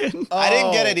foreskin. I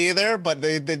didn't get it either, but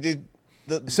they did.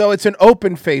 So it's an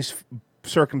open face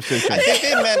circumcision.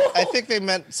 I think they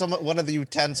meant one of the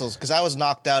utensils because I was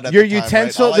knocked out at Your the time,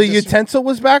 utensil, right? All I the just- utensil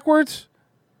was backwards?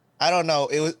 I don't know.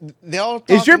 It was. They all.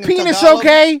 Is your talking in penis Tagalog.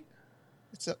 okay?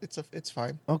 It's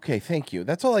fine. Okay, thank you.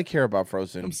 That's all I care about,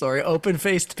 Frozen. I'm sorry,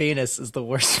 open-faced penis is the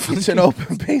worst. It's an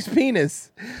open-faced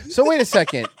penis. So wait a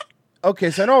second. Okay,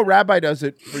 so I know a rabbi does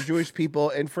it for Jewish people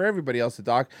and for everybody else, a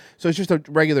doc. So it's just a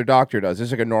regular doctor does.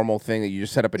 It's like a normal thing that you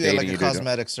just set up a Yeah, date like and a you do.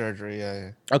 cosmetic surgery.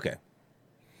 Yeah. Okay.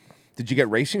 Did you get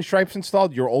racing stripes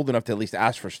installed? You're old enough to at least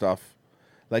ask for stuff,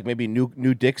 like maybe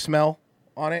new dick smell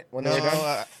on it when No, they were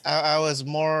done. I was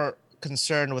more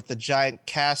concerned with the giant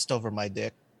cast over my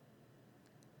dick.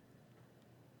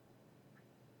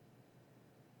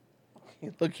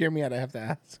 Look, hear me out. I have to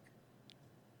ask.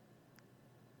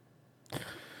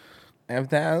 I have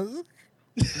to ask.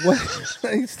 What?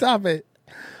 Stop it.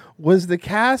 Was the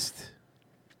cast?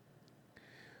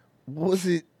 Was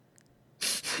it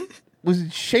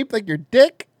shaped like your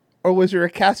dick, or was there a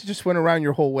cast that just went around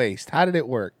your whole waist? How did it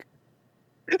work?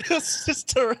 It was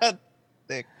just a red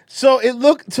dick. So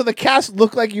the cast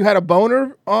looked like you had a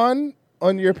boner on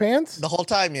your pants The whole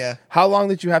time, yeah. How long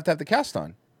did you have to have the cast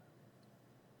on?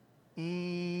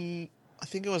 I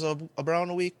think it was around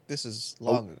a week. This is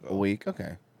long ago. A week,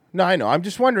 okay. No, I know. I'm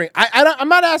just wondering. I'm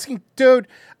not asking, dude.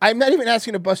 I'm not even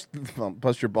asking to bust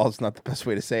your balls. Is not the best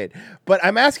way to say it. But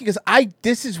I'm asking because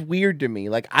this is weird to me.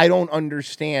 Like, I don't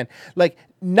understand. Like,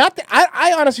 not that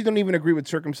I honestly don't even agree with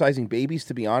circumcising babies.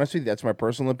 To be honest with you, that's my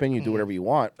personal opinion. You do whatever you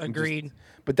want. Agreed.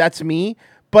 But that's me.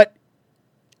 But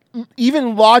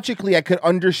even logically, I could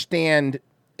understand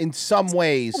in some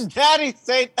ways. Daddy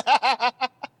say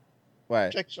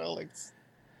What? Check Showlinks.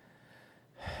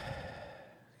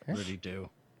 What did he do?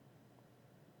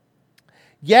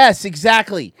 Yes,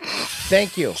 exactly.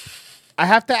 Thank you. I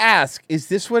have to ask, is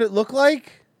this what it looked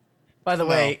like? By the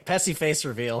way, Pessy face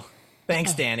reveal.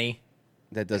 Thanks, Danny.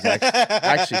 That does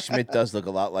actually Schmidt does look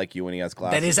a lot like you when he has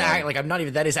glasses. That is on. like I'm not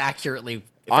even. That is accurately.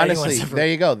 if Honestly, anyone's ever- there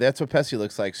you go. That's what Pessy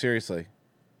looks like. Seriously.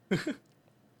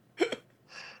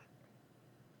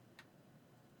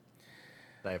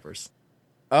 Diapers.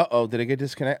 Uh-oh, did I get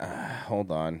disconnected? Hold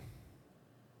on.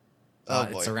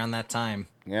 It's around that time.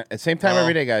 Yeah, at same time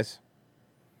every day, guys.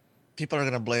 People are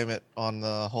gonna blame it on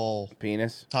the whole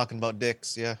penis. Talking about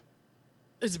dicks, yeah.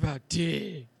 It's about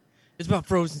dick. It's about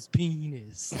Frozen's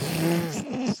penis.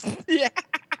 Yeah.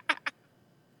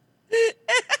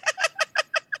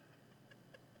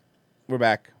 We're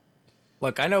back.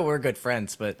 Look, I know we're good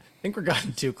friends, but I think we're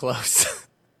gotten too close.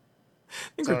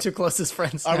 I think we're too close as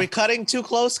friends. Are now. we cutting too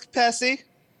close, Pessy?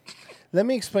 Let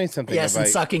me explain something. Yes, and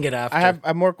sucking it after. I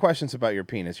have more questions about your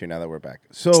penis here now that we're back.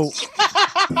 So,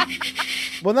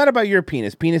 well, not about your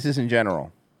penis. Penises in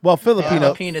general. Well, Filipino. I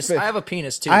have a penis. I have a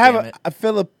penis too. I have damn it. a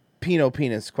Filipino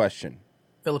penis question.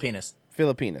 Filipinas.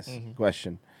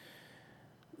 Question.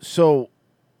 So,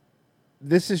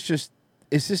 this is just.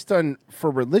 Is this done for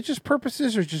religious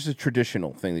purposes or just a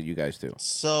traditional thing that you guys do?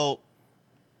 So,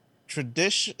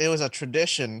 it was a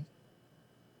tradition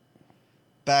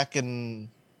back in,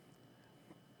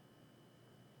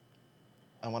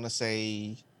 I want to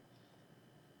say,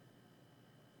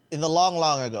 in the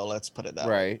long ago, let's put it that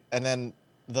way. Right. And then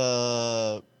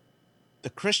the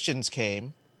Christians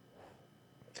came,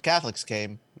 the Catholics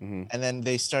came, and then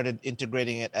they started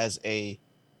integrating it as a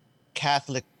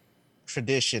Catholic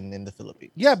tradition in the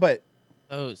Philippines. Yeah, but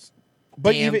those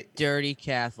but damn even dirty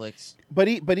Catholics. But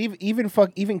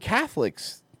even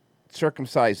Catholics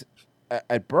circumcise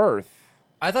at birth.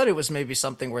 I thought it was maybe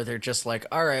something where they're just like,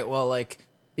 all right, well, like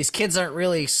these kids aren't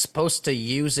really supposed to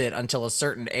use it until a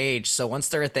certain age. So once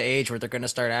they're at the age where they're going to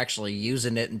start actually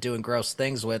using it and doing gross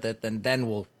things with it, then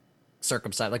we'll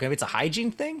circumcise. Like maybe it's a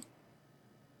hygiene thing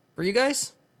for you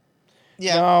guys.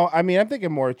 Yeah. No, I mean I'm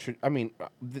thinking more.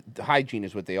 The hygiene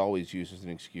is what they always use as an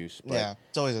excuse. But, Yeah,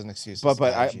 it's always an excuse. But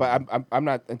It's hygiene. I'm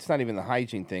not. It's not even the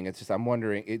hygiene thing. It's just I'm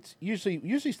wondering. It's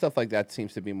usually stuff like that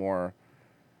seems to be more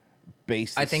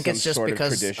based. I in think some it's just sort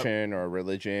because of tradition or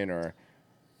religion or.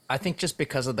 I think just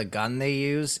because of the gun they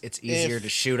use, it's easier to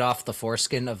shoot off the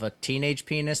foreskin of a teenage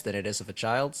penis than it is of a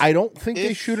child's. I don't think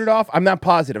they shoot it off. I'm not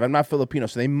positive. I'm not Filipino,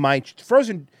 so they might.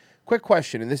 Frozen. Quick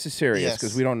question, and this is serious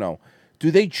because we don't know. Do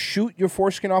they shoot your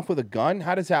foreskin off with a gun?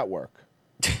 How does that work?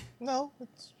 No,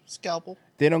 it's scalpel.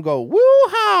 They don't go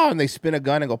woo-ha, and they spin a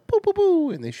gun and go boo-boo-boo,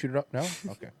 and they shoot it up? No?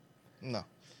 Okay. No.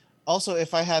 Also,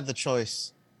 if I had the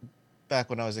choice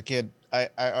back when I was a kid, I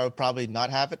would probably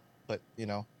not have it, but, you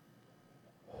know.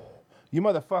 You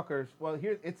motherfuckers. Well,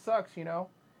 here, it sucks, you know,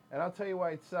 and I'll tell you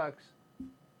why it sucks.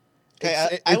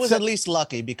 Okay, I was at least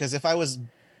lucky because if I was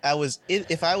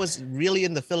really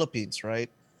in the Philippines, right,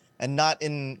 and not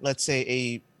in, let's say,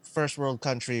 a first world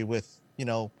country with, you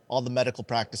know, all the medical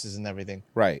practices and everything.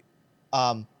 Right.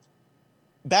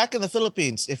 Back in the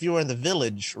Philippines, if you were in the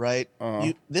village, right,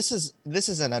 this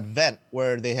is an event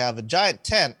where they have a giant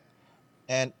tent,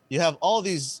 and you have all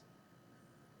these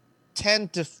 10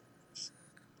 to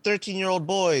 13-year-old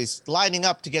boys lining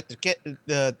up to get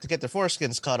their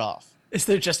foreskins cut off. Is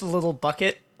there just a little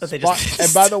bucket that they just?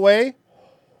 And by the way,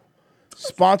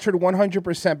 sponsored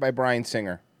 100% by Bryan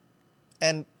Singer.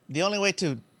 And the only way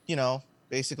to, you know,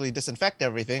 basically disinfect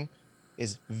everything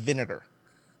is vinegar.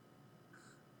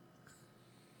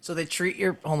 So they treat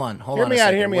your hold on. Hear me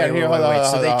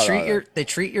out. So they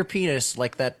treat your penis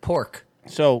like that pork.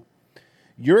 So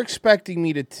you're expecting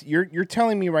me to you're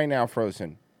telling me right now,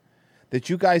 Frozen, that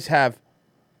you guys have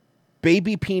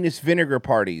baby penis vinegar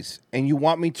parties and you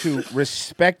want me to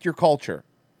respect your culture.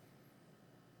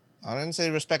 I didn't say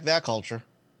respect that culture.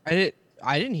 I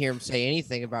didn't hear him say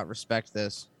anything about respect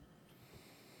this,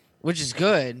 which is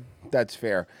good. That's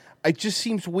fair. It just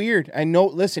seems weird. I know.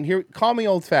 Listen, here, call me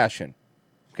old fashioned,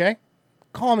 okay?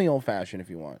 Call me old fashioned if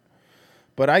you want,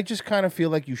 but I just kind of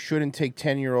feel like you shouldn't take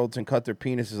 10-year-olds and cut their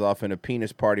penises off in a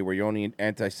penis party where your only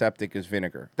antiseptic is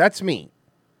vinegar. That's me.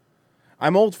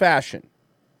 I'm old fashioned.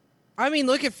 I mean,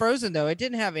 look at Frozen though; it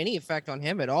didn't have any effect on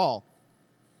him at all.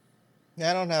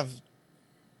 Yeah, I don't have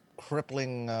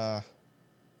crippling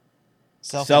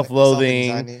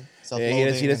self-loathing.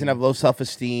 self-loathing. He doesn't have low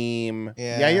self-esteem.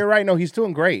 Yeah. Yeah, you're right. No, he's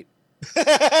doing great.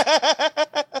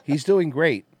 He's doing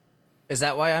great. Is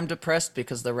that why I'm depressed?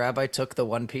 Because the rabbi took the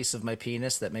one piece of my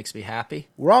penis that makes me happy?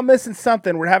 We're all missing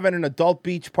something. We're having an adult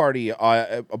beach party,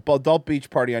 adult beach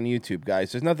party on YouTube,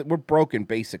 guys. There's nothing. We're broken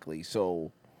basically.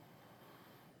 So,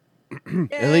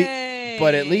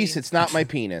 at least it's not my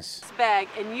penis. Bag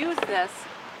and use this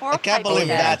for I can't believe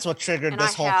that's what triggered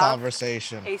this whole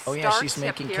conversation. Oh yeah, she's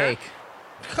making cake.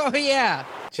 Oh yeah,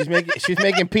 she's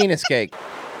making penis cake.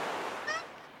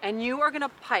 And you are gonna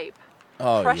pipe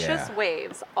Oh, precious yeah.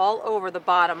 waves all over the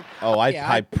bottom. Oh, I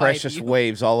pipe precious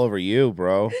waves all over you,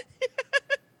 bro.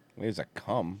 Waves that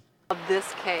cum. Of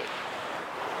this cake.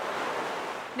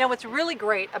 Now, what's really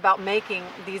great about making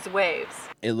these waves.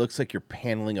 It looks like you're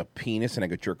paneling a penis, and I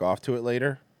could jerk off to it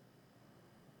later.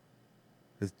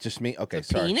 It's just me. Okay,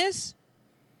 sorry. Penis?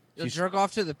 You'll jerk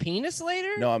off to the penis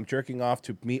later? No, I'm jerking off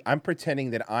to me. I'm pretending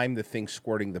that I'm the thing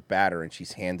squirting the batter, and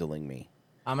she's handling me.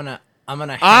 I'm gonna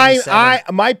hang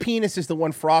my penis is the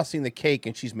one frosting the cake,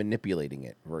 and she's manipulating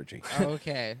it, Virgie.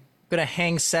 Okay. I'm gonna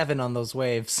hang 7 on those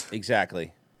waves.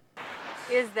 Exactly.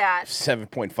 Is that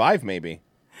 7.5 maybe,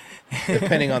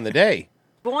 depending on the day.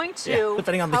 Going to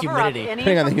depending on the cover up humidity. any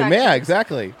Depending on the humidity, yeah,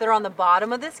 exactly. that are on the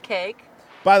bottom of this cake.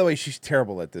 By the way, she's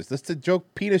terrible at this. Let's the joke,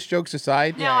 penis jokes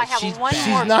aside. Now I have one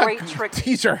more great trick.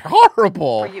 These are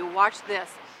horrible. For you, watch this.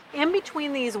 In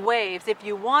between these waves, if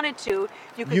you wanted to,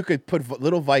 You could put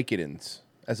little Vicodins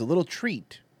as a little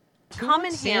treat. come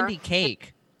in here Sandy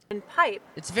cake. and pipe.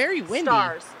 It's very windy.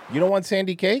 Stars You don't want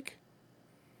sandy cake?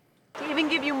 to even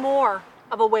give you more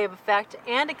of a wave effect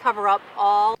and to cover up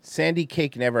all Sandy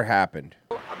cake never happened.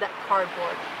 of that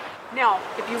cardboard. Now,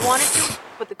 if you wanted to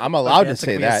put the I'm allowed to took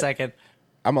say me a that. second.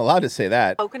 I'm allowed to say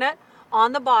that. coconut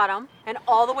on the bottom and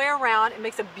all the way around, it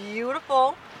makes a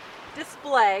beautiful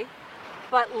display.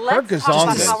 But let's talk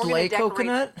about gazonga. how we're going to decorate.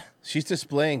 Coconut? She's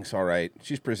displaying, all right.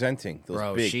 She's presenting those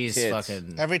Bro, big she's tits.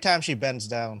 fucking... Every time she bends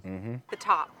down. Mm-hmm. The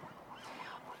top.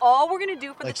 All we're going to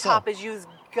do for Like the so. top is use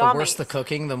The gummies. worse the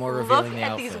cooking, the more Look revealing the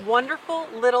at outfit. these wonderful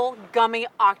little gummy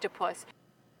octopus.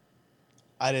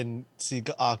 I didn't see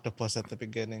octopus at the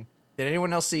beginning. Did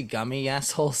anyone else see gummy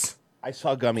assholes? I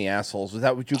saw gummy assholes. Was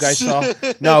that what you guys saw?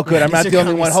 No, good. I'm not These the are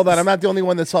only one. gummies. Hold on. I'm not the only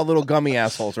one that saw little gummy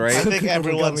assholes, right? I think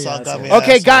everyone saw gummy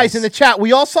Okay, assholes. guys in the chat,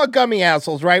 we all saw gummy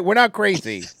assholes, right? We're not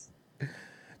crazy.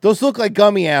 Those look like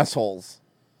gummy assholes.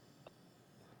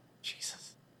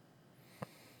 Jesus.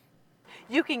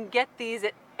 You can get these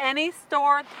at any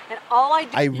store, and all I do.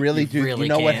 I really do. really You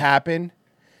know what can't. happened?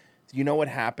 You know what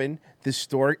happened? This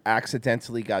store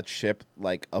accidentally got shipped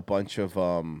like a bunch of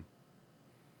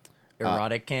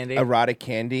Erotic candy? erotic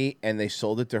candy, and they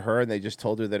sold it to her, and they just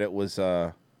told her that it was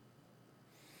a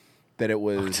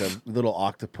little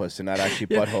octopus and not actually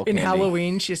Yeah, butthole in candy.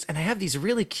 Halloween, and I have these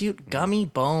really cute gummy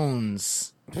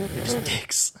bones. They're just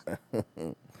dicks.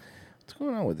 What's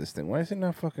going on with this thing? Why is it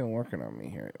not fucking working on me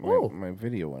here? My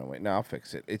video went away. No, I'll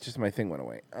fix it. It's just my thing went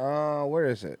away. Where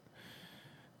is it?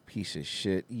 Piece of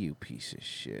shit. You piece of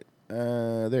shit.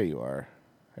 There you are.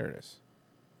 There it is.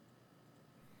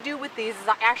 do with these is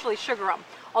I actually sugar them.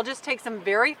 I'll just take some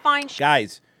very fine sugar.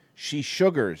 Guys, she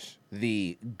sugars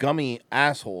the gummy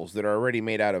assholes that are already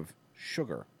made out of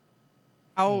sugar.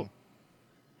 How?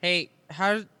 Hey,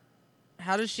 how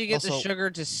does she get the Also- sugar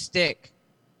to stick?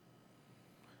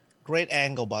 Great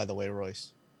angle, by the way,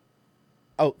 Royce.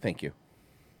 Oh, thank you.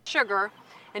 Sugar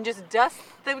and just dust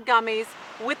the gummies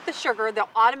with the sugar. They'll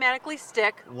automatically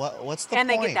stick. What's the and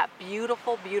point? they get that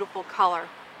beautiful, beautiful color.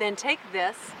 Then take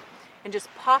this and just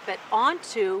pop it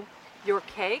onto your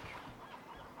cake.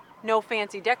 No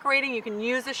fancy decorating. You can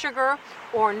use the sugar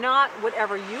or not,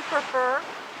 whatever you prefer.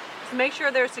 Just make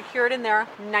sure they're secured in there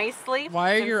nicely.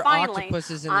 Why are And your finally,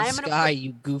 octopuses in the I'm gonna sky, put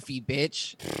you goofy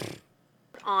bitch?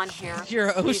 on here. Your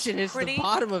these ocean is the pretty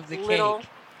bottom of the little cake.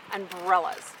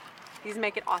 umbrellas. These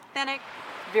make it authentic,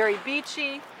 very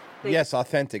beachy. They Yes,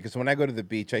 authentic. Because when I go to the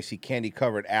beach, I see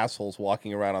candy-covered assholes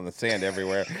walking around on the sand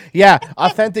everywhere. Yeah,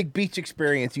 authentic beach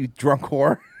experience, you drunk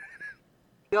whore.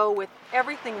 go with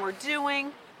everything we're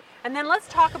doing. And then let's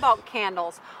talk about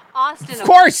candles. Austin, Of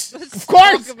course,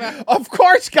 of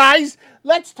course, guys.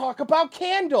 Let's talk about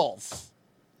candles.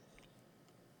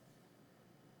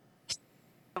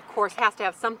 of course, has to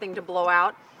have something to blow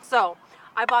out. So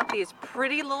I bought these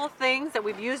pretty little things that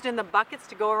we've used in the buckets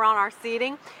to go around our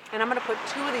seating. And I'm going to put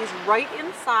 2 of these right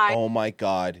inside. Oh my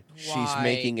God, she's Why?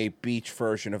 making a beach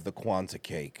version of the Kwanzaa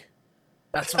cake.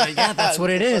 That's what. Yeah, that's what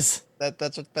it is.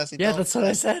 That's what Bessie. Yeah, told that's me. what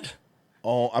I said.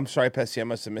 Oh, I'm sorry, Pessy. I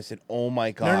must have missed it. Oh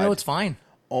my god. No, it's fine.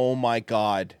 Oh my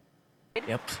god.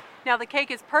 Yep. Now the cake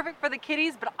is perfect for the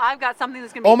kitties, but I've got something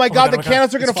that's gonna be. Oh my god, the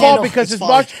candles are gonna fall because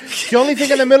it's the only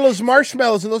thing in the middle is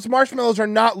marshmallows, and those marshmallows are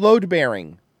not load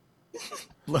bearing.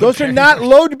 Those are not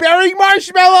load bearing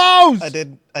marshmallows. I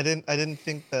didn't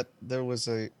think that there was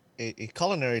a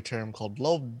culinary term called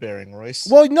load bearing, Royce.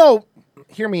 Well, no,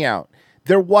 hear me out.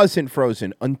 There wasn't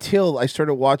Frozen until I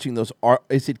started watching those.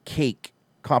 Is it cake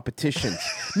competitions?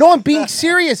 No, I'm being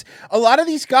serious. A lot of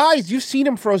these guys, you've seen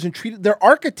them Frozen. They're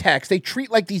architects. They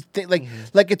treat like these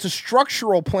like it's a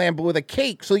structural plan, but with a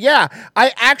cake. So yeah,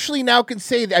 I actually now can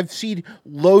say that I've seen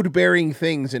load bearing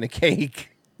things in a cake.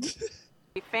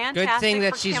 Good thing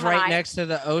that she's right next to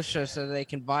the OSHA so they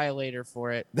can violate her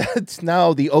for it. That's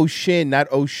now the ocean, not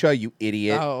OSHA, you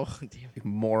idiot. Oh, damn. You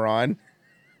moron.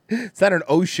 It's not an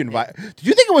ocean violation. Did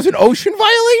you think it was an ocean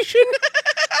violation?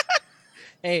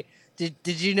 Hey,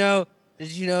 did you know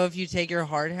if you take your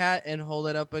hard hat and hold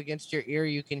it up against your ear,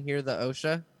 you can hear the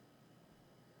OSHA?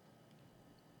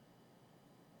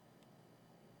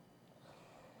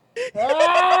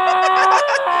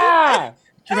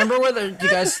 Do you remember where do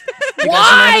you guys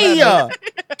Why?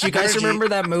 Do you guys remember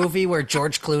that movie where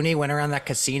George Clooney went around that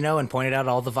casino and pointed out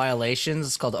all the violations?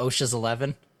 It's called OSHA's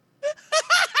 11.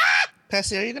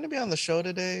 Pessy, are you going to be on the show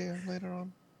today or later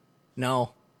on?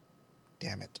 No.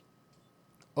 Damn it.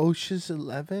 OSHA's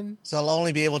 11? So I'll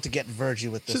only be able to get Virgie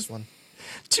with this one.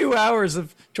 2 hours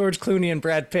of George Clooney and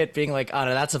Brad Pitt being like, "Oh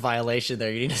no, that's a violation.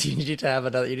 There, you need to have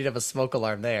a smoke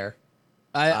alarm there."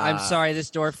 I'm sorry, this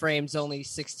door frame's only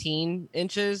 16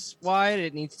 inches wide.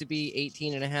 It needs to be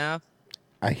 18 and a half.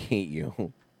 I hate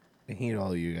you. I hate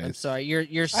all of you guys. I'm sorry. I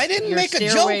didn't make a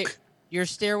joke. Your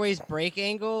stairway's break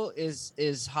angle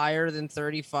is higher than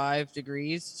 35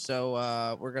 degrees,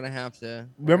 so we're gonna have to.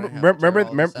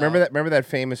 Remember that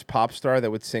famous pop star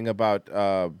that would sing about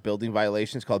building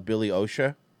violations called Billy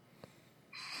OSHA?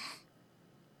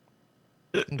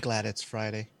 I'm glad it's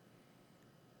Friday.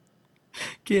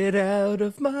 Get out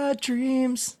of my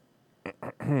dreams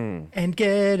and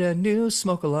get a new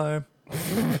smoke alarm.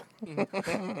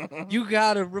 You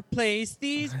gotta replace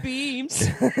these beams.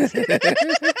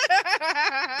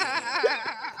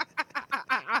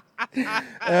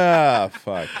 Ah,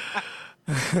 fuck.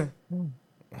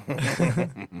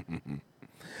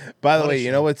 By the way,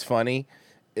 you know what's funny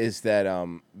is that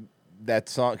that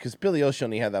song, because Billy Ocean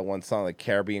only had that one song, like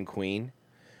Caribbean Queen.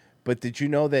 But did you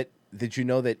know that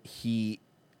he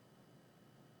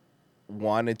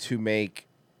wanted to make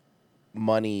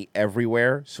money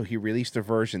everywhere, so he released a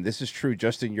version. This is true,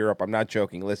 just in Europe. I'm not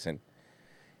joking. Listen,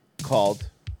 called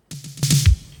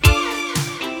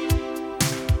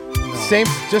same.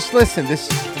 Just listen. This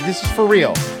is for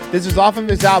real. This is off of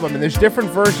his album, and there's different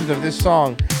versions of this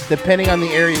song depending on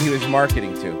the area he was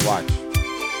marketing to. Watch.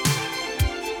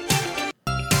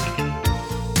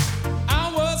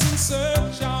 I was in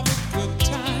search of a good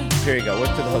time. Here you go.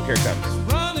 What's to the hook? Here it comes.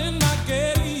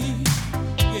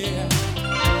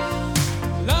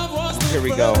 Here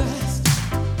we go.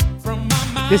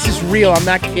 This is real. I'm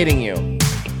not kidding you.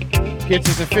 It's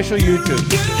his official YouTube.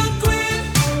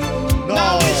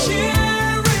 No.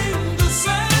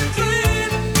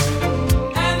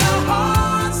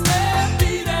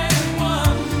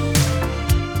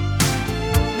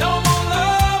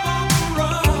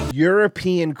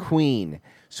 European Queen.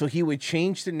 So he would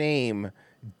change the name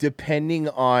depending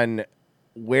on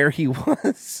where he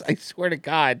was, I swear to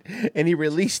God, and he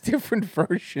released different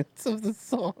versions of the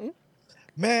song.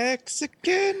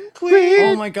 Mexican Queen.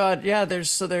 Oh my God! Yeah,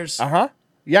 there's.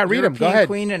 Yeah, read them. Go ahead.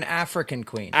 Queen and African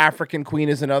Queen. African Queen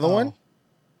is another one.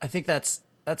 I think that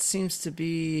seems to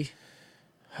be.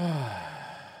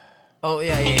 Oh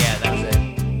yeah, that's it.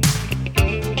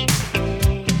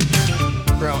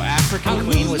 Bro, African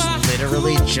Queen was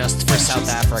literally just for South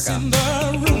Africa.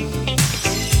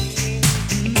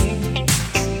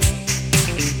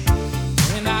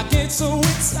 So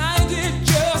excited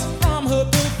just from her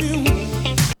perfume.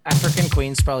 African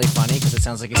Queen's probably funny because it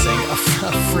sounds like he's saying a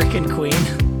frickin' queen.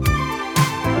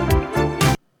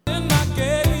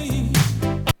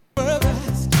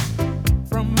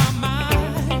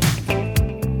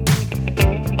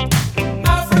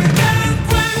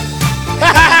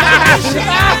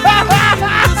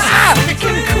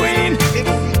 African Queen.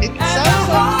 It sounds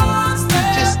like you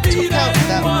just took out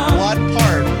that one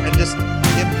part and just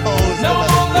imposed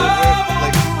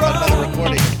another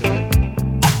recording into it.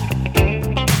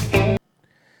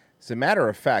 As a matter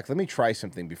of fact, let me try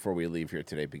something before we leave here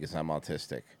today because I'm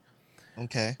autistic.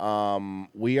 Okay.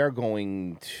 We are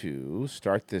going to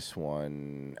start this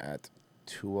one at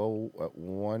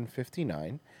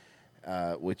 1:59,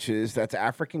 that's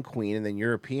African Queen, and then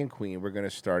European Queen. We're going to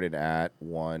start it at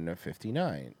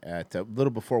 159. At a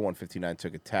little before 159,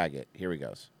 took a tag it. Here he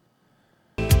goes.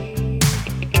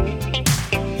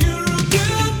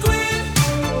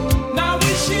 Now we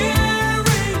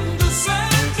sharing the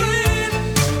same dream,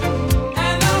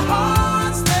 and our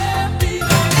hearts they beat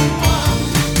as one.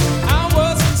 I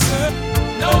wasn't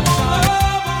certain, no more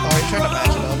love. Oh, you're trying to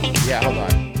match it up. Yeah, hold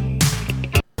on.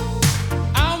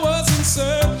 I was in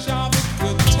search of a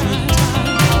good time,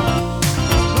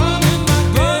 running my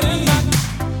game.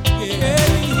 Yeah.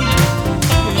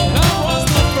 Love was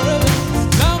the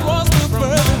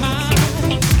furthest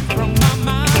mind from my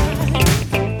mind.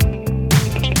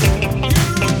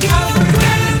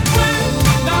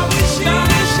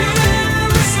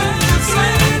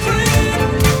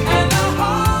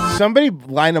 Somebody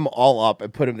line them all up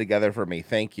and put them together for me.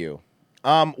 Thank you.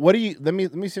 What do you? Let me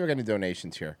see if I got any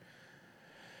donations here.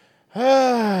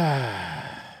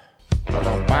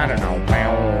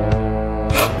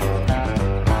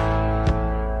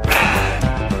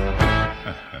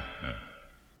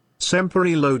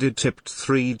 Semperi Loaded tipped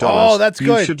 $3. Oh, that's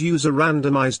good. You should use a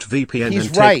randomized VPN He's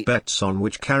and take right. bets on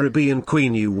which Caribbean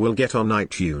Queen you will get on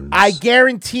iTunes. I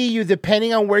guarantee you,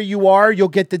 depending on where you are, you'll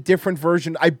get the different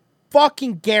version. I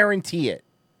fucking guarantee it.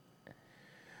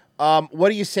 What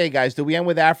do you say, guys? Do we end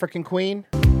with African Queen?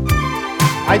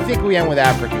 I think we end with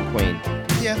African Queen.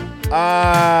 Yeah.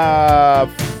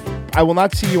 I will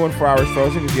not see you in 4 hours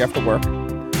frozen because you have to work.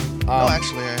 No,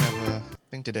 actually, I have a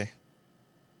thing today.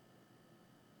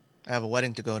 I have a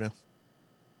wedding to go to.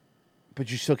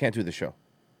 But you still can't do the show.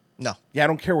 No. Yeah, I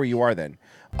don't care where you are then.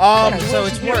 So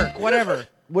it's work, whatever.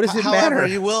 What does it However, matter?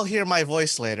 you will hear my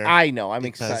voice later. I know. I'm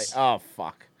because- excited. Oh,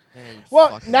 fuck.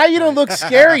 Well, now you don't look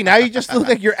scary. Now you just look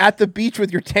like you're at the beach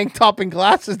with your tank top and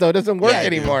glasses, though. It doesn't work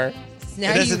anymore.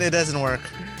 Now It doesn't work.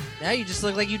 Now you just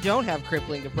look like you don't have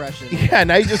crippling depression. Yeah,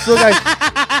 now you just look like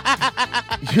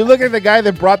you look like the guy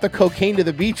that brought the cocaine to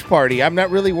the beach party. I'm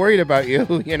not really worried about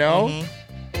you, you know?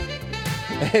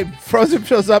 Hey, Frozen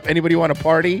shows up. Anybody want to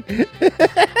party?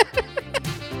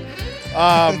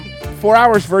 4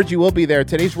 hours, Virgie will be there.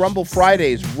 Today's Rumble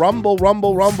Fridays. Rumble,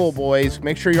 boys.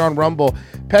 Make sure you're on Rumble.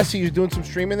 Pessy, you doing some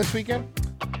streaming this weekend?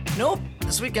 Nope.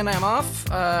 This weekend I'm off.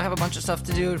 I have a bunch of stuff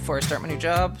to do before I start my new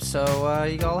job. So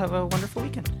you all have a wonderful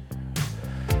weekend.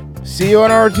 See you on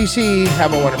ROTC.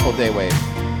 Have a wonderful day, Wade.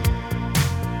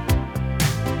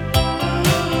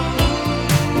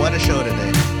 What a show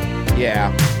today.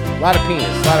 Yeah. A lot of penis.